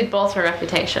also did bolster our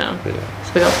reputation.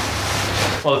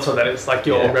 Well, that's what that is. Like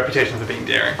your reputation for being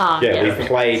daring. We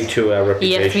played to our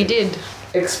reputation. Yes, we did.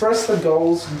 Express the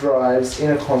goals, drives,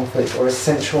 inner conflict, or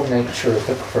essential nature of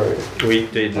the crew. We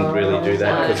didn't really do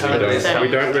that because we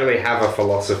don't really have a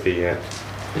philosophy yet.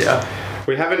 Yeah.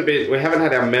 We haven't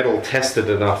had our metal tested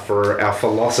enough for our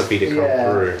philosophy to come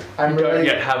through. You don't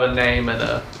yet have a name and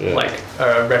a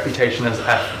reputation as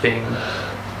a thing.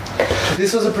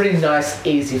 This was a pretty nice,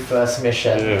 easy first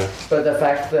mission, but the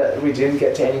fact that we didn't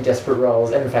get to any desperate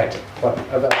rolls, and in fact, one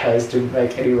of our players didn't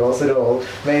make any rolls at all,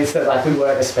 means that like we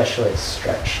weren't especially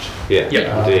stretched. Yeah,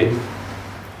 indeed.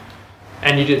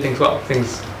 And you did things well.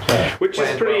 Which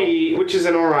is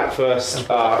an alright first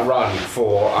run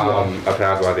for a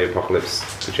Powered by the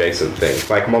Apocalypse adjacent thing.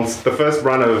 Like the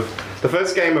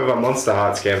first game of a Monster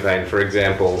Hearts campaign, for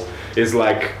example, is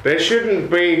like there shouldn't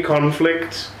be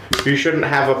conflict. You shouldn't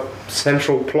have a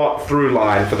central plot through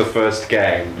line for the first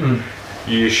game.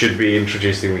 You should be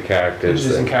introducing the characters.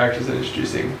 Introducing characters and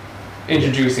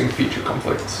introducing future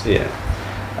conflicts. Yeah.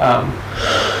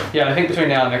 I think between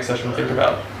now and next session we'll think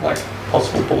about like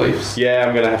possible beliefs. Yeah,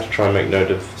 I'm gonna have to try and make note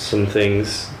of some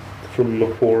things from the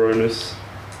poor owners.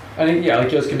 I think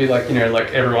like yours could be like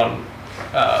like everyone.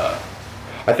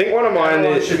 I think one of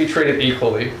mine should be treated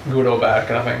equally, good or bad,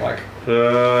 kind of thing. Like.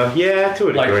 To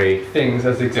a degree. Like things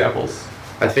as examples.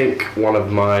 I think one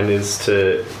of mine is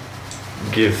to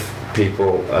give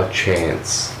people a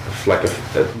chance,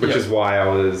 which is why I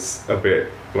was a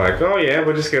bit like, oh yeah,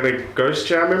 we're just gonna ghost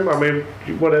jam him. I mean,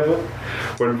 whatever.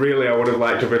 When really I would have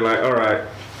liked to be like, all right,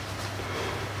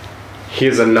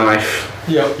 here's a knife.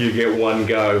 Yep. You get one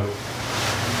go.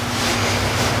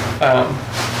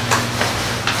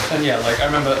 And like I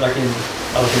remember like in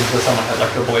other things where someone had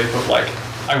like the belief of like,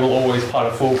 I will always part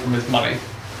a fool from his money.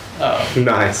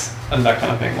 Nice. And that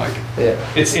kind of thing. Like,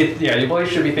 your belief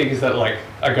should be things that like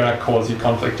are gonna cause you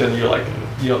conflict, and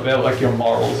they're like your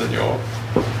morals and your.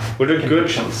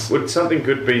 Would something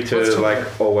good be to like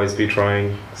always be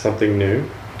trying something new?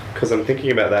 Because I'm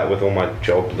thinking about that with all my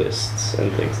job lists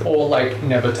and things. Or like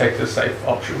never take the safe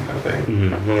option kind of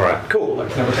thing. All right, cool.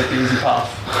 Like never take the easy path.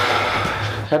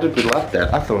 How did we like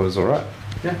that? I thought it was all right.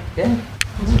 Yeah. Yeah.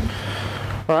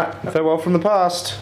 All right, farewell from the past.